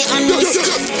like me and this.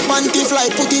 Panty fly,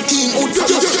 put it in hood.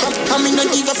 I mean I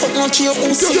give a fuck no cheer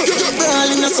pussy.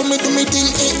 Girl in a summit to me thing.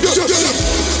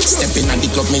 Stepping at the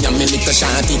club, me and me little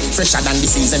shorty. Fresher than the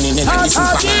seasoning in the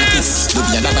supermarket. You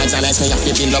be the vibes and ice, me have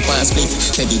to build up and split.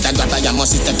 Teddy that got a yam,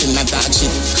 must step in that dark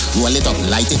shit. Roll it up,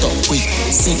 light it up, quick,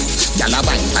 sick. Gyal a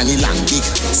bang, and he long dick,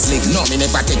 slick. No, me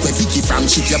never take with Vicky from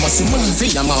shit. You must see move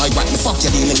free, I'm all what the fuck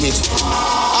you dealing with.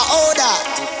 I order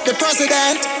the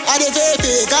president and the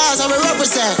VP, cause I will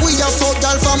represent. We have fuck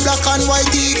girl from black and white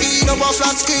TV, no more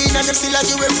flat screen, and them still like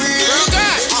you were free.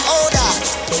 I order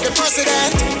the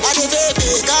president and the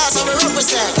VP, cause I will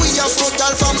represent. We have fuck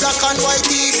girl from black and white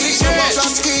TV, no more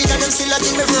flat screen, and them still like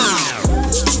you were free.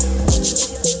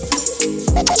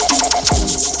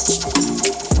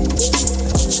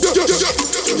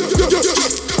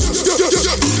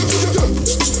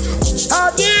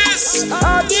 Addies,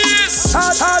 Addies,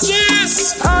 Addies,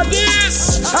 Addies,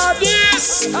 Addies,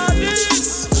 Addies.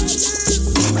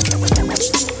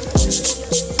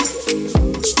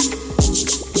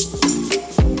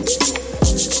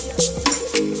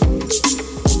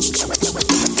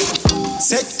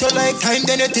 Set your like time,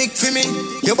 then you take for me.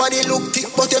 Your body look thick,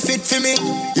 but you fit for me.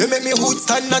 You make me hood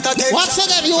stand, not a dead. Once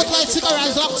again, you would like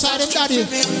cigarettes outside them, daddy.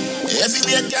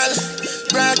 Everywhere, girl.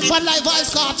 But like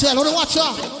Vice Cartel, who do watch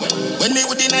ya? When me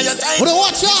would deny your time, who do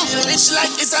watch ya? Feel rich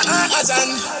like it's a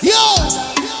Azan. Yo!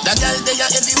 The girl they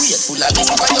are heavyweight, full of ring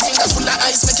by your finger, full of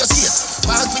ice, make you skate.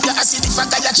 Walk with your acid if a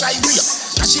guy you try rape.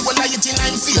 And she will lie it in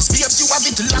 9 face. Babes, you have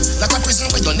it locked like a prison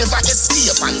where you never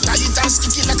escape. And tie it and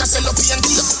stick it like a cellophane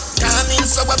tape. Come in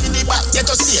so with the back, get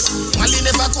your steak. Molly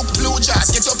never cook blue jars,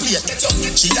 get your plate.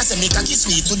 She just say make a kiss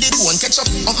sweet to the bone. Catch up,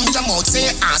 open your mouth, say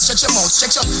ass, stretch your mouth,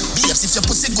 stretch up. Babes, if your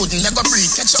pussy good, never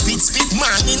breathe. Catch up, spit,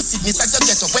 man in sickness as you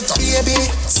get up, wet up. Baby,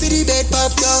 see the bed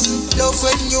pop down. Love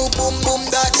when you boom boom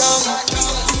that down.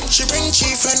 She bring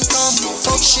chief and come.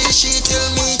 Fuck she till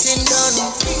meeting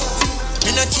done. Me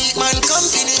no keep man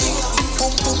company. Pum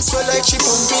pum swell like she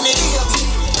pumping it.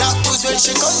 That was when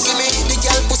she come give me. The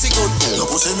girl pussy good. Your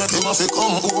pussy make him have to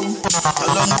come home.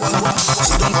 Tell them one.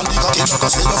 Sit down on the cocky like a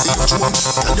sailor fever drone.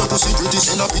 Tell your pussy pretty,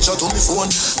 send a picture to me phone.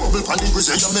 Bubble pan the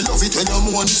grizzly, me love it when you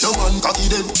moan. If your man cocky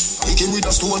dead, hit him with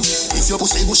a stone. If your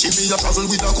pussy bushy, me a travel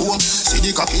with a comb. See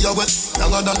the cocky a wet,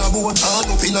 longer than a bone.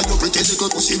 Hand up in a your pretty little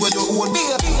pussy where you own.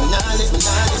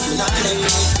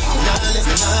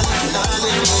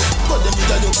 But them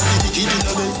nigga you can be the kid in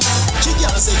a bed. She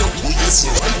can't say you be this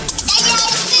one.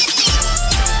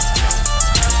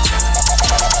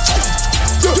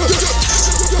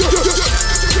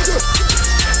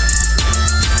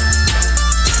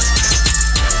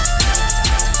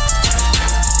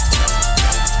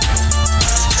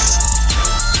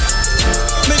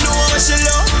 Me know how she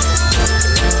love.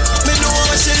 Me know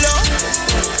how she love.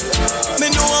 Me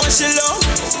know how she love.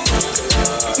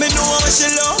 Me know how she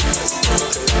love.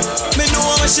 Me know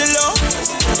how she love.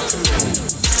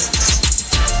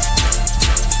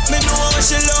 Me know how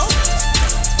she love.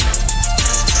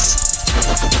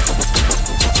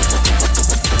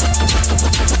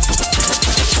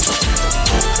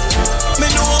 Me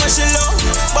know how she love.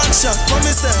 Back shot, what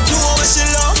me say? Know how she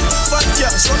love. Fat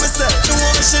cash, what me say? Know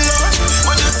how she love.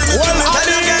 When you see me, well, I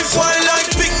get wild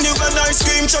like picnic and ice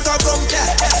cream truck a come.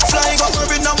 Flying up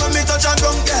every now when me touch a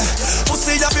gun.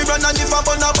 Pussy ya be run and if I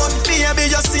bun a bun. Baby,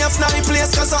 you safe now in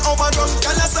place 'cause I overrun.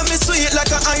 Girl, I say me sweet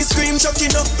like a ice cream truck, you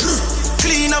know.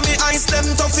 Clean and me ice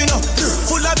them tough, you know.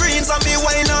 Full of greens and me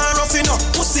wine and rough, you know.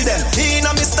 Pussy them, in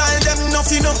and me style them enough,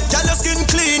 you know. Girl, your skin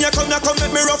clean, you come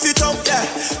make me rough it up, yeah.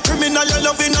 Criminal, you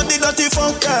love it, not the dirty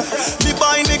funk, yeah. Me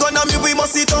buy me gun and me we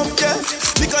must it up, yeah.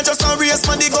 Me can just a race,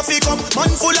 man, the coffee cup. Man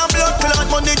full of blood, clot,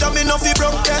 money jam enough, he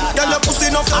broke, yeah. Girl, your pussy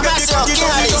enough, you get the cocky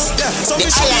enough, yeah. So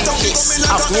me show it up, you come in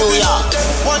like a New York.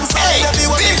 One side,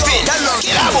 everyone we go. Get up,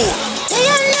 they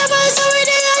on the boys, so we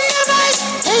they on the boys.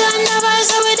 They on the boys,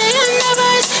 so we they on the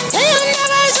boys. They on the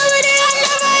boys, so we they on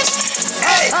the boys.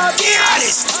 Hey,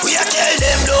 Addies, we a tell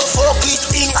them don't fuck with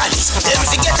King Addies. Them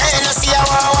forget I ain't see a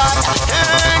war.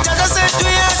 Just said 2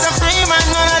 years of free man,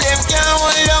 none of them can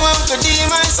hold down up to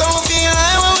demon. So feel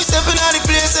like when we stepping out the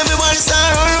place, everybody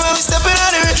start running. When we stepping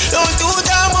out the ring, don't do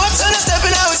that much, so they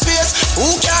stepping out of space.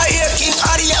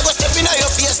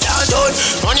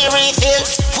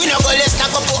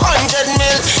 100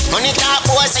 mil. Money top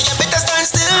boy, say you better stand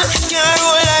still. Can't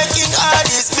roll like King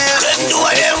Addies bill. Them do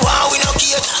what them want, we no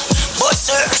cater. But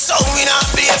sir, so we not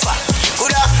pay for.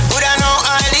 Coulda know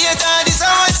all later. This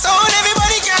how it sound,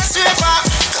 everybody can swear for.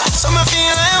 So me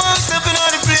feel like I'm stepping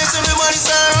out the place. Everybody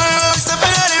start running,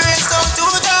 stepping out the race. Down to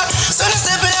the top, so I'm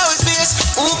stepping out with space.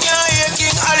 Who can hear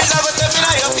King Addies have a stepping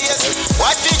out your face?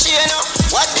 What the chain up,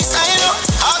 what the sign up?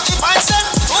 How the pants up,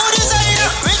 who design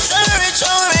up? Rich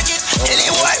how we make it.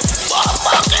 Anyway,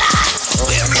 fuck that.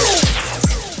 We're blue.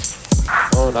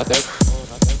 Oh, not that.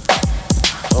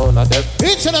 Oh, not that.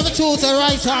 Each and every Tuesday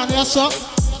right on your shop.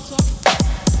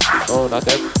 Oh, not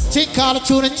that. Think call the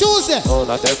tune on Tuesday. Oh,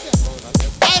 not that.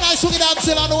 I swing it out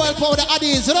still on the world power the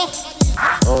Addies, you know?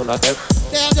 Oh, not that.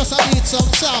 They are just a beat some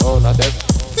song. Oh, not that.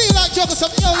 Feel like juggling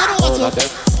something, yo, you know what's up?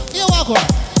 You walk on.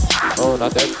 Oh,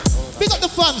 not that. Pick up the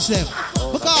fans them.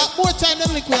 Because more time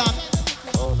than link we on.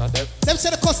 Oh, not that. Them say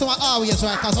the customer always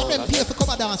right, because when them pay for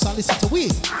come and dance and listen to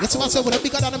we. You see myself with the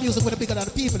bigger than the music, with the bigger than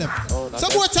the people them. So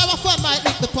more time a fan might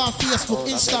link the on Facebook,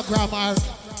 Instagram or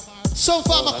some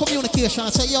form of communication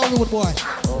and say, yo, rude boy,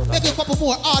 make a couple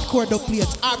more hardcore dub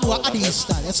plates, hardcore Addies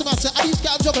style. And someone say, Addies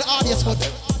can't juggle the audience, but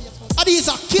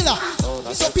Addies are killer.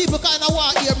 So people kind of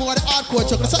want to hear more of the hardcore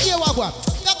juggling. So here what go on.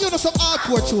 They're giving us some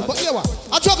hardcore tune, but here what?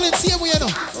 I'm juggling same way, you know.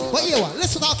 But here what?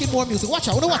 Let's talk in more music. Watch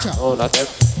out, watch out. Oh, not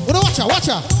that. Watch out, watch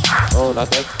out. Oh,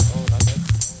 not that.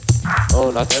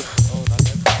 Oh, not that.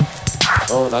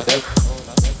 Oh, not that.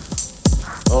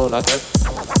 Oh, not that.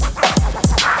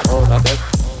 Oh, not that.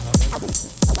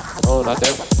 Oh, not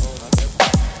them.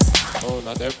 Oh,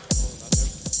 not them.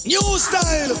 New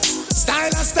style.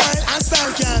 Style and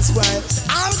style can't spoil.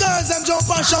 All girls them jump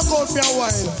and shock out for a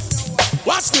while.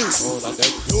 Watch this. Oh, not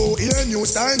them. You hear new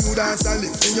style, new dance and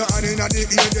lift. In your hand in the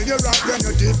ear, then you rock, then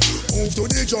you dip. Move to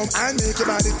the drum and make your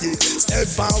body kick. Step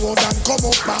forward and come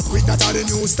up back with that the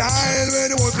new style.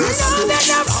 When you want this to do.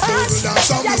 Bubble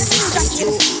dance and music suit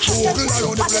you. Bubble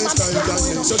around the place, style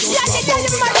dancing. So just rock,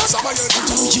 bubble dance and you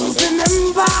do. You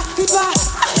remember,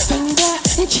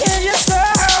 kill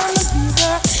yourself,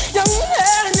 young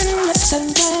man in the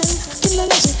sentence.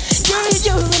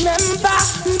 You remember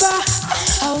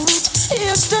how it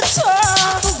used to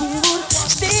talk. We would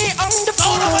stay on the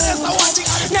phone.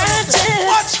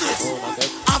 Watch this.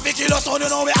 I fi kill us on, you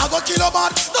know we I go kill a man.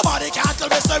 Nobody can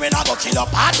tell me so we not go kill a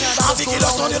man. I fi kill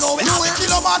us on, you know we I fi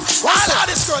kill a man. All of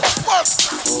this girl works.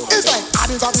 It's like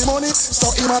Addies have the money, so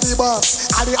him a the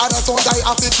boss. All the other sons I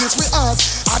have to kiss with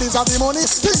us. Addies have the money,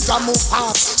 things can move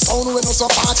fast. Sound when us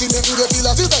up party, make me the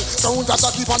killers. It's like sound just a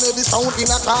keep on every sound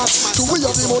in a class. To we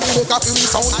have the money, make up in the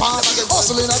sound pass.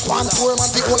 Hustling at one poor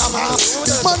man, people a mass.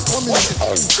 This man coming.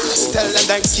 Tell them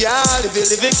that can't live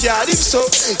it, can't live so.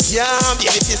 Yeah,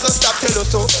 baby, please don't stop, tell us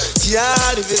so. Yeah,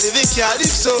 live it, can't live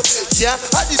so. Yeah,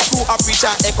 at this school, I preach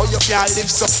and echo, you can't live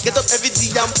so. Get up every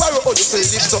day and borrow, oh, you can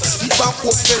live so. You can't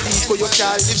hope to leave, but you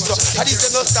can't live so. At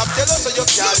this, don't stop, tell us so you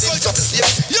can't live so. Yeah,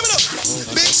 you know,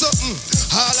 big something.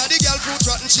 All of the girl fruit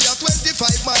rotten, she a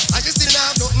 25 man, and she still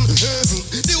have nothing.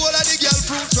 The whole of the girl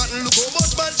fruit rotten, look how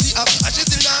much man she have, and she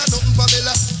still have nothing,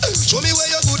 Pamela. Show me where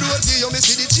your good old you me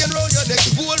see the chain round your neck,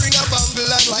 gold ring and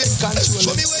bangle and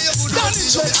show me where your good old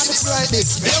you me see the like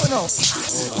this. Here we know.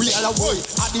 We are a boy.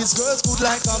 And these girls good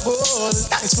like a bull.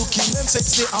 Nice to keep them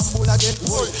sexy and bull again.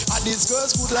 Boy. And these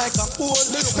girls good like a bull.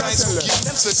 Nice to keep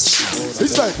them sexy.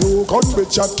 It's like you come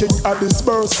with your king at this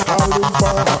burst. All in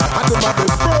farmer and them at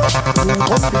this first. You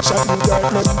come with your guy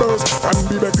members. And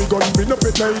be back we gun be no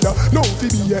pet neither. No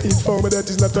Phoebe informer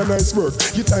that is not a nice work.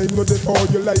 Your time not there for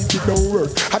your life it don't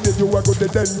work. And then you are go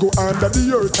then go under the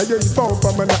earth. I ain't found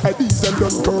from an Addies and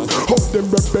Dunkirk. How them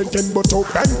represent but out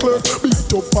and clerk.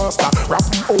 Beat up pastor, rap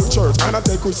the old church. And I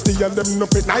take Christian them no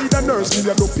pet neither nurse. Me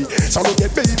a dopey, so no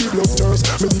get baby blood thirst.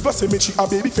 Me leave a cemetery, a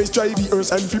baby face drive the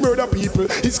earth. And if you murder people,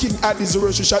 it's King Addies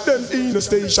rush. She shot them in a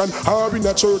station or in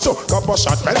a church. So cop a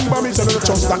shot, remember me tell the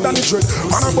trust that than the dread.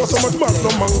 Man I bust so much man, no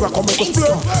man go come make us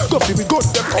blur. Go fi be good,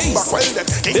 them come back well then.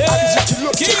 King Addies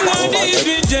you kill up. King Addies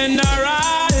be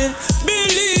general,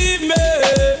 believe me.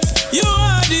 You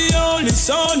are the only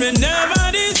son will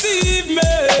never deceive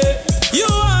me. You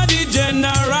are the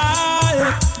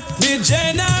general, the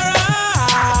general.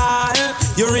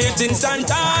 Your ratings and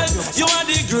all. You are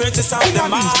the greatest of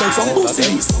them all.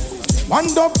 One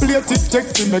dub plate it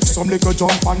take to make some little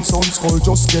jump and some skull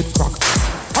just get cracked.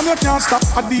 And you can't stop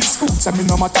at these foods. I mean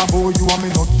no matter how you and me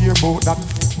not care about that.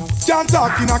 Can't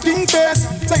talk in a king face.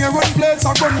 Say you run place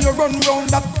or gun you run round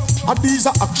that. And these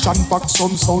are action packed,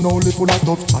 some sound only full of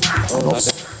dub chat.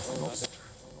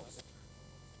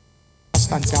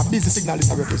 understand? Say a busy signal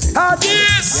is a represent.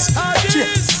 Addies!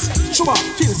 Addies! Sure,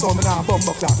 kill some now, bomb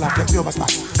up that like let me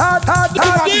overstand.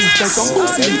 Addies! Take some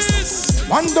pussy.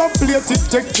 One dub plate it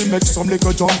take to make some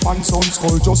little jump and some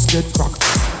skull just get cracked.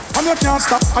 And you can't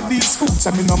stop at these foods,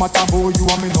 and me no matter about you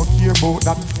and me not care about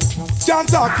that. Can't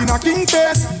talk in a king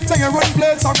face, say you run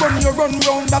place or run, you run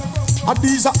round that. And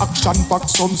these are action packed,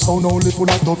 some sound only full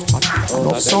of tough chat.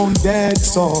 Enough sound dead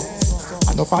so,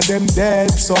 enough of them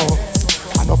dead so,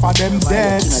 enough of them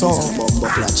dead so.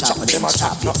 Chop them a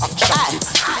chop, no action.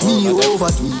 Me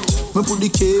overdo it, me put the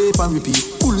cape and repeat.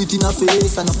 Pull it in a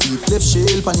face and a feet, left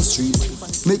shell on the street.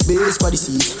 Make bass for the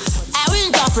seat. I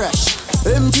winter fresh.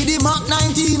 Empty the Mach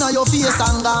 19 on your face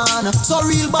and gone. So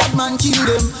real bad man kill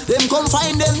them. Them come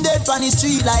find them dead on the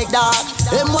street like that.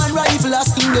 M1 rifle a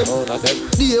sting them.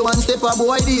 Day one step a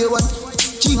boy, day one.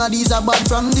 King of these are bad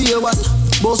from day one.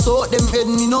 Bust out them head,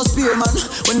 me no spear man.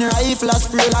 When the rifle a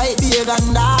spray like big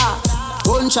and dark.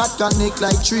 Gunshot connect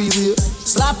like three-way.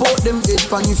 Slap out them head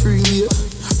on the freeway.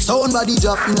 Sound body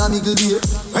drop in a middle day.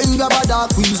 When grab a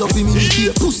dark wheels up in the key.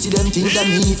 Pussy them think them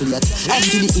inflate.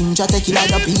 Until the inch a take it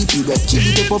like a PP wet. Chill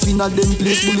it up in a them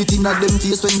place. Bullet in a them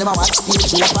face. When them a watch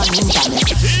stage up on internet.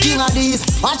 King of these,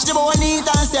 watch the boy neat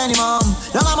and send him home.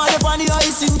 Now I'm up on the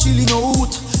ice him chilling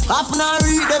out. Half an hour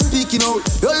read them picking out.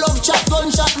 Your love chat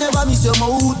gunshot never miss your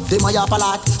mouth. Them a yap a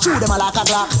lot, shoot them a like a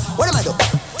clock. What am I do?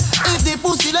 If the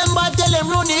pussy them bad tell them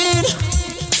run in.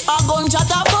 A gunshot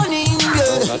a burning,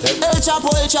 yeah. El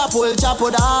Chapo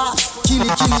da. Kill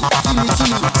it.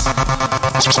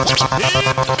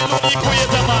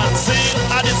 Equator man, see,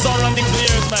 and it's surrounding the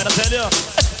earth, man, I tell you.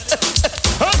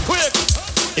 Quick.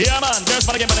 Yeah, man, there's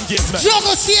one again, man, them kids, man. You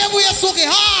go see him, we are soaking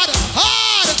hard.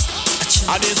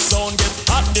 And this sound get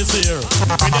hot this year.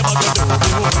 We never get the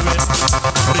movement.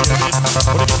 But they get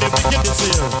the wicked this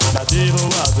year. That evil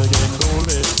was again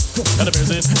golden. And the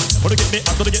music. But they get me,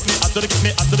 after they get me.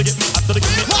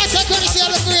 Watch out, can you see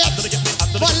all the great?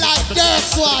 But like Dirk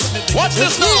Swag. Watch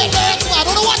this now. Yeah, Dirk Swag,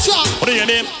 wanna watch out. What do you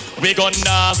name? We gonna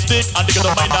stick and they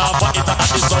gonna mind out for it. And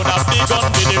the sound of the gun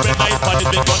with the red light for it.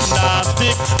 We gonna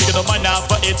stick, they gonna mind out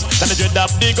for it. And the dread of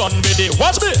the gun with it.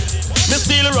 Watch me. Me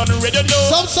still run radio now.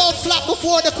 Some sound flap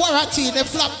before the quarantine. They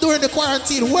flap during the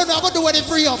quarantine. What am I gonna do when it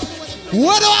free up?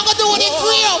 What am I gonna do when it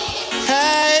free up?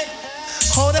 Hey,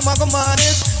 how them a go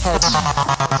manage?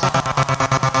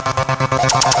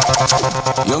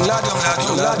 Young lad.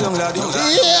 Yeah.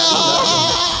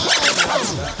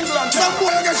 Some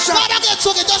boy get shot. Gotta get to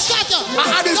it. Just shot them.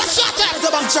 Just shot them.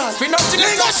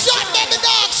 Just shot them,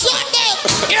 dog. Shot them.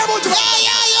 Yeah.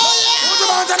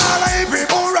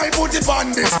 Alright, put it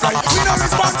on this guy. We not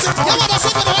responsive. You want to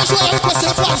say that I show you request to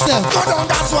the fans them. Go down,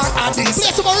 that's what Addies.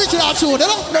 Play some original tune, you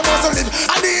know? Them also live.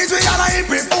 Addies, we are like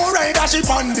hip. Alright, that ship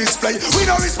on display. We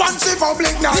not responsive for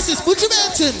blink now. This is Butcher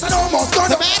Benton. And almost gone.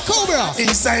 The man Cobra.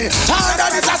 He say,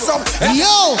 that is a sub.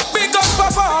 Yo. Big up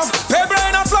Papa, pay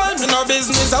brain a fly. In our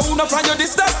business, I wanna find you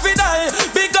this stuff fi die.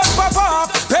 Big up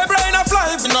Papa, pay brain a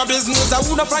fly. In our business, I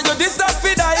wanna find you this stuff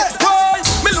fi die. Boy,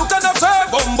 me look at the turn,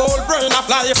 bumble brain a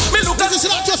fly. Me look at this is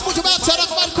not just Butcher Benton,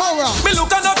 that's Man Cobra. Me look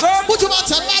at the turn, Butcher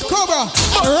Benton, Man Cobra.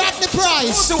 Rodney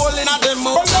Price. Pussy hole in a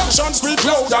demo. Production speak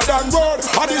louder than word.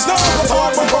 Addies now the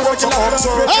talk when poetry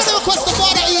absurd. I know request the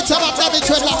father eat about that in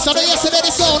dreadlocks. I know yesterday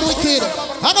the sound wicked.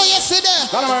 I know yesterday.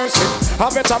 God mercy. I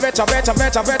better.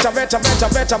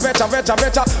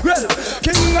 Well,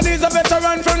 King of these a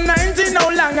veteran from 19 how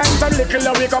long and from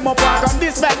little we come up and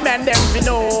this bad man them we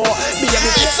know. I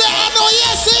know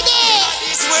yesterday.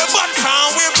 We're bad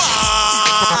from we're bad.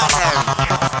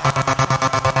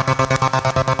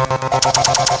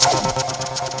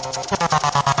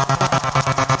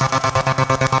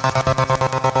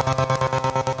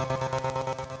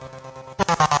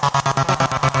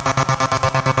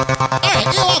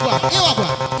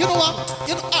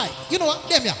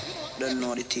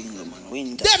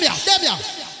 Them ya.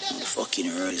 The fucking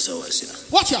early hours, you know.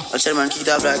 Watch out. Watch that man kick it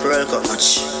off like World Cup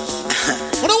match.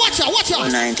 Watch out.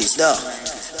 90s, though.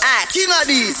 King of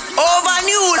these. Over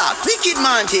New York, wicked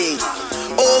man thing.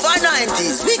 Over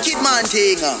 90s, wicked man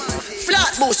thing.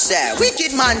 Flatbush there,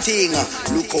 wicked man thing.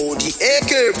 Look how the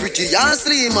AK pretty and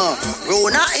slim.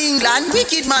 Rona England,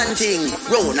 wicked man thing.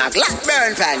 Rona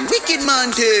Blackburn fan, wicked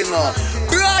man thing.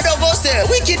 Broad of us there,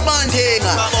 wicked man thing.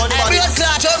 Blood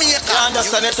clot Jamaica. You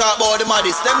understand they talk about the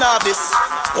maddest, them not this.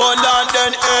 Hold on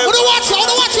then, Who the watch out,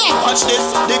 Watch this,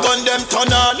 the gun them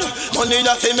turn on. Money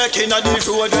that they make in a the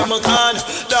road them can.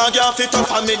 Dog you fit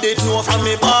up and me did know from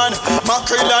me born.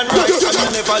 Mackerel and rice and you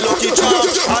never lucky charm.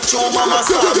 I show mama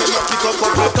saw me no pick up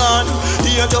a can.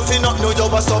 Here you fi not know you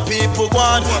was some people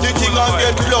want. The thing I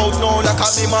get loud now like I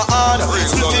be my hand.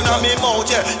 Spitting on me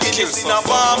mouth, yeah, it is in a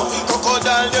palm.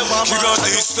 Crocodile them a King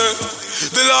Addies said,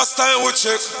 the last time we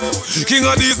check, King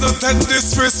Addies don't take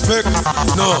disrespect.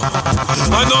 No,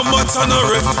 I no matter no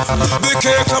ref. The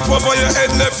cake up over your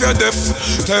head left your deaf.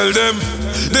 Tell them,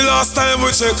 the last time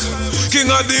we check, King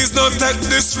Addies don't take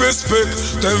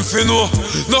disrespect. Them fi know,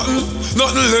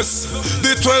 nothing less.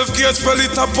 The 12 gauge belly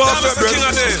top off your breath. King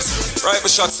Addies, right, the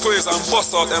shot squeeze and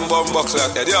bust out them bomb buckle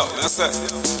like that. Yo, I say.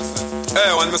 Hey,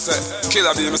 when me say,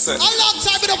 Killer B, me say. A long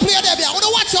time we don't play them here.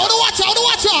 Wanna watch out.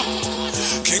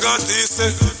 King Addies say,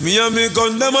 me and me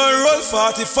gun them a roll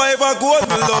 45 a gold.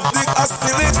 Me love big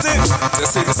hostility. You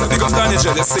see, me say big up Danny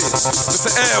J, you see. Me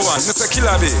say A1, me say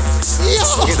Killer B. Yo.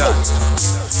 Get that.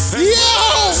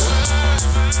 Yo.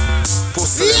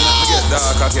 Pussy them not to get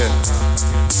dark again.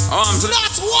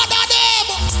 Not one of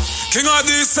them. King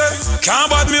Addies say, can't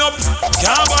bad me up,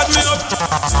 can't bad me up,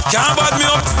 can't bad me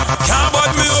up, can't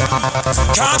bad me up,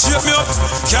 can't shape me up,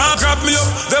 can't grab me up.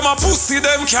 Them a pussy,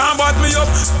 them can't bad me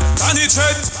up. Danny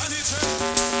Tread.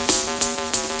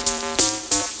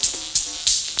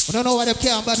 I don't know what them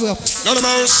can't bad me up. None of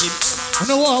mercy. I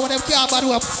don't know what them can't bad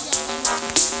me up.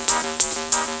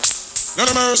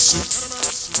 None of mercy.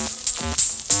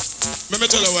 Let me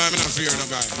tell you why I'm not fearing no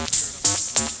guy.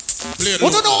 I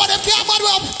don't know what them can't bad me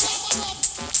up.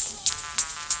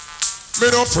 Me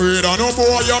no afraid of no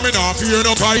boy, yeah, me not fear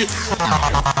no guy.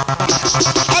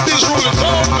 Addies ruling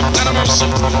town, and I'm mercy.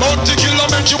 Bounty killer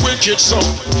make you wicked so.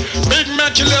 Big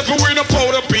Mac 11 with a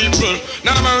powder people.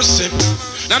 None of mercy,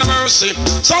 none of mercy.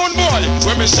 Sound boy,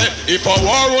 when me say, if a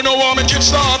war on no war, make it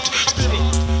start.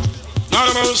 None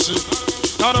of mercy,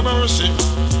 none of mercy.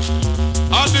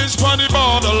 Addies on the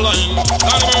borderline.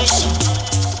 None of mercy.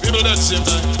 People that same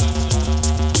time.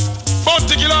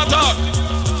 Bounty killer talk.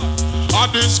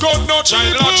 Addies got no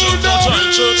child, no church,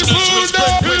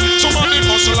 disrespect me. Somebody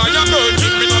muscle like a bird,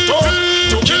 give me not talk.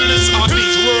 To kill this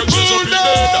Addies works is up in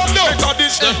there. Make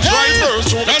Addies the drivers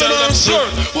who tell them sir.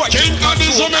 King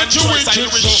Addies will make you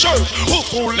wicked with shirt. Who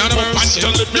pull them up and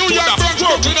tell them New York,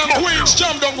 Brooklyn and Queens,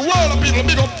 jam down the world of people,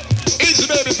 big up. Easy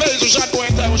baby face, who shot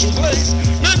going down with your place.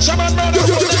 Next time I'm murder,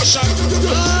 collection.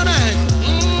 Alright.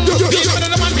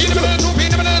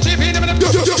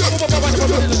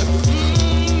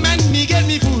 Get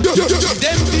me food,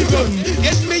 them people,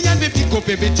 get me and me pick up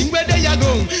everything where they are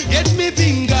going. Get me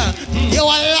finger. Yo,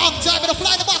 a long time to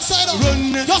fly the backside up.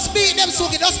 Run. Just beat them,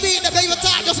 Swug-Ee, just beat them. They even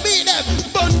talk, just beat them.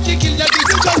 Bounty kill the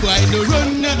you gun, why no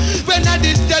run? When I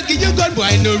did that, give you gun,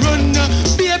 why no run?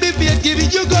 Baby, give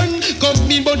you gun. Come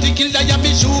me, bounty kill the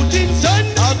me shooting son.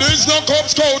 And there's no Cub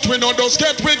Scout, we know those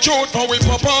get we cute. But we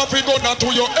pop off, we go down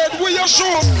to your head, we are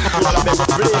shoot.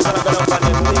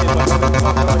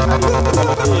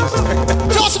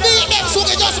 Just beat them,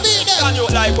 Swug-Ee, just beat them. Can you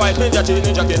like white ninja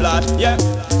kill lad? Yeah.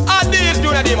 Addies do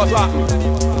the name of rock.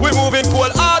 We moving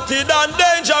cold-hearted and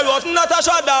dangerous. Not a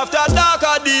shot after dark.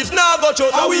 Addies now go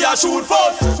shoot, so we are shoot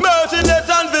first. Merciless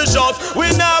and vicious. We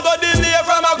now go delay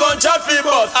from a gunshot for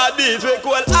bus. Addies we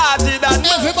cold-hearted and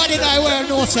everybody in the world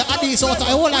knows that Addies out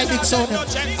I whole like big sound.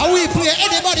 And we play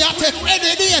anybody I take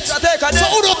any date. So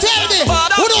who don't tell me?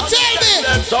 Who don't tell me?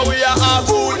 So we are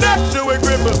who next to we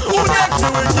cripple? Who next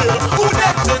to we kill? Who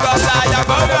next to go liar?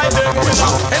 Go right there.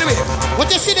 Anyway,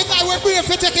 what you see the guy we're brave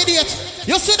for taking date?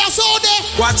 You see that sound there?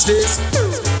 Watch this.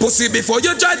 Pussy before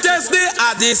you try test the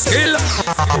Addies skill.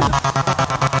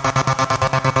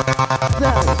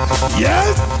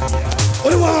 Yes? What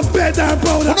do you want better and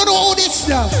powder? I don't know who this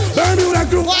now. Burn me with a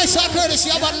group. Why shall Curtis?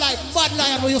 You're bad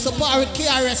lion. We used to bar with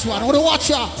KRS one. What do you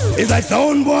watch out? It's like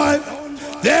sound boy.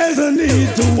 There's a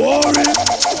need to worry.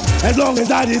 As long as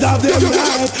Addies have them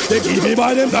life, they keep me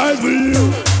by them side for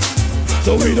you.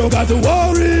 So we don't got to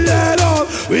worry at all.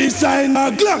 We shine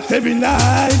our Glocks every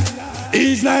night.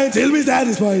 Each night till we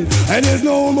satisfied. And there's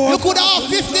no more. You could have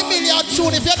 50 million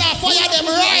tune if you not fire them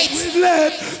right. We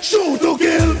let shoot to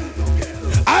kill.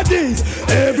 Addies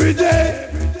every day.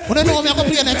 I don't know how I'm going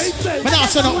to play next. I'm not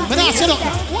saying nothing.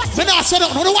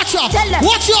 Watch out.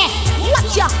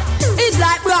 Watch out. It's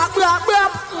like rock.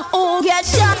 Oh, get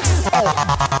shot.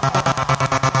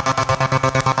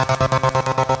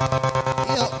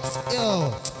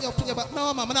 Yo, play about.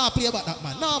 No, man, I'm not play about that,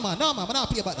 man. No, man, I'm not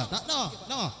play about that.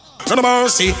 No. none of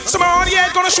mercy. Somebody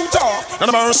ain't gonna shoot off, none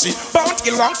of mercy. Bounty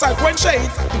alongside Gwen Shade,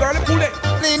 girl and pull it.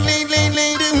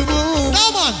 No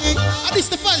man, and this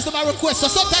defines my request. So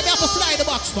sometimes I have to fly the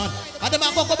box, man. And then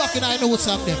I go back and I know what's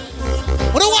up there.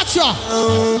 What do you watch ya?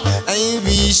 I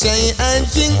wish I had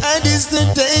King Addies to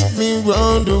take me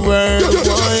round the world.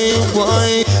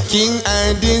 Boy, King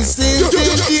Addies is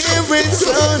the favorite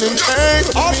son on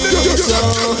earth. So,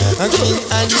 King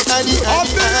Addies,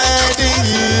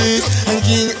 and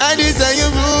King Addies, are you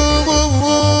rule?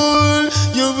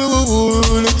 You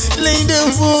rule, lay the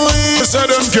boy. Say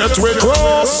them get with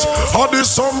cross. Addies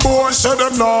some boys say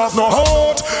them not no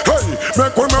heart. Hey,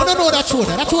 make women. I don't know that tune.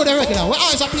 That tune regular. We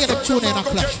always play them tune in a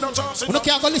clash. We don't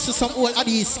care go listen to some old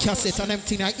Addies cassette and them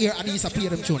thing I hear Addies play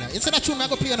them tune. Instead of tune I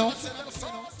go play now.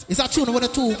 It's a tune with the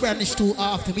two brandish two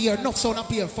after me hear enough sound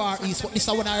up here Far East. But this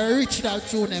is when I reach that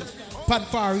tune them pan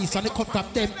Far East and they come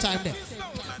up them time there.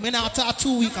 Me now talk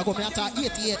 2 weeks ago, me talk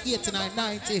 88, 89,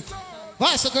 90.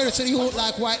 Vice security you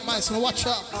like white mice, so watch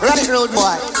out. Radic road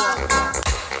boy.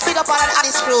 Big up all the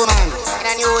Addies crew, man. In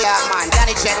a New York, man.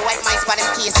 Danny Jen, white mice for them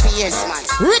KSPS, man.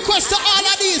 Request to all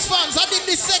of these fans. I did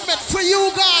this segment for you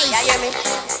guys. Yeah, hear me?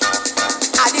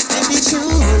 Addies give me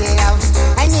true love.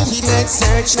 I need not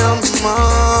search no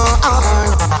more.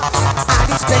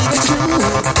 Addies play the true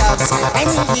loves. I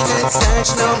need not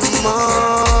search no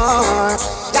more.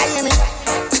 Yeah, hear me?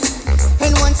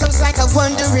 And one sounds like a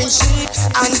wandering sheep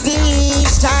on deep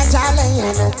star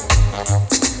land.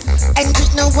 And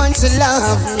with no one to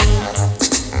love me,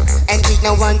 and with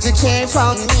no one to care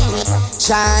for me.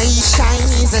 Shine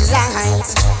is a light.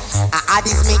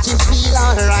 Addies make you feel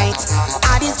alright.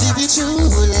 Addies give you true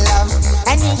love,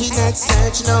 and you not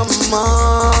search no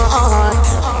more.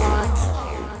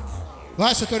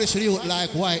 Why security you like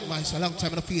white mice? A long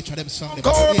time in the future them song. Here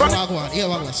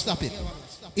we go. Stop it.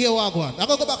 Here we go. I'm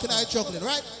gonna go back in our juggling,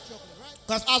 right?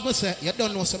 Because as we said, you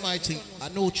don't know some thing, a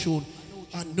no tune,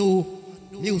 a no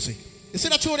music. You see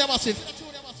that tune there massive?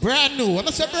 Brand new. When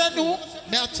I say brand new,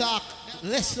 may talk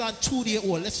less than 2 day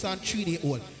old, less than 3 day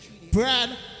old.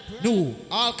 Brand new.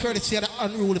 All courtesy of the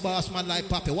unruly boss man like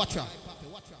Papi. Watch out.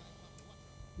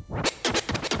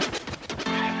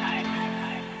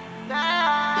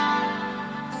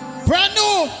 Brand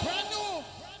new.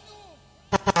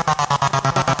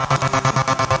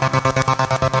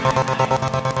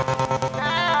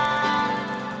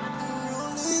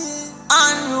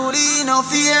 Unruly, no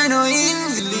fear, no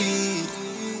invalid.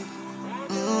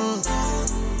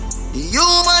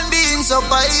 Human beings so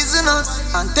poisonous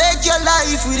and take your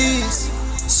life with this.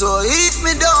 So if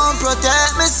me don't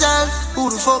protect myself, who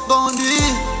the fuck gon' do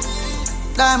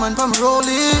it? Diamond from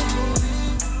rolling,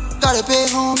 gotta pay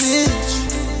homage.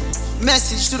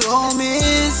 Message to the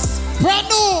homies. Brand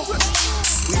new.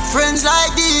 With friends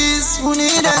like this, who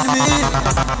need enemy?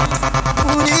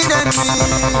 Who need enemy?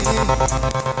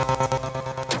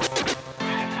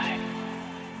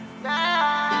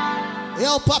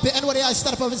 Yo, Papi, anybody I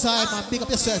stand up on his side, man, big up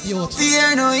yourself, yo.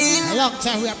 Fear no in. A long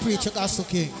time we are preaching Gospel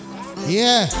King.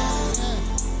 Yeah.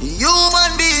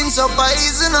 Human beings so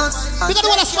poisonous. Because the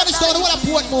one of Spanish town, the one of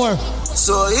Portmore.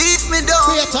 So if me don't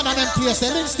Creighton and them place,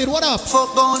 then instead, what up?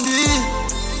 Fuck gon' do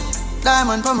it.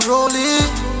 Diamond from rolling,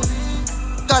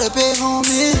 gotta pay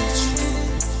homage.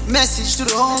 Message to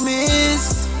the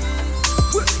homies.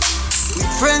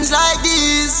 With friends like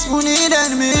this, who need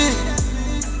enemy?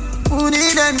 Who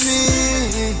need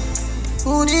enemy?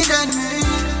 Who need enemy?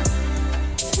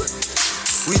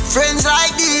 With friends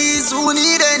like this, who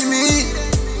need enemy?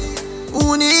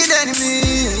 Who need enemy?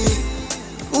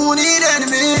 Who need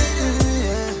enemy?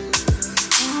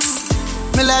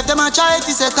 Me life them a try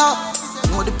to set up.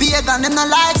 Know the pagan them not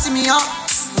like see me up.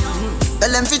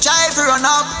 Tell them fi try to run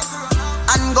up.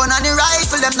 And gun on the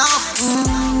rifle them now.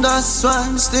 That's why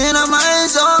I'm staying on my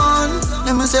zone.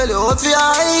 Let me sell you out for your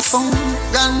iPhone.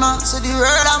 Grandma said the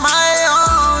word of my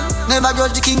own. Never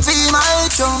judge the king for my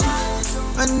throne.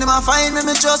 When them a find me,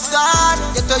 me trust God.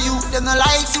 Get to you, them no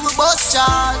like see we bust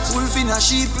charge. Wolf in a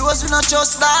sheep, close we not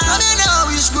trust that. And they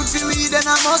know wish good for me, then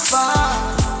I must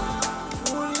fall.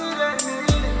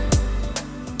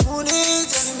 Who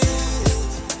needs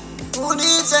enemies? Who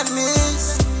needs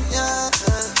enemies? Yeah.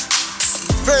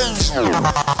 Friends. I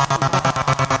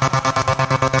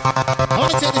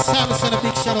want to take this time to send a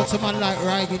big shout out to man like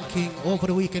Ryan King. Over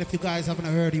the weekend, if you guys haven't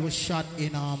heard, he was shot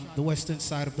in the western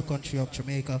side of the country of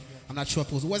Jamaica. I'm not sure if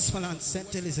it was Westmoreland,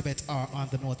 St. Elizabeth, or on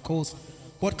the north coast.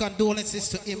 But condolences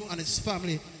to him and his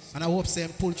family. And I hope they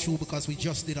pull through because we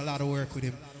just did a lot of work with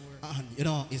him. And, you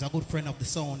know, he's a good friend of the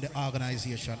sound, the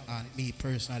organization, and me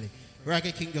personally.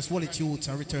 Ryan King just hold it youth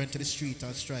and return to the street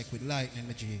and strike with lightning,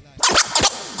 my G.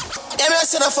 Them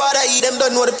say the father eat them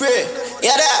don't know the prayer.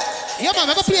 Yeah that. Yeah, man,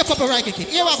 I'm gonna play a couple right kick.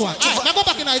 Here I go. Alright, I'm go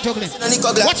back in our juggling.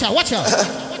 Watch out, watch out.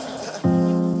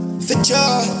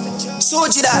 Feature,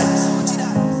 Swug-Ee that.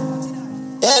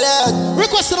 Yeah,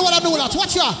 request to the one I know that.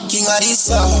 Watch out. King of this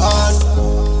sound.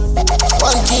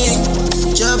 One king,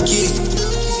 job king.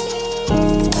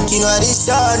 King of this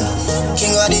sound,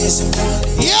 king of this.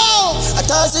 Yo!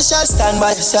 1,000 shall stand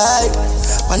by your side.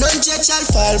 100 shall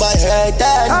fall by your right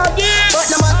hand. But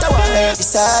no matter what I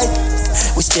decide,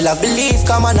 we still have belief.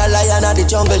 Come on, a lion of the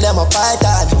jungle, them a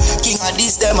python. King of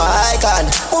this, them a icon.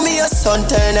 Who me a son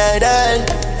turn head on.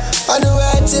 On the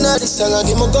words in this song, I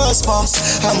give me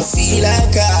goosebumps. I'ma feel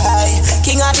like a high.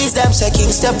 King of this, them say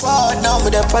king step out. Now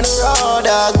me up on the road,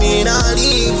 dog, me not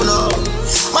leave no.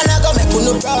 Man, I go make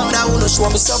you proud, I wanna show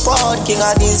me support. King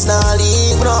of this, not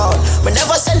leave no. Me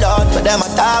never sell out, but them a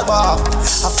talk about.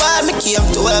 I find me came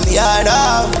to where me are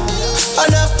now.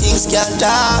 Enough things can't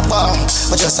talk about.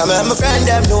 But just I make my friend,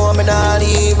 them know me not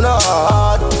leave no.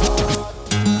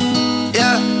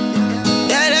 Yeah,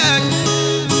 yeah.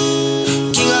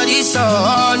 King of this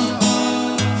son,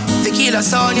 the killer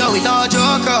son, yo, with no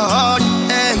joke on.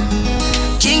 Hey,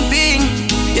 Kingpin,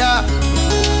 yeah.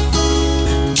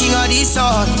 King of this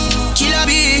son, killer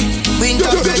bee,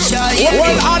 winter pressure, yeah.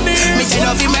 Me tell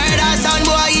of the murder son,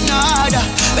 boy, it's not hard.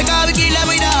 Because we kill them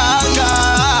with hunger.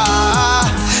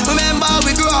 Remember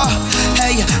we grow,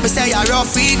 hey, me say a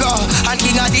rough we go. And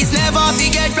king of this never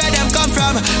forget where them come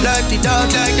from. Life the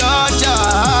dark like danger.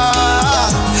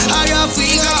 A rough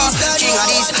we go, king of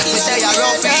this, me say a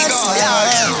rough we go.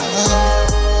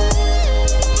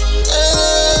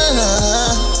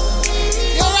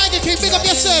 You're right, King, pick up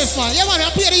yourself, man. Yeah, man,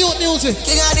 I play the youth music.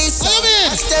 King of this, what you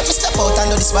mean? I step out and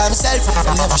do this by myself.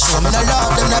 Them never show me no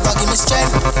love, them never give me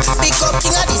strength. Pick up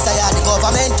king of this, I had the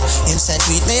government. Him said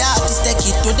with me artist, take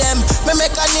it to them. Me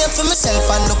make a name for myself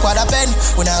and look what I been.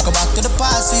 When I go back to the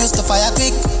past, we used to fire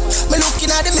quick. Me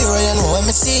looking at the mirror, you know what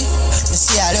me see. Me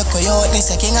see I look at you, me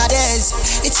say king of this.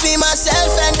 It's me,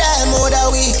 myself, and I more that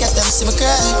we get them see me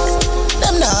cry.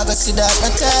 Them now go see that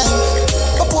my time.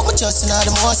 But put me just in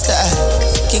the most time.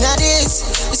 King of this,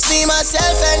 it's me,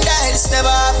 myself, and I. It's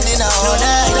never happening now. No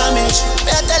damage.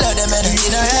 Me I tell her them energy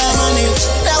no right.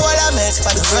 Now what I mess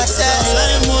for the first time.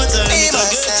 Me,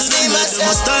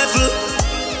 myself.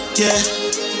 Yeah.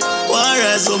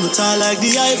 Warriors on my tall like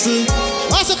the Eiffel.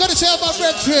 Also gonna say about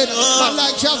brethren, man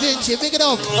like Javinci, big it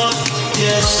up.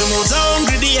 Yeah, the most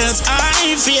hungry days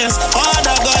I face.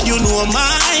 Father God, you know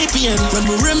my pain. When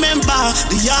we remember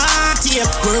the heartache,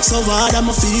 work so hard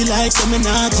I'ma feel like some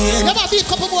not here. There might be a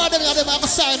couple more of them have a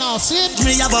sign off, see?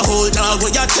 Me have a whole dog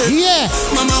with your tail. Yeah.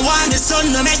 Mama want the sun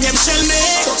to make them shell me.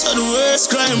 So the worst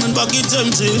crime and bucket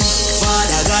empty.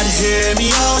 Father God, hear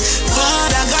me out.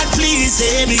 Father God, please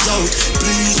hear me out.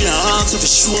 Please me out, so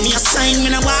for show me a sign. Me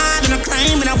no want and a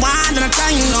crime, me no want and a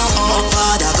time. No,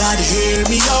 Father God, hear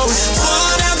me out.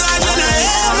 Father God, you know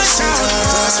every shout.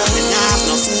 First when me not have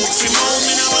no food for mouth.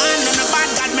 Me no want and a bad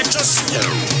God, me trust.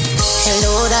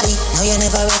 Hello daddy, no you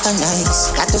never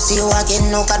recognize. Got to see you again,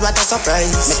 no God what a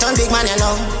surprise. Me turn big man you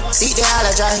know, see the all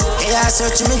I dry. Hey I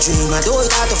search my dream, I do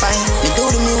it hard to find. Me do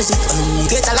the music and me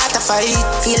get a lot of fight.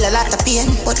 Feel a lot of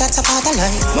pain, but that's a part of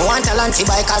life. Me want a land to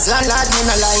buy cause landlord me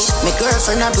no lie. Me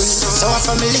girlfriend a breathe, so I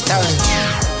family turn.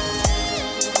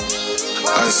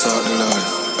 I sought the Lord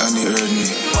and he heard me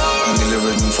and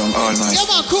delivered me from all my. Yeah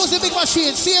man, cruise the big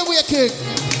machine, see him where king.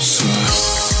 So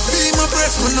be my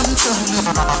breath when I'm drowning.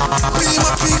 Be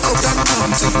my peak up that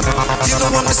mountain. You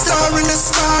know I'm a star in the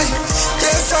sky.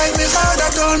 They fight me hard, I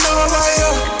don't know why.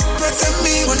 Protect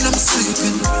me when I'm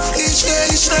sleeping. Each day,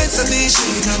 each night, and each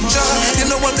day I'm dry. You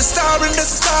know I'm the star in the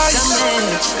sky.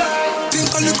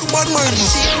 Think a little about mine. The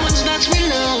same ones that we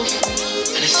love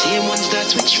and the same ones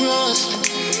that we trust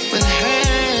will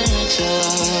hurt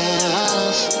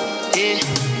us. Yeah.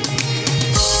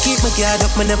 Keep my guard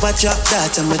up, me never drop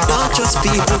that. And me don't trust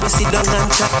people, we sit down and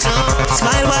chat.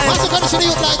 Smile while what's the condition you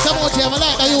like some out here? I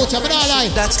like the youth, I don't like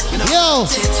that. Yo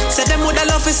say them woulda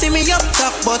love to see me up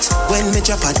top, but when me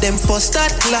drop at them first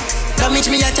start clap. Damage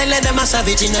me, I tell them a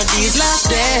savage in these last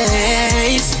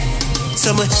days.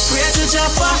 So me pray to Jah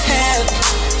for help,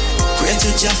 pray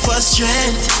to Jah for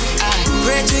strength.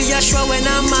 Pray to Yeshua when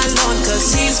I'm alone,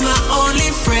 cause he's my only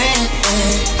friend.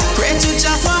 Pray to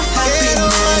Jah for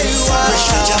happiness, pray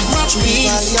to Jah for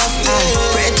peace.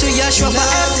 Pray to Yeshua for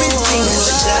everything,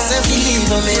 just believe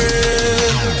in me.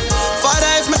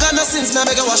 Father, if me got no sins, me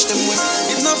make a wash them with.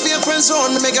 If no fear friends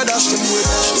round, me make a dash them with.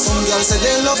 Some girls say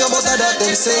they love you, but that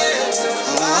them say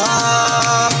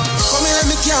Come here, let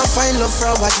me can't find love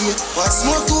for a day.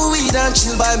 Smoke two weed and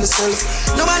chill by myself.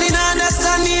 Nobody nah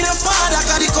understand me, no father.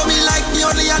 Cause they come in like me,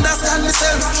 only understand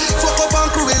myself. Fuck up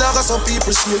and crew with like some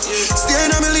people sweet. Stay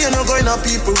in a million, no going on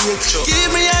people way.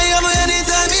 Keep me high up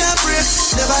anytime me a pray.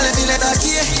 Never let me let a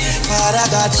key. Father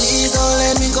God, please don't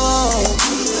let me go.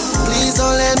 Please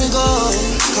don't let me go.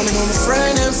 Coming home a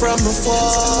friend and from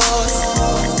afar.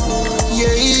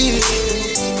 Yeah.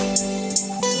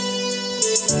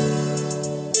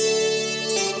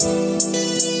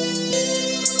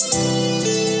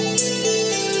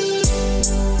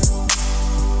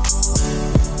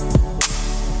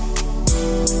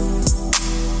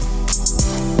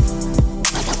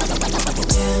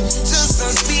 Just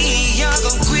as me, I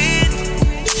go quit.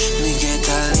 Me get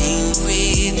a link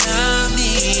with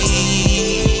me.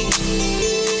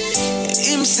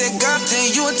 Him say, got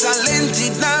you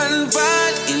talented and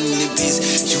bad in the biz.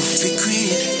 You fi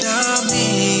quit me.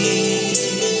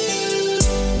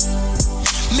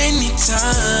 Many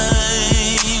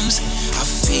times I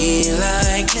feel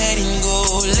like letting go.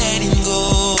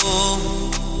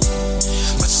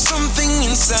 But something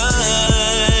inside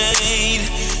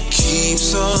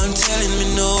keeps on telling me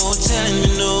no.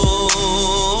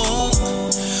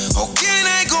 How can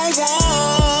I go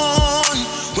on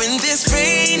when this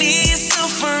pain is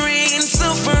suffering?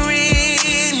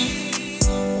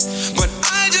 But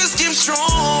I just keep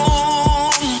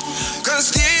strong,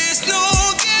 cause there's no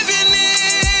giving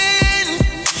in,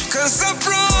 cause I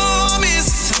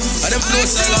promise. I them flow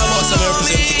style of us, I'm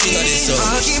represent the king of this song.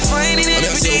 I keep finding it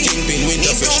every day. Kingpin,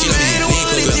 Winter Fresh, Killer B,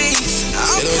 Nico Black.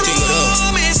 You know what you know?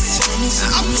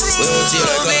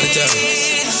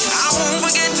 I won't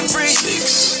forget to pray.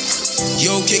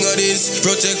 Yo, king of this,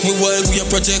 protect me while we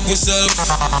protect myself.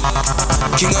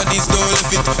 King of this, don't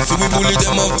left it, so we bully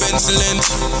them off pencilent.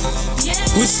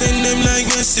 We send them like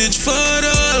message for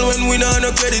all. When we not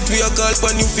no credit, we are called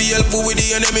for you for help with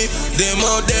the enemy. Them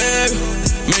out there,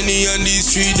 many on these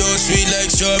streets don't sweet like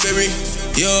strawberry.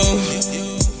 Yo,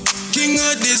 king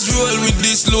of this, roll with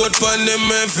this load pan them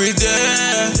every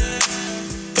day.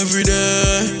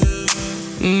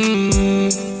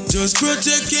 Just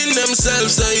protecting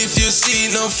themselves, so if you see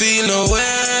no feel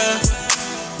nowhere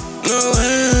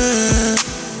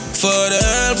for the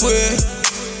help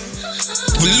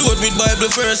we load with Bible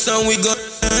verse and we got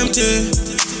empty.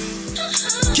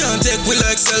 Can't take we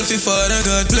like selfie, Father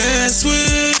God bless we.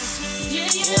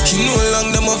 You know long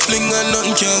them a fling and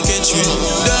nothing can catch me.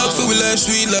 Dog for we life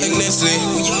sweet like Nestle.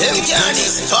 Them can't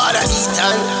this Father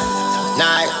Ethan.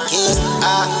 Nike,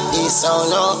 this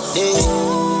sound no day.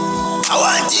 I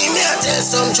want you me to tell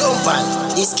some jump on.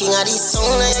 This king of this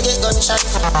song, now you get gunshot.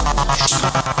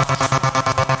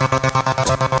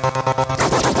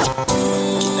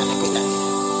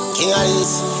 King of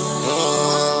this.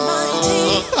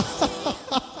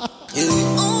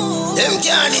 Them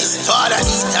can't this Father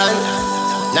Ethan.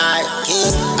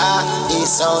 Nike, this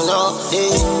sound no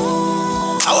day.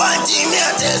 I want you me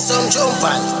to tell some jump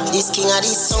on. This king of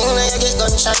this song, now you get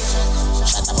gunshot.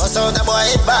 Shut up, bust out the boy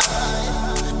head back.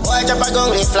 Boy drop a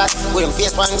gun lay flat. With him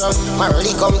face one ground, my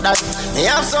really come that. Me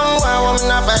have some war, woman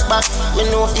a fight back. Me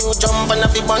know if you jump and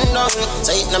if you burn down. So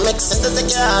it no make sense to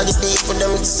take your hard pay for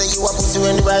them to say you a pussy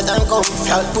when the right time come.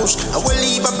 Flat push, I will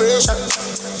leave a pressure.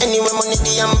 Anyway, money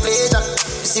the and pleasure.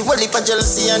 You see, well, if a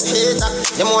jealousy and hater,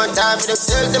 them want time for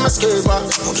themselves, them a scare back.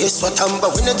 But guess what,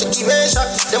 but we not take the ratio.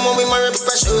 Them want we marry big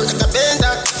pressure like a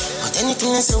bender. But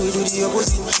anything they say we do the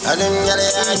opposite. And them gotta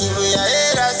give we a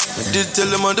haters. We did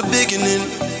tell them at the beginning.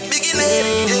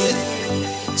 Yeah.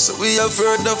 So we have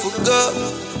further for God.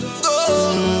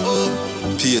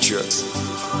 Patriots.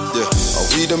 Yeah, and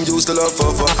we them used to love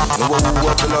forever. No one who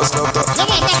walk the last love that.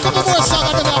 Come on, now come on, more song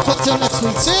and then I'll put till next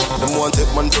week, see? Them want take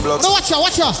man to block. No, watch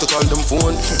out. To call them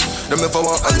phone. Them never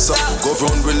want answer. Go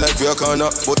round with like we a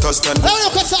corner, but us stand. Now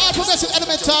look at the progressive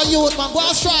elemental youth, man. Go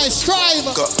and strive.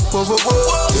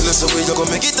 You listen when you go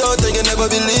make it out and you never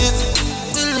believe.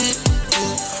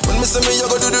 When me say me you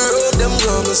go do the road, them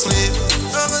go sleep.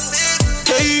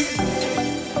 Hey.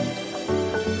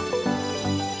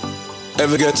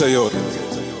 Ever get to you?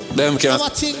 Them can't. Our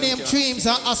thing named dreams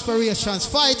and aspirations.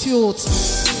 Fight youth.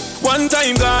 One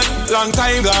time gone, long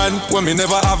time gone, when me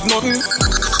never have nothing.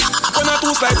 When I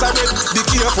two slices of bread, be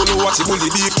careful of what you bully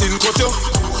deep in cut you.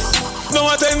 Now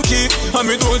I 10 key, and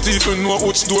me don't even know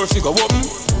which door figure open.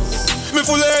 Me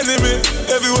full of enemy,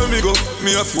 everywhere me go,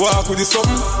 me have to walk with the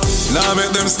something. Now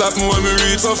make them stop me when me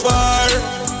reach so far.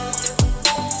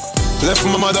 Left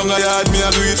mama down the yard, me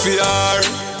I do it for her.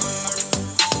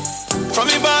 From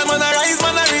me bad man I rise,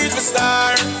 man I reach the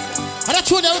star. And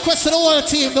that's what they request to the whole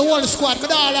team, the whole squad,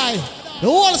 but all right. The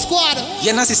whole squad.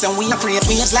 You know, sister, we create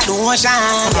waves like the ocean,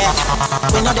 yeah.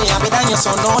 We know they have it on your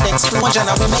son, no the explosion,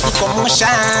 and we make the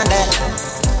commotion,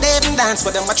 They even dance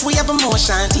for them, watch we have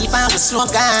emotion, deep and we slow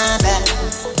down,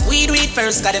 We do it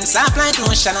first, got them soft like the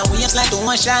ocean, and waves like the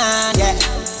ocean, yeah.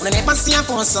 When I never see a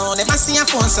phone sound,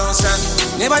 strong.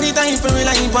 Never the time for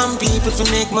rely on people to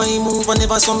make my move, and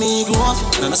never saw me grow up.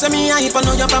 And I know say me hype, I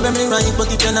know you're probably right, but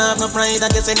if you don't have no pride, I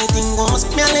guess anything goes.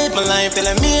 Me I live my life,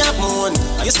 telling me I'm moon.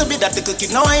 I used to be that little kid,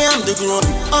 now I am the grown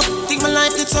up. Think my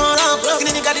life it's all up.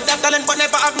 Skinny nigga did that talent, but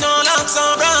never have no luck,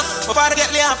 so rough. My father get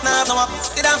laid off, now have no up.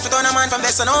 They don't fit on a man from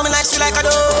best, so now me life feel like a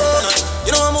donut.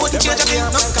 You know I'm out to change a thing,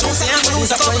 no. Don't say I'm lose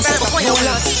a couple times before you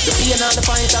last. The pain and the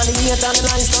fight and the hate and the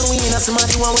lies done we in a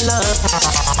somebody want we love.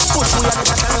 Push we at the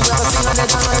back and we have a sing and the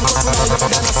down and cut we know you could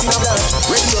have seen a blood.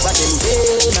 Radio back in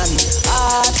pain and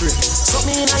heartbreak.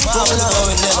 Something like that we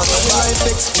never know life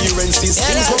experiences.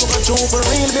 Things won't go through for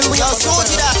real, Bill. We are so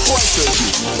that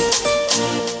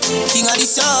King of the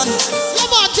sun.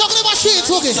 Come on, juggling machine,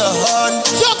 Swug-Ee.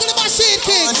 Juggling machine,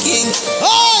 King.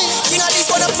 Oi! King of this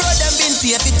one, I'm proud them been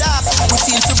paid for talk. We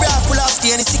seem to brag, pull off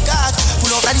the NC card.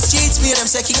 Pull up at the streets, we them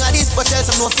say king of this. But tell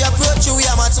some no fear approach you, we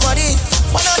are mad somebody.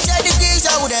 100 degrees,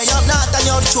 I would have not. And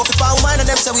you have the trophy for woman, and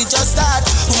them say we just start.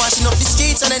 We mashing up the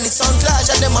streets, and then the sun clash.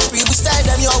 And them a free, we style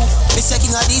them, yo. Me say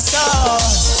king of this song.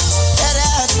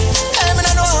 Hey, me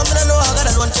no know, God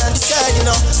alone can decide, you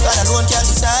know. God alone can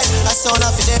decide. I saw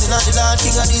nothing dead, not the Lord.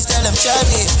 King of this, tell them try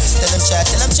me. Tell them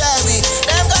try we.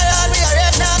 Them God all we are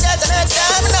right now, get the next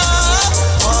time, no.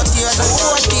 Walk here, the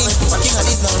whole thing. King of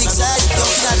this, no big side. Yo,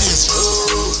 king of this.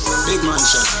 Big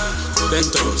mansion,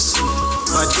 Bentos,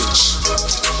 bad bitch,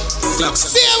 clocks.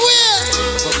 See you where?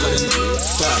 Fuck them,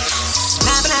 talk.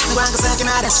 Nah, but I'm the one who's looking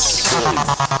at us.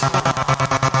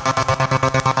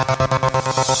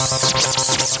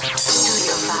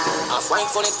 Wine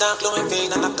for the dark, glowing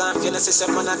vein, and I can't feel the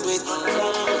system when I do it.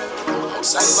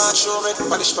 Sideboard show red,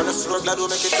 polish on the floor, glad we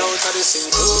make it out of the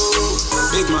scene.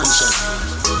 Big mansion,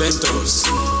 Bentos,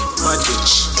 bad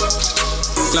bitch,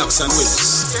 clocks and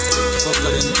whips. Fuck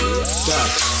them,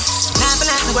 talk. Nah, but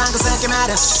I'm the one who's looking at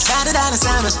us. Better than a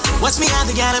summer. Watch me have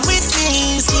the gal and with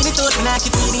me. Skinny thought when I could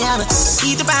be the hammer.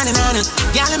 Eat the banana.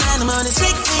 Gal and man, the money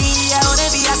strictly. I wanna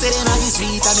be a city on the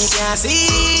street, I make you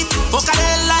see. Fuck a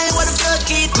hell like what a good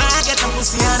kid. Man, get the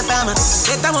pussy on the farmer.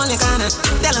 Get the one you gonna.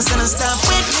 Tell us and stop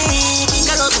with me. Think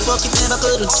I love the fuck it never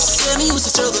could. Tell me used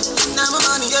to struggle. Now my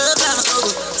money up, I'm a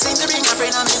struggle. Seem to bring my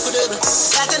friend on me for double.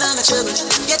 Got it on the trouble.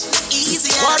 Get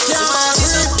easy. Watch your mouth.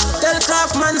 Tell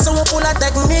Craftman so we pull a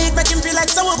technique. Make him feel like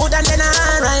so good and then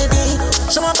R.I.B.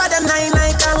 Show up at them 9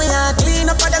 and we are clean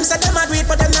up for them. Say them a do it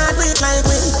but them not do it like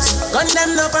we. Gun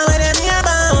them up and where them here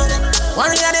bound.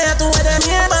 Warrior there to where them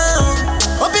here bound.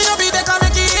 Up in they come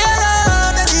make it here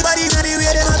out. Everybody know the way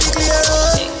they not be clear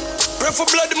out. Pray for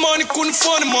blood money, couldn't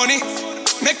find the money.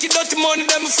 Make it dirty money,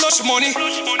 then we flush money.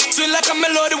 Sweet like a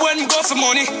melody when we go for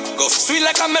money. Sweet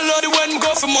like a melody when we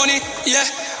go for money. Yeah.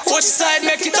 Watch the side,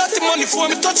 make it dirty money. For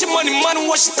me touch the money, man,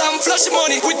 watch the time, flush the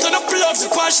money. We turn up plugs,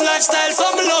 we posh lifestyle,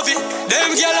 so me love it.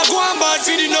 Them girl are going bad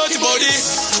for the naughty body.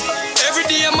 Every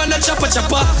day I'm on a chopper.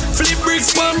 Flip bricks,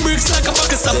 pan bricks like a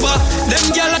bucket stopper. Them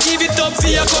girl are give it up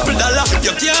for a couple dollar.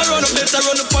 You can't run up, better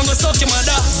run up and go suck your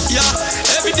mother. Yeah.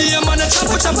 Every day I'm on a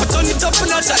chopper. Turn it up and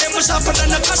notch. I'm a shopper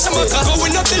than a cash maker.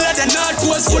 Going up the ladder, not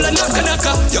coast full of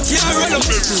knocker. You can't run up.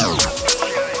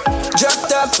 Drop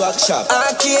top, swag shop,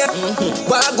 arcade.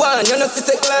 Wagwan, you know,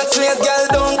 take like slaves. Girl,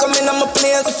 don't come in on my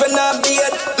place if you're not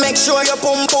beard. Make sure your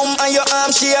pum pum and your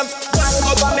arm shape. One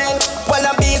government,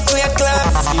 wanna be slate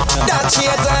class. Dark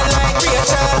shades on like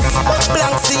Rachel's.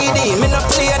 Blank CD, me no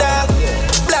play that.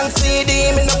 Blank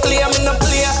CD, me no play.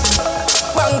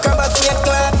 Bank cover slate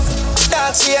class.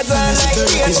 Dark shades on like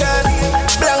Rachel's.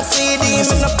 Blank CD,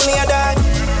 me no play that.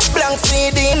 Blank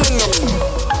CD,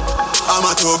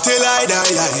 I'ma talk till I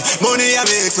die. Money I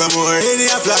make some more,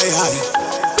 any I fly high.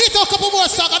 Beat a couple more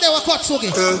songs and then we'll cut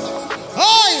Swug-Ee.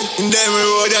 Oi! Them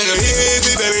road and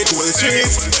easy, very cool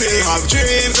streets. Still have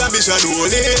dreams, ambition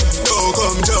only. Don't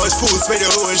come judge food, spread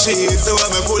your own shit. So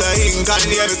I'm full of ink and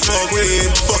near me smoke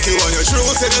weed. Fuck you on your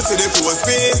truth, and you see the full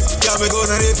space. Yeah, me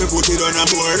gonna if you put it on a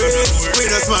more race. We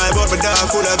no smile, but my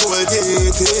dog full of gold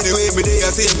teeth. Anyway, me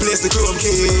there, same place, the chrome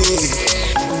key.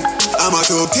 I'ma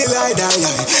talk till I die.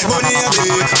 Money I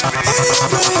make.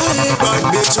 Bad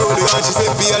bitch only want you say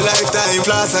for your lifetime.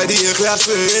 Plus a day class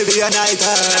for every night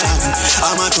time.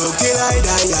 I'ma talk till I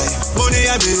die. Money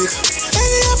I make.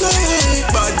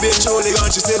 Bad bitch only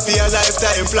want you say for your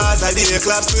lifetime. Plus a day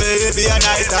class for every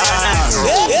night time.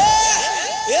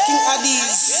 Yeah. King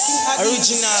Addies.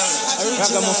 Original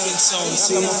ragamuffin sound.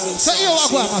 So here we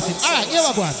go, Muffin. Alright, here we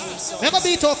go. We're going to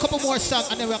beat out a couple more songs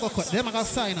and then we're going to cut. Then we're going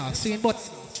to sign off. See, but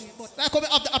like we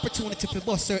have the opportunity to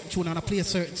bust certain tune and play a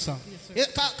certain song.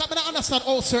 Can I understand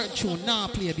all certain tune now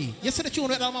play B? You see the tune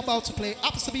that I'm about to play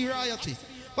happens to be royalty.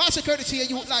 But security here,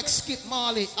 you would like Skip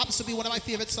Marley. Happens to be one of my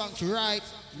favorite songs right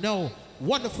now.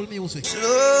 Wonderful music.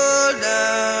 Slow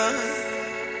down.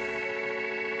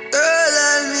 Girl,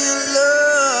 let me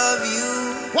love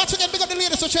you. Once again, big up the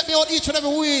ladies who check me out each and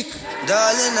every week.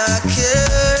 Darling, I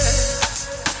care.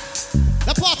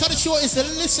 The part of the show is the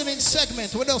listening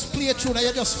segment. We just play a tune and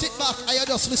you just sit back and you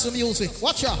just listen to music.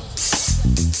 Watch out.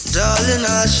 Darling,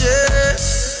 I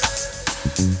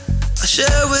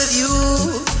share with you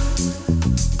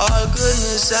all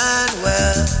goodness and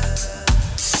well.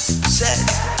 Said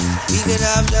we can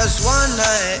have just one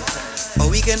night, or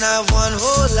we can have one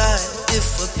whole life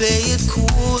if we play it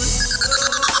cool.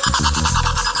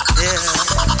 Yeah,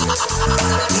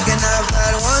 we can have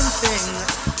that one thing,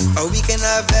 or we can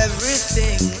have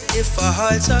everything if our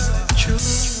hearts are true.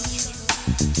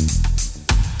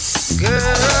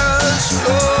 Girl,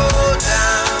 slow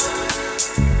down.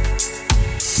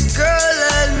 Girl,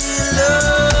 let me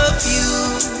love you.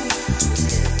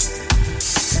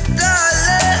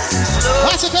 Darling, slow.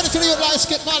 What's the credit to the live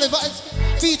Skip Marley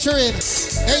featuring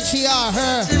HER,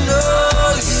 her.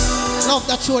 Love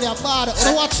that show, they're bad.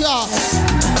 Watch out.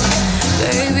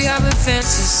 Baby, I've been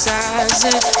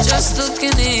fantasizing, just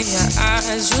looking in your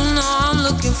eyes. You know I'm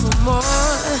looking for more,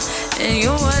 and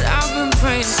you're what I've been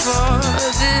praying for.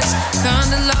 This kind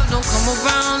of love don't come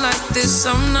around like this.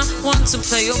 I'm not one to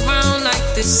play around like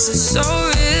this. It's so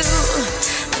real,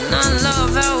 and I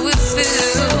love how it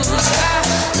feels. I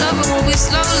love it when we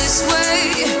slowly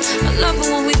sway. I love it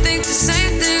when we think the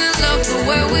same thing. I love the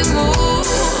way we move,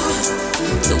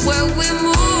 the way we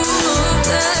move.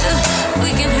 We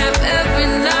can have every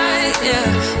night,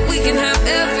 yeah. We can have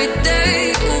every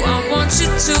day. Ooh, I want you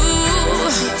to.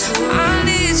 I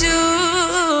need you.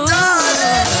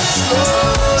 Darling,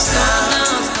 slow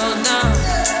down.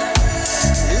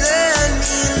 Let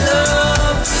me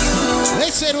love you. They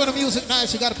said when the music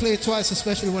nice, you gotta play it twice,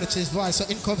 especially when it's his voice. So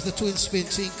in comes the twin spin,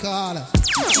 Team Carla.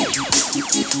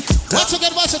 Once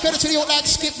again, once again, to you like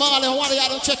Skip Marley. I want you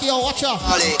to check your watch out.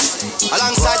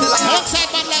 Alongside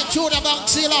man like Junior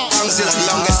Bangzilla. The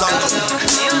youngest uncle.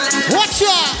 Watch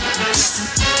out.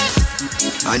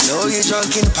 I know you're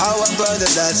drunk in power, brother,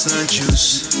 that's not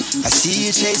juice. I see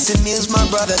you chasing meals, my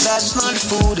brother, that's not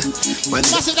food. When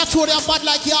massive that show they're bad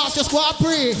like y'all, just go and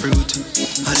pray. Fruit.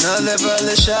 Another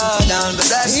brother shut down, but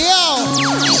that's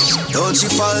don't you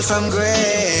fall from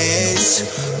grace.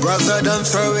 Brother, don't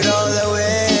throw it all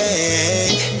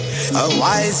away. A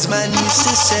wise man used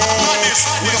to say,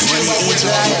 when you eat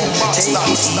right, take it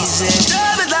easy.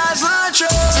 But that's not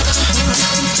true.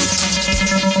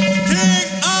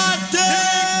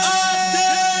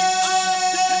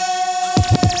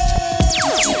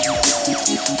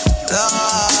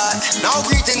 Now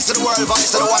greetings to the world, voice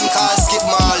to the one called Skip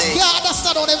Marley. Yeah, that's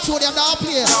not how them show them now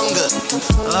play. Jungle.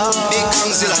 Big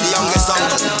Bangzilla, the youngest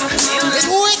uncle. It's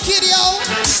wicked, yo.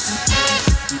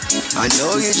 I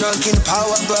know you're drunk in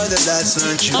power, brother, that's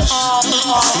not juice. I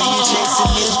see you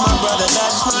chasing meals, my brother,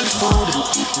 that's not food.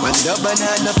 When the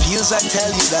banana peels, I tell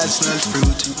you that's not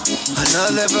fruit.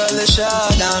 Another brother shut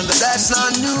down, but that's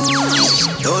not news.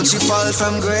 Don't you fall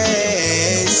from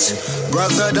grace.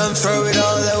 Brother, don't throw it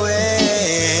all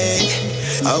away.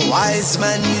 A wise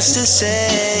man used to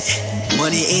say,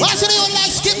 money ain't. Why should you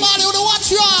like Skip Marley when you watch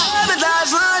you? But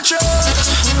that's not true.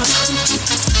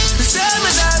 Tell me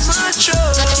that's not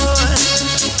true.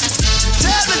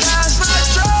 Tell me that's not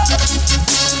true.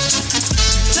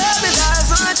 Tell me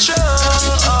that's not true.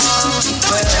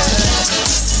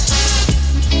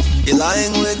 You're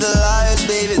lying with the liars,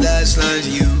 baby, that's not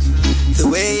you. The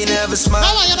way you never smile.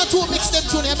 Now you're not too mixed them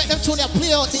tune, you make them tune you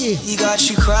play out there. He got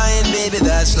you crying, baby,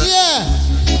 that's not. Yeah.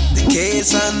 The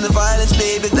chaos and the violence,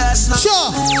 baby, that's not.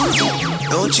 Sure.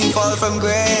 Don't you fall from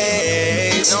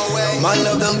grace. No way. My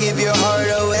love don't give your heart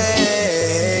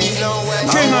away. No way.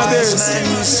 King of this,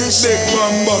 big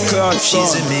one buckler.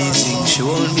 She's amazing, she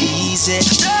won't be easy.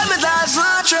 Tell me that's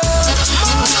not true. Tell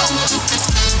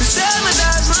me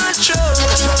that's not true.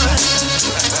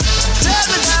 Tell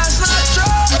me that's not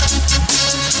true.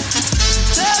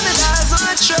 Tell me that's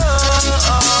not true.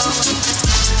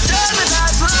 Tell me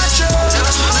that's not true.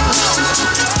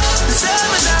 Tell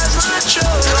me that's not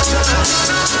true.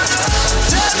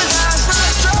 Tell me that's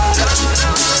not true.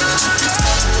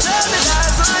 Tell me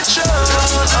that's not true.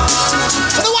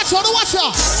 Watch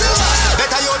out.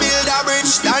 Better you build a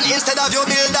bridge than instead of you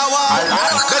build a wall.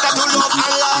 Better to love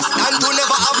and last than to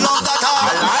never have loved at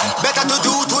all.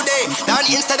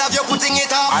 instead of you putting it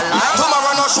off.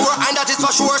 Tomorrow no sure, and that is for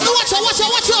sure. So watch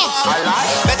out.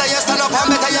 Better you stand up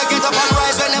and better you get up and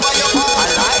rise whenever you fall.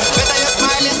 Better you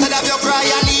smile instead of you cry,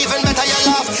 and even better you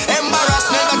laugh.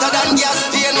 Embarrassment better than gas,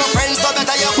 pain no friends, so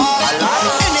better you fall.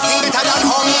 Anything better than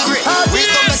hungry,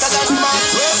 wisdom better than smart.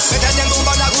 Better them do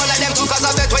bad go like them too, cause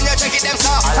I bet when you check it them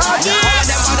soft. All of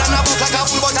them bad and a book like a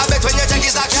fool, but I bet when you check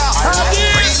is a car.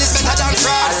 Real is better than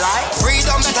fraud,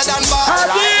 freedom better than bar.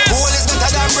 Gold is better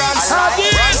than bronze,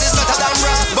 bronze is better than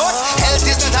brass. But health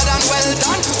is better than well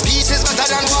done, peace is better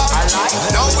than war.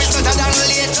 Now is better than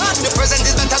later, the present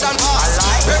is better than past.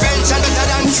 Prevention better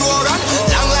than cure, and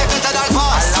long life better than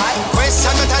fast.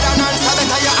 Question better than answer,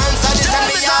 better your answer this and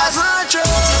me ask.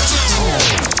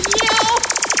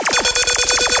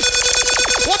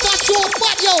 What a joke,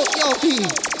 but yo, B.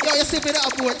 Yo, you see me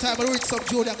that boy time, I read some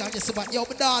joke that I just say, but yo,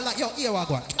 but down like, yo, here I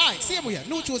go. Alright, same way,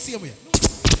 no joke, same way.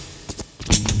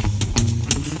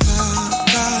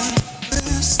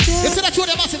 You see that joke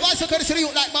that massive voice, I can see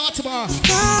you like Baltimore.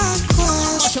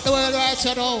 Mash up the world right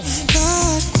here now.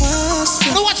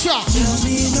 No, watch out. Tell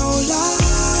me no lie.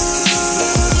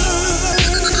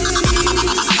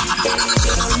 Tell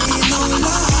me no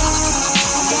lie.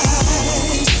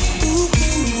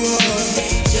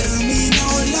 Tell me no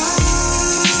lie.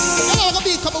 I'm gonna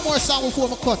be a couple more songs before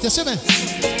my cut, you see me?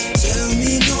 Tell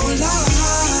me no lie.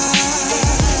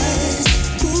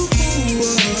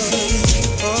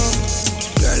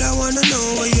 Girl, I wanna know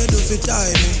what you do for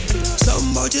tie me.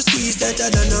 Something about your squeeze better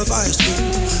than a vice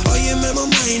cream. Oh, you make my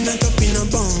mind knock up in a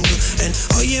bongo. And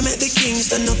oh, you make the king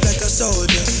stand up like a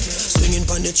soldier. Swinging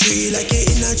from the tree like you're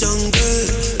in a jungle.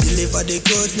 Deliver the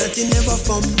goods, nothing never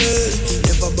fumble.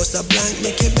 Never bust a blank,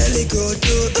 make your belly grow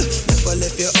too. Never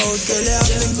left you out, girl, you have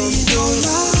to come through.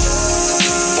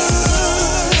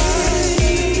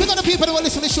 We got the people who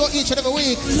listen to the show each and every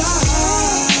week.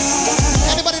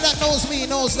 Anybody that knows me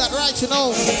knows that, right? You know,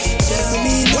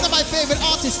 one of my favorite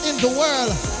artists in the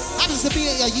world happens to be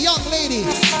a young lady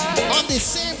on this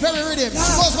same very rhythm.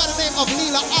 She goes by the name of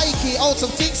Lila Ike out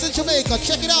of Kingston, Jamaica.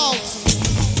 Check it out.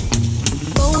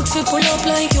 Boat fi pull up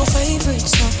like your favorite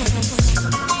song.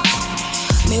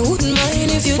 Me wouldn't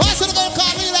mind if you. Why should I go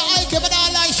call Lila Ike but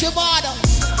I like Shabada?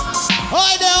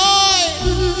 Oi there, oi!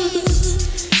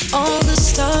 All the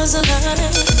stars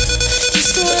align.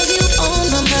 Just to have you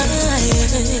on my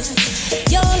mind.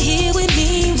 You're here with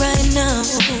me right now.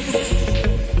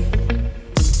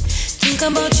 Think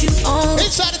about you all.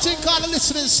 Inside the thing called the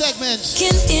listening segment.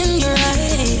 In your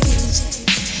eyes.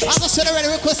 As I said already,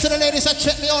 request to the ladies that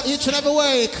check me out each and every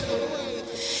week.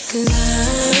 Cause I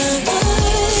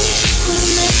would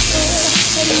never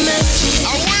imagine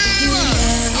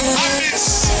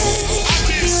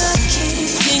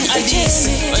King Addies,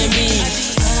 what you mean?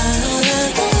 I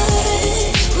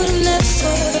would never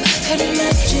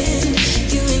imagine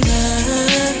you and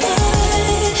I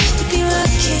would be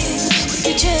rocking, would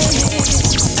be jamming.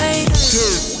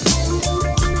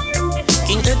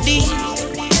 King Addies.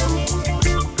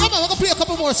 Come on, we're gonna play a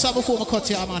couple more songs before we cut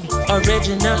here, man.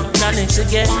 Original, nothing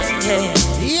together,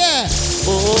 yeah.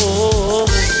 Oh,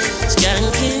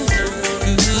 skanking,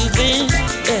 grooving,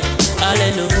 yeah.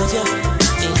 Hallelujah.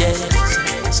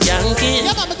 Skanking.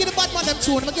 Yeah, man, I'm get the bad man them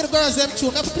tune, I'm get the girls them tune.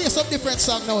 I'm gonna play some different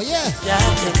song now, yeah.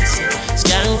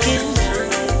 Skanking.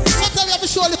 Sometimes you have to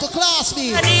show a little class,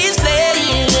 me. And he's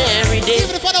playing every day.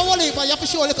 Even if I don't want it, but you have to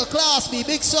show a little class, me.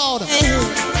 Big sound.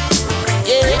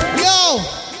 Yeah. Yo.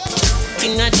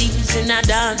 King Addies in a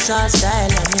dancehall style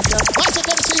and it up. What's it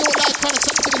gonna see you like chronic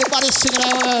something with the body singing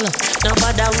in the world? No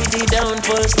bother with the down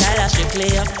full style, I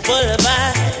strictly up full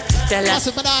vibe. Tell us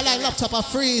if I like laptop I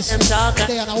freeze. I'm talking.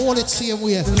 They and I hold it same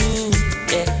way.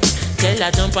 Yeah. Tell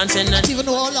her jump and send I don't even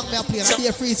know how long I play. I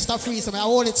play freeze, stop freeze. I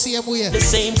hold it same way. The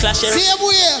same clash. Same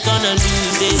way. Gonna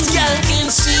lose it. Y'all can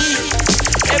see.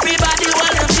 Everybody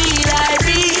wanna feel like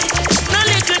me. No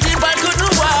little dip I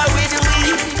couldn't war with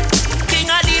me. King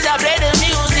Addies I play the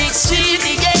music sweet.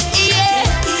 Yeah.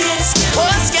 Oh,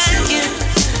 skanking.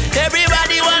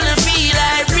 Everybody wanna feel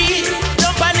like me.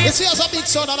 You see, as a big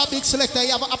son and a big selector,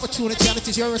 you have an opportunity, and it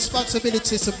is your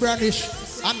responsibility to brandish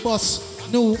and bust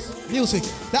new music.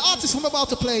 The artist I'm about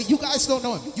to play, you guys don't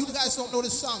know him. You guys don't know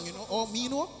this song, you know, or me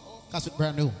know, because it's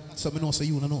brand new. So me know, so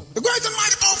you don't know. The great and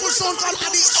mighty powerful song called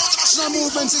Addies International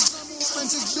Movement is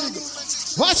big.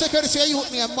 What's the courtesy of you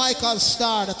named Michael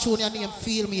Starr, the tune your name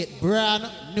Feel Me It, brand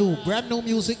new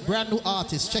music, brand new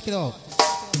artist. Check it out.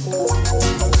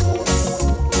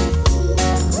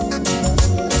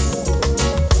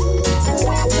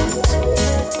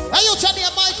 Hey, you tell me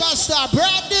a Michael Starr,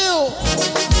 brand new.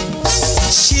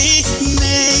 She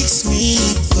makes me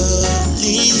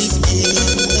believe in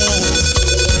love.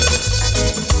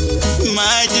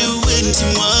 My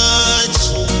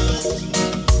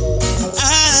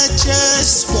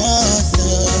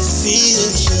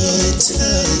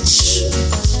touch.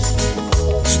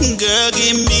 Girl,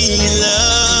 give me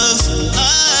love.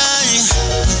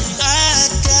 I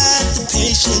got the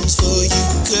patience for you,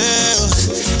 girl.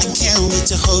 I can't wait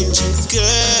to hold you,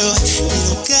 girl. You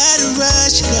don't gotta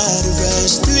rush,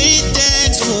 Three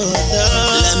things for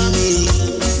love. Let me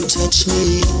touch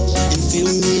me and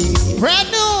feel me. Brand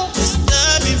new. Just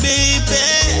love me, baby.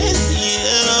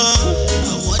 Yeah,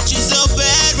 I want you so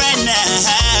bad right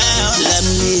now. Let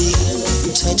me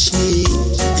touch me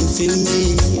and feel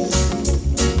me.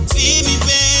 Feel me,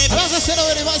 baby. As I said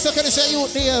already, I can say you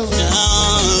there.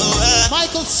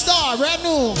 Michael Starr, brand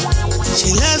new.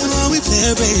 She loves when we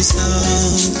play a bass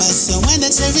song by someone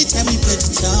that's every time we put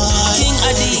it on. King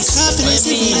Addies, confidence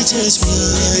it really turns me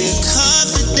on. Your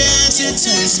confidence it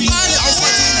turns me on. I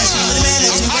want a man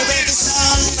that you can break a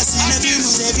song. I see the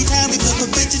views every time we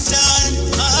put it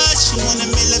on. Oh, she wanna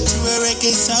make love to a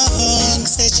reggae song.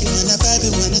 Said she wanna vibe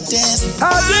and wanna dance.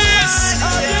 Addies.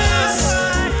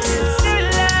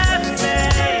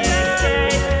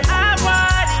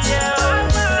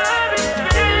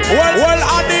 Well,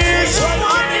 Addies.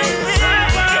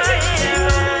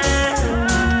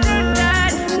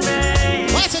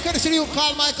 What's the courtesy you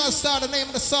call Michael Starr? The name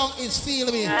of the song is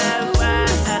Feel Me.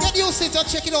 Get used to it and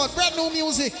check it out. Brand new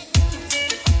music.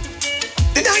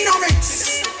 The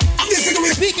dynamics.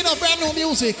 Speaking of brand new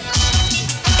music,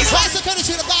 what's the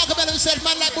courtesy the Gargamel himself,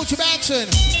 man like Butch Mansion.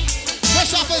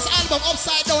 Fresh off his album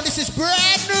Upside Down. This is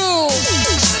brand new.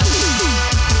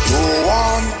 No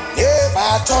one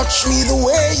ever touch me the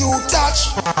way you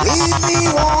touch. Leave me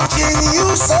wanting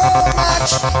you so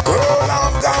much. Girl,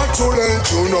 I've got to let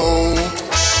you know.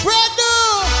 Brand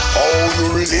new. How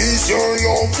you release your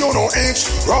love, you know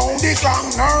itch. Round the clock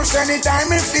nurse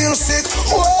anytime it feels sick.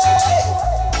 Whoa.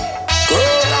 Girl,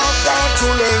 I've got to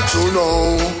let you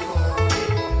know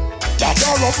that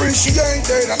you're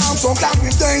appreciated, and I'm so glad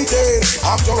we dated.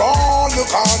 After all the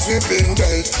cards we've been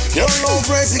dealt, your love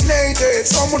resignated,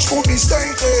 so much could be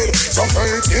stated. Some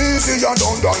fate easier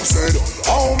done than said.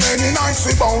 How many nights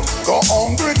we bout go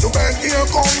hungry to bed? Here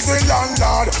comes the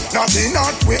landlord, nothing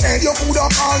not we had. You could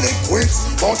have called it quits,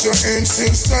 but you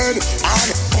insisted. And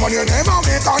when you never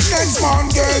make a next man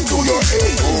get to your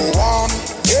head. Go on,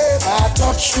 ever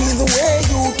touch me the way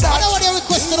you touch. I know what they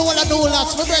request to the one that do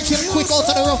lots. We're breaking quick out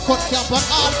of the rough cut camp and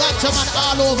all ganja man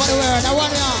all over the world. I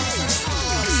want ya.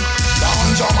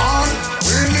 Ganja man,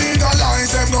 we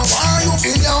legalize them. Now why you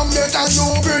feel I'm better? You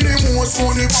be the most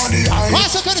money on the eye.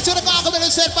 What's the credit to the Gargamel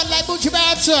himself, man like Butch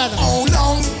Mansion? How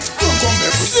long? You come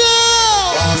every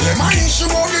day. My issue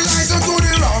on the lies to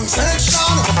the wrong section.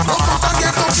 No matter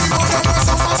get up, you go them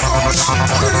rest for so long.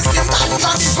 Only the same time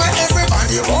that is where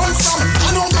everybody rolls from. I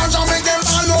know ganja make them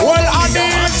all over. Well,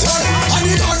 Addies. And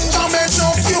the ganja make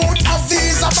no feud of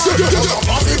these about. You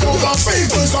probably go the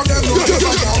people so them know you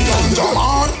ganja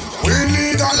man. We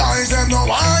legalize them now.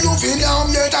 Why you feel young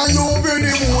yet and you be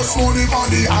the most money on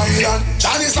the island?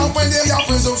 Chinese up when they are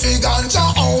prison for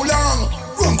ganja. How long?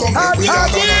 Run come back, we are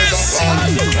gonna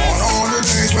on all the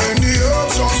days when the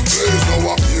herbs just blaze.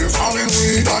 Now up here falling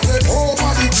weed that take over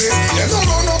the place. They don't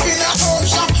run up in a home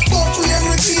shop, but we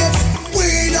every day.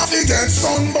 Weed have to get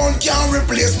sunburn can't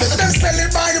replace. Better than sell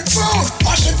it by the pound,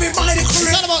 wash it by the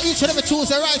crib. It's not about each and every choose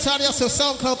the right on yourself.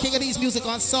 SoundCloud, King Addies music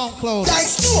on SoundCloud. Like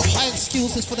snow. My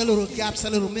excuses for the little gaps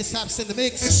and little mishaps in the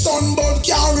mix. Sunburn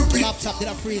can't replace. Laptop did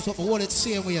a freeze, but the wallet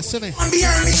same way, you see me? And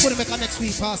behind me. Put it back on next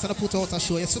week pass and I put out a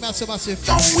show. You see me, massive.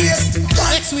 Don't wait.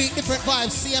 Next week, different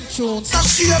vibes, CM tunes.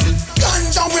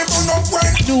 Ganja we burn up when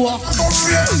newer,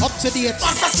 up to date,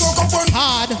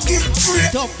 hard,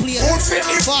 dub plate,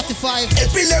 45,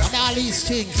 and all these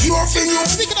things.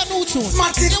 Speaking of new tunes,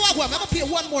 here we go. I'm going to play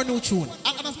one more new tune.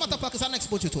 And as a matter of fact, it's our next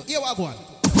budget tune. Here we go.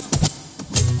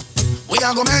 We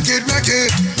are gonna make it,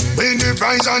 win the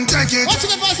prize and take it. What's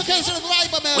the advice occasion of the right,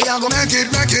 man? We are gonna make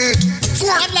it,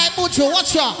 Unlike Bucho,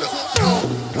 watch out.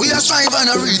 We are strive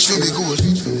and a reach for the goal.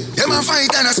 Them a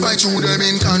fight and a spy through them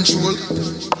in control.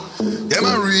 Them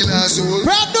a real asshole.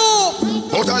 Brand new.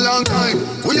 But a long time,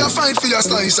 we a fight for your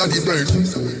slice of the bread.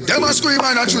 Them a scream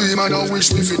and a dream and a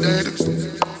wish we fi dead.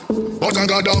 But I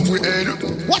got down with head.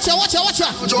 Watch out.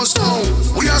 Just now,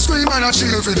 we a scream and a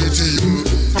cheer for the team.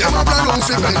 Them a plan out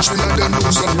for bench, we and them know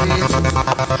some real.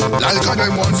 Like a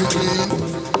them want to clean.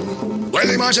 Well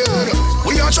imagine,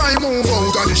 we a try move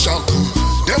out of the shop.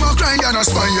 Them a cry and a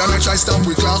spy and a try stop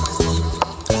we clock.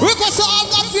 Request all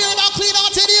God fear and clean out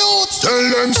to the youth. Tell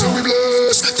them so we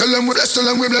bless. Tell them we bless, tell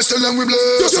them we bless, tell them we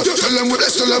bless. Tell them we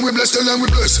bless, tell them we bless, tell them we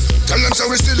bless. Tell them so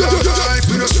we still have life,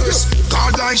 we no stress.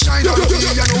 God like shine on me,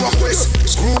 you know what quest.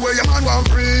 Screw where your man want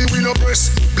free, we no press.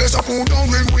 Bless up who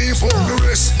down when we for the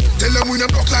rest. Tell them we no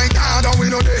block like that and we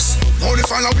no this. Only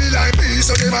follow we like me,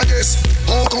 so them a guess.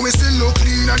 How come we still look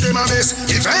clean and them a mess?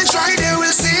 If I try, they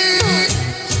will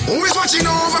see. Who is watching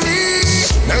over me?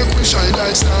 Make we shine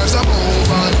like stars above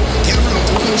and give love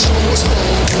to the show us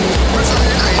love. We're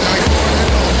flying high like morning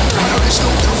love. And I wish no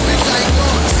profit like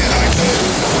God. Still like that.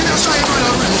 We just try man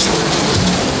and reach out.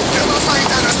 Never fight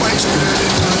and a spite you let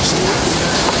it control.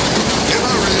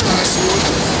 Never realize soul.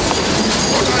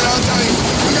 But a long time,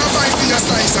 we a fight for your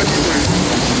slice of the way.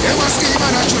 Never scheme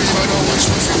and a dream and a wish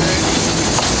we feel it.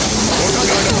 But I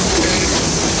got up there.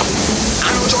 I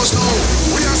know just now,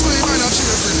 we are scream and a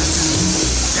cheer for it.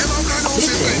 This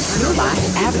is Blue Line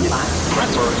Avenue.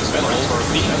 Transfer is available for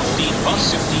B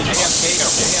bus JFK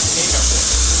Airport.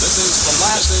 This is the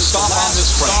last stop on this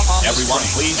train. Everyone,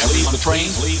 please leave the train.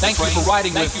 Thank you for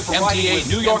riding with MTA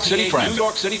New York City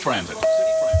Transit.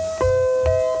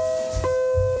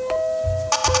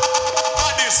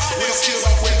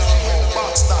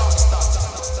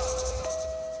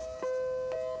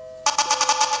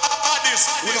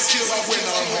 We don't kill our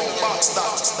winner, box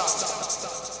stop.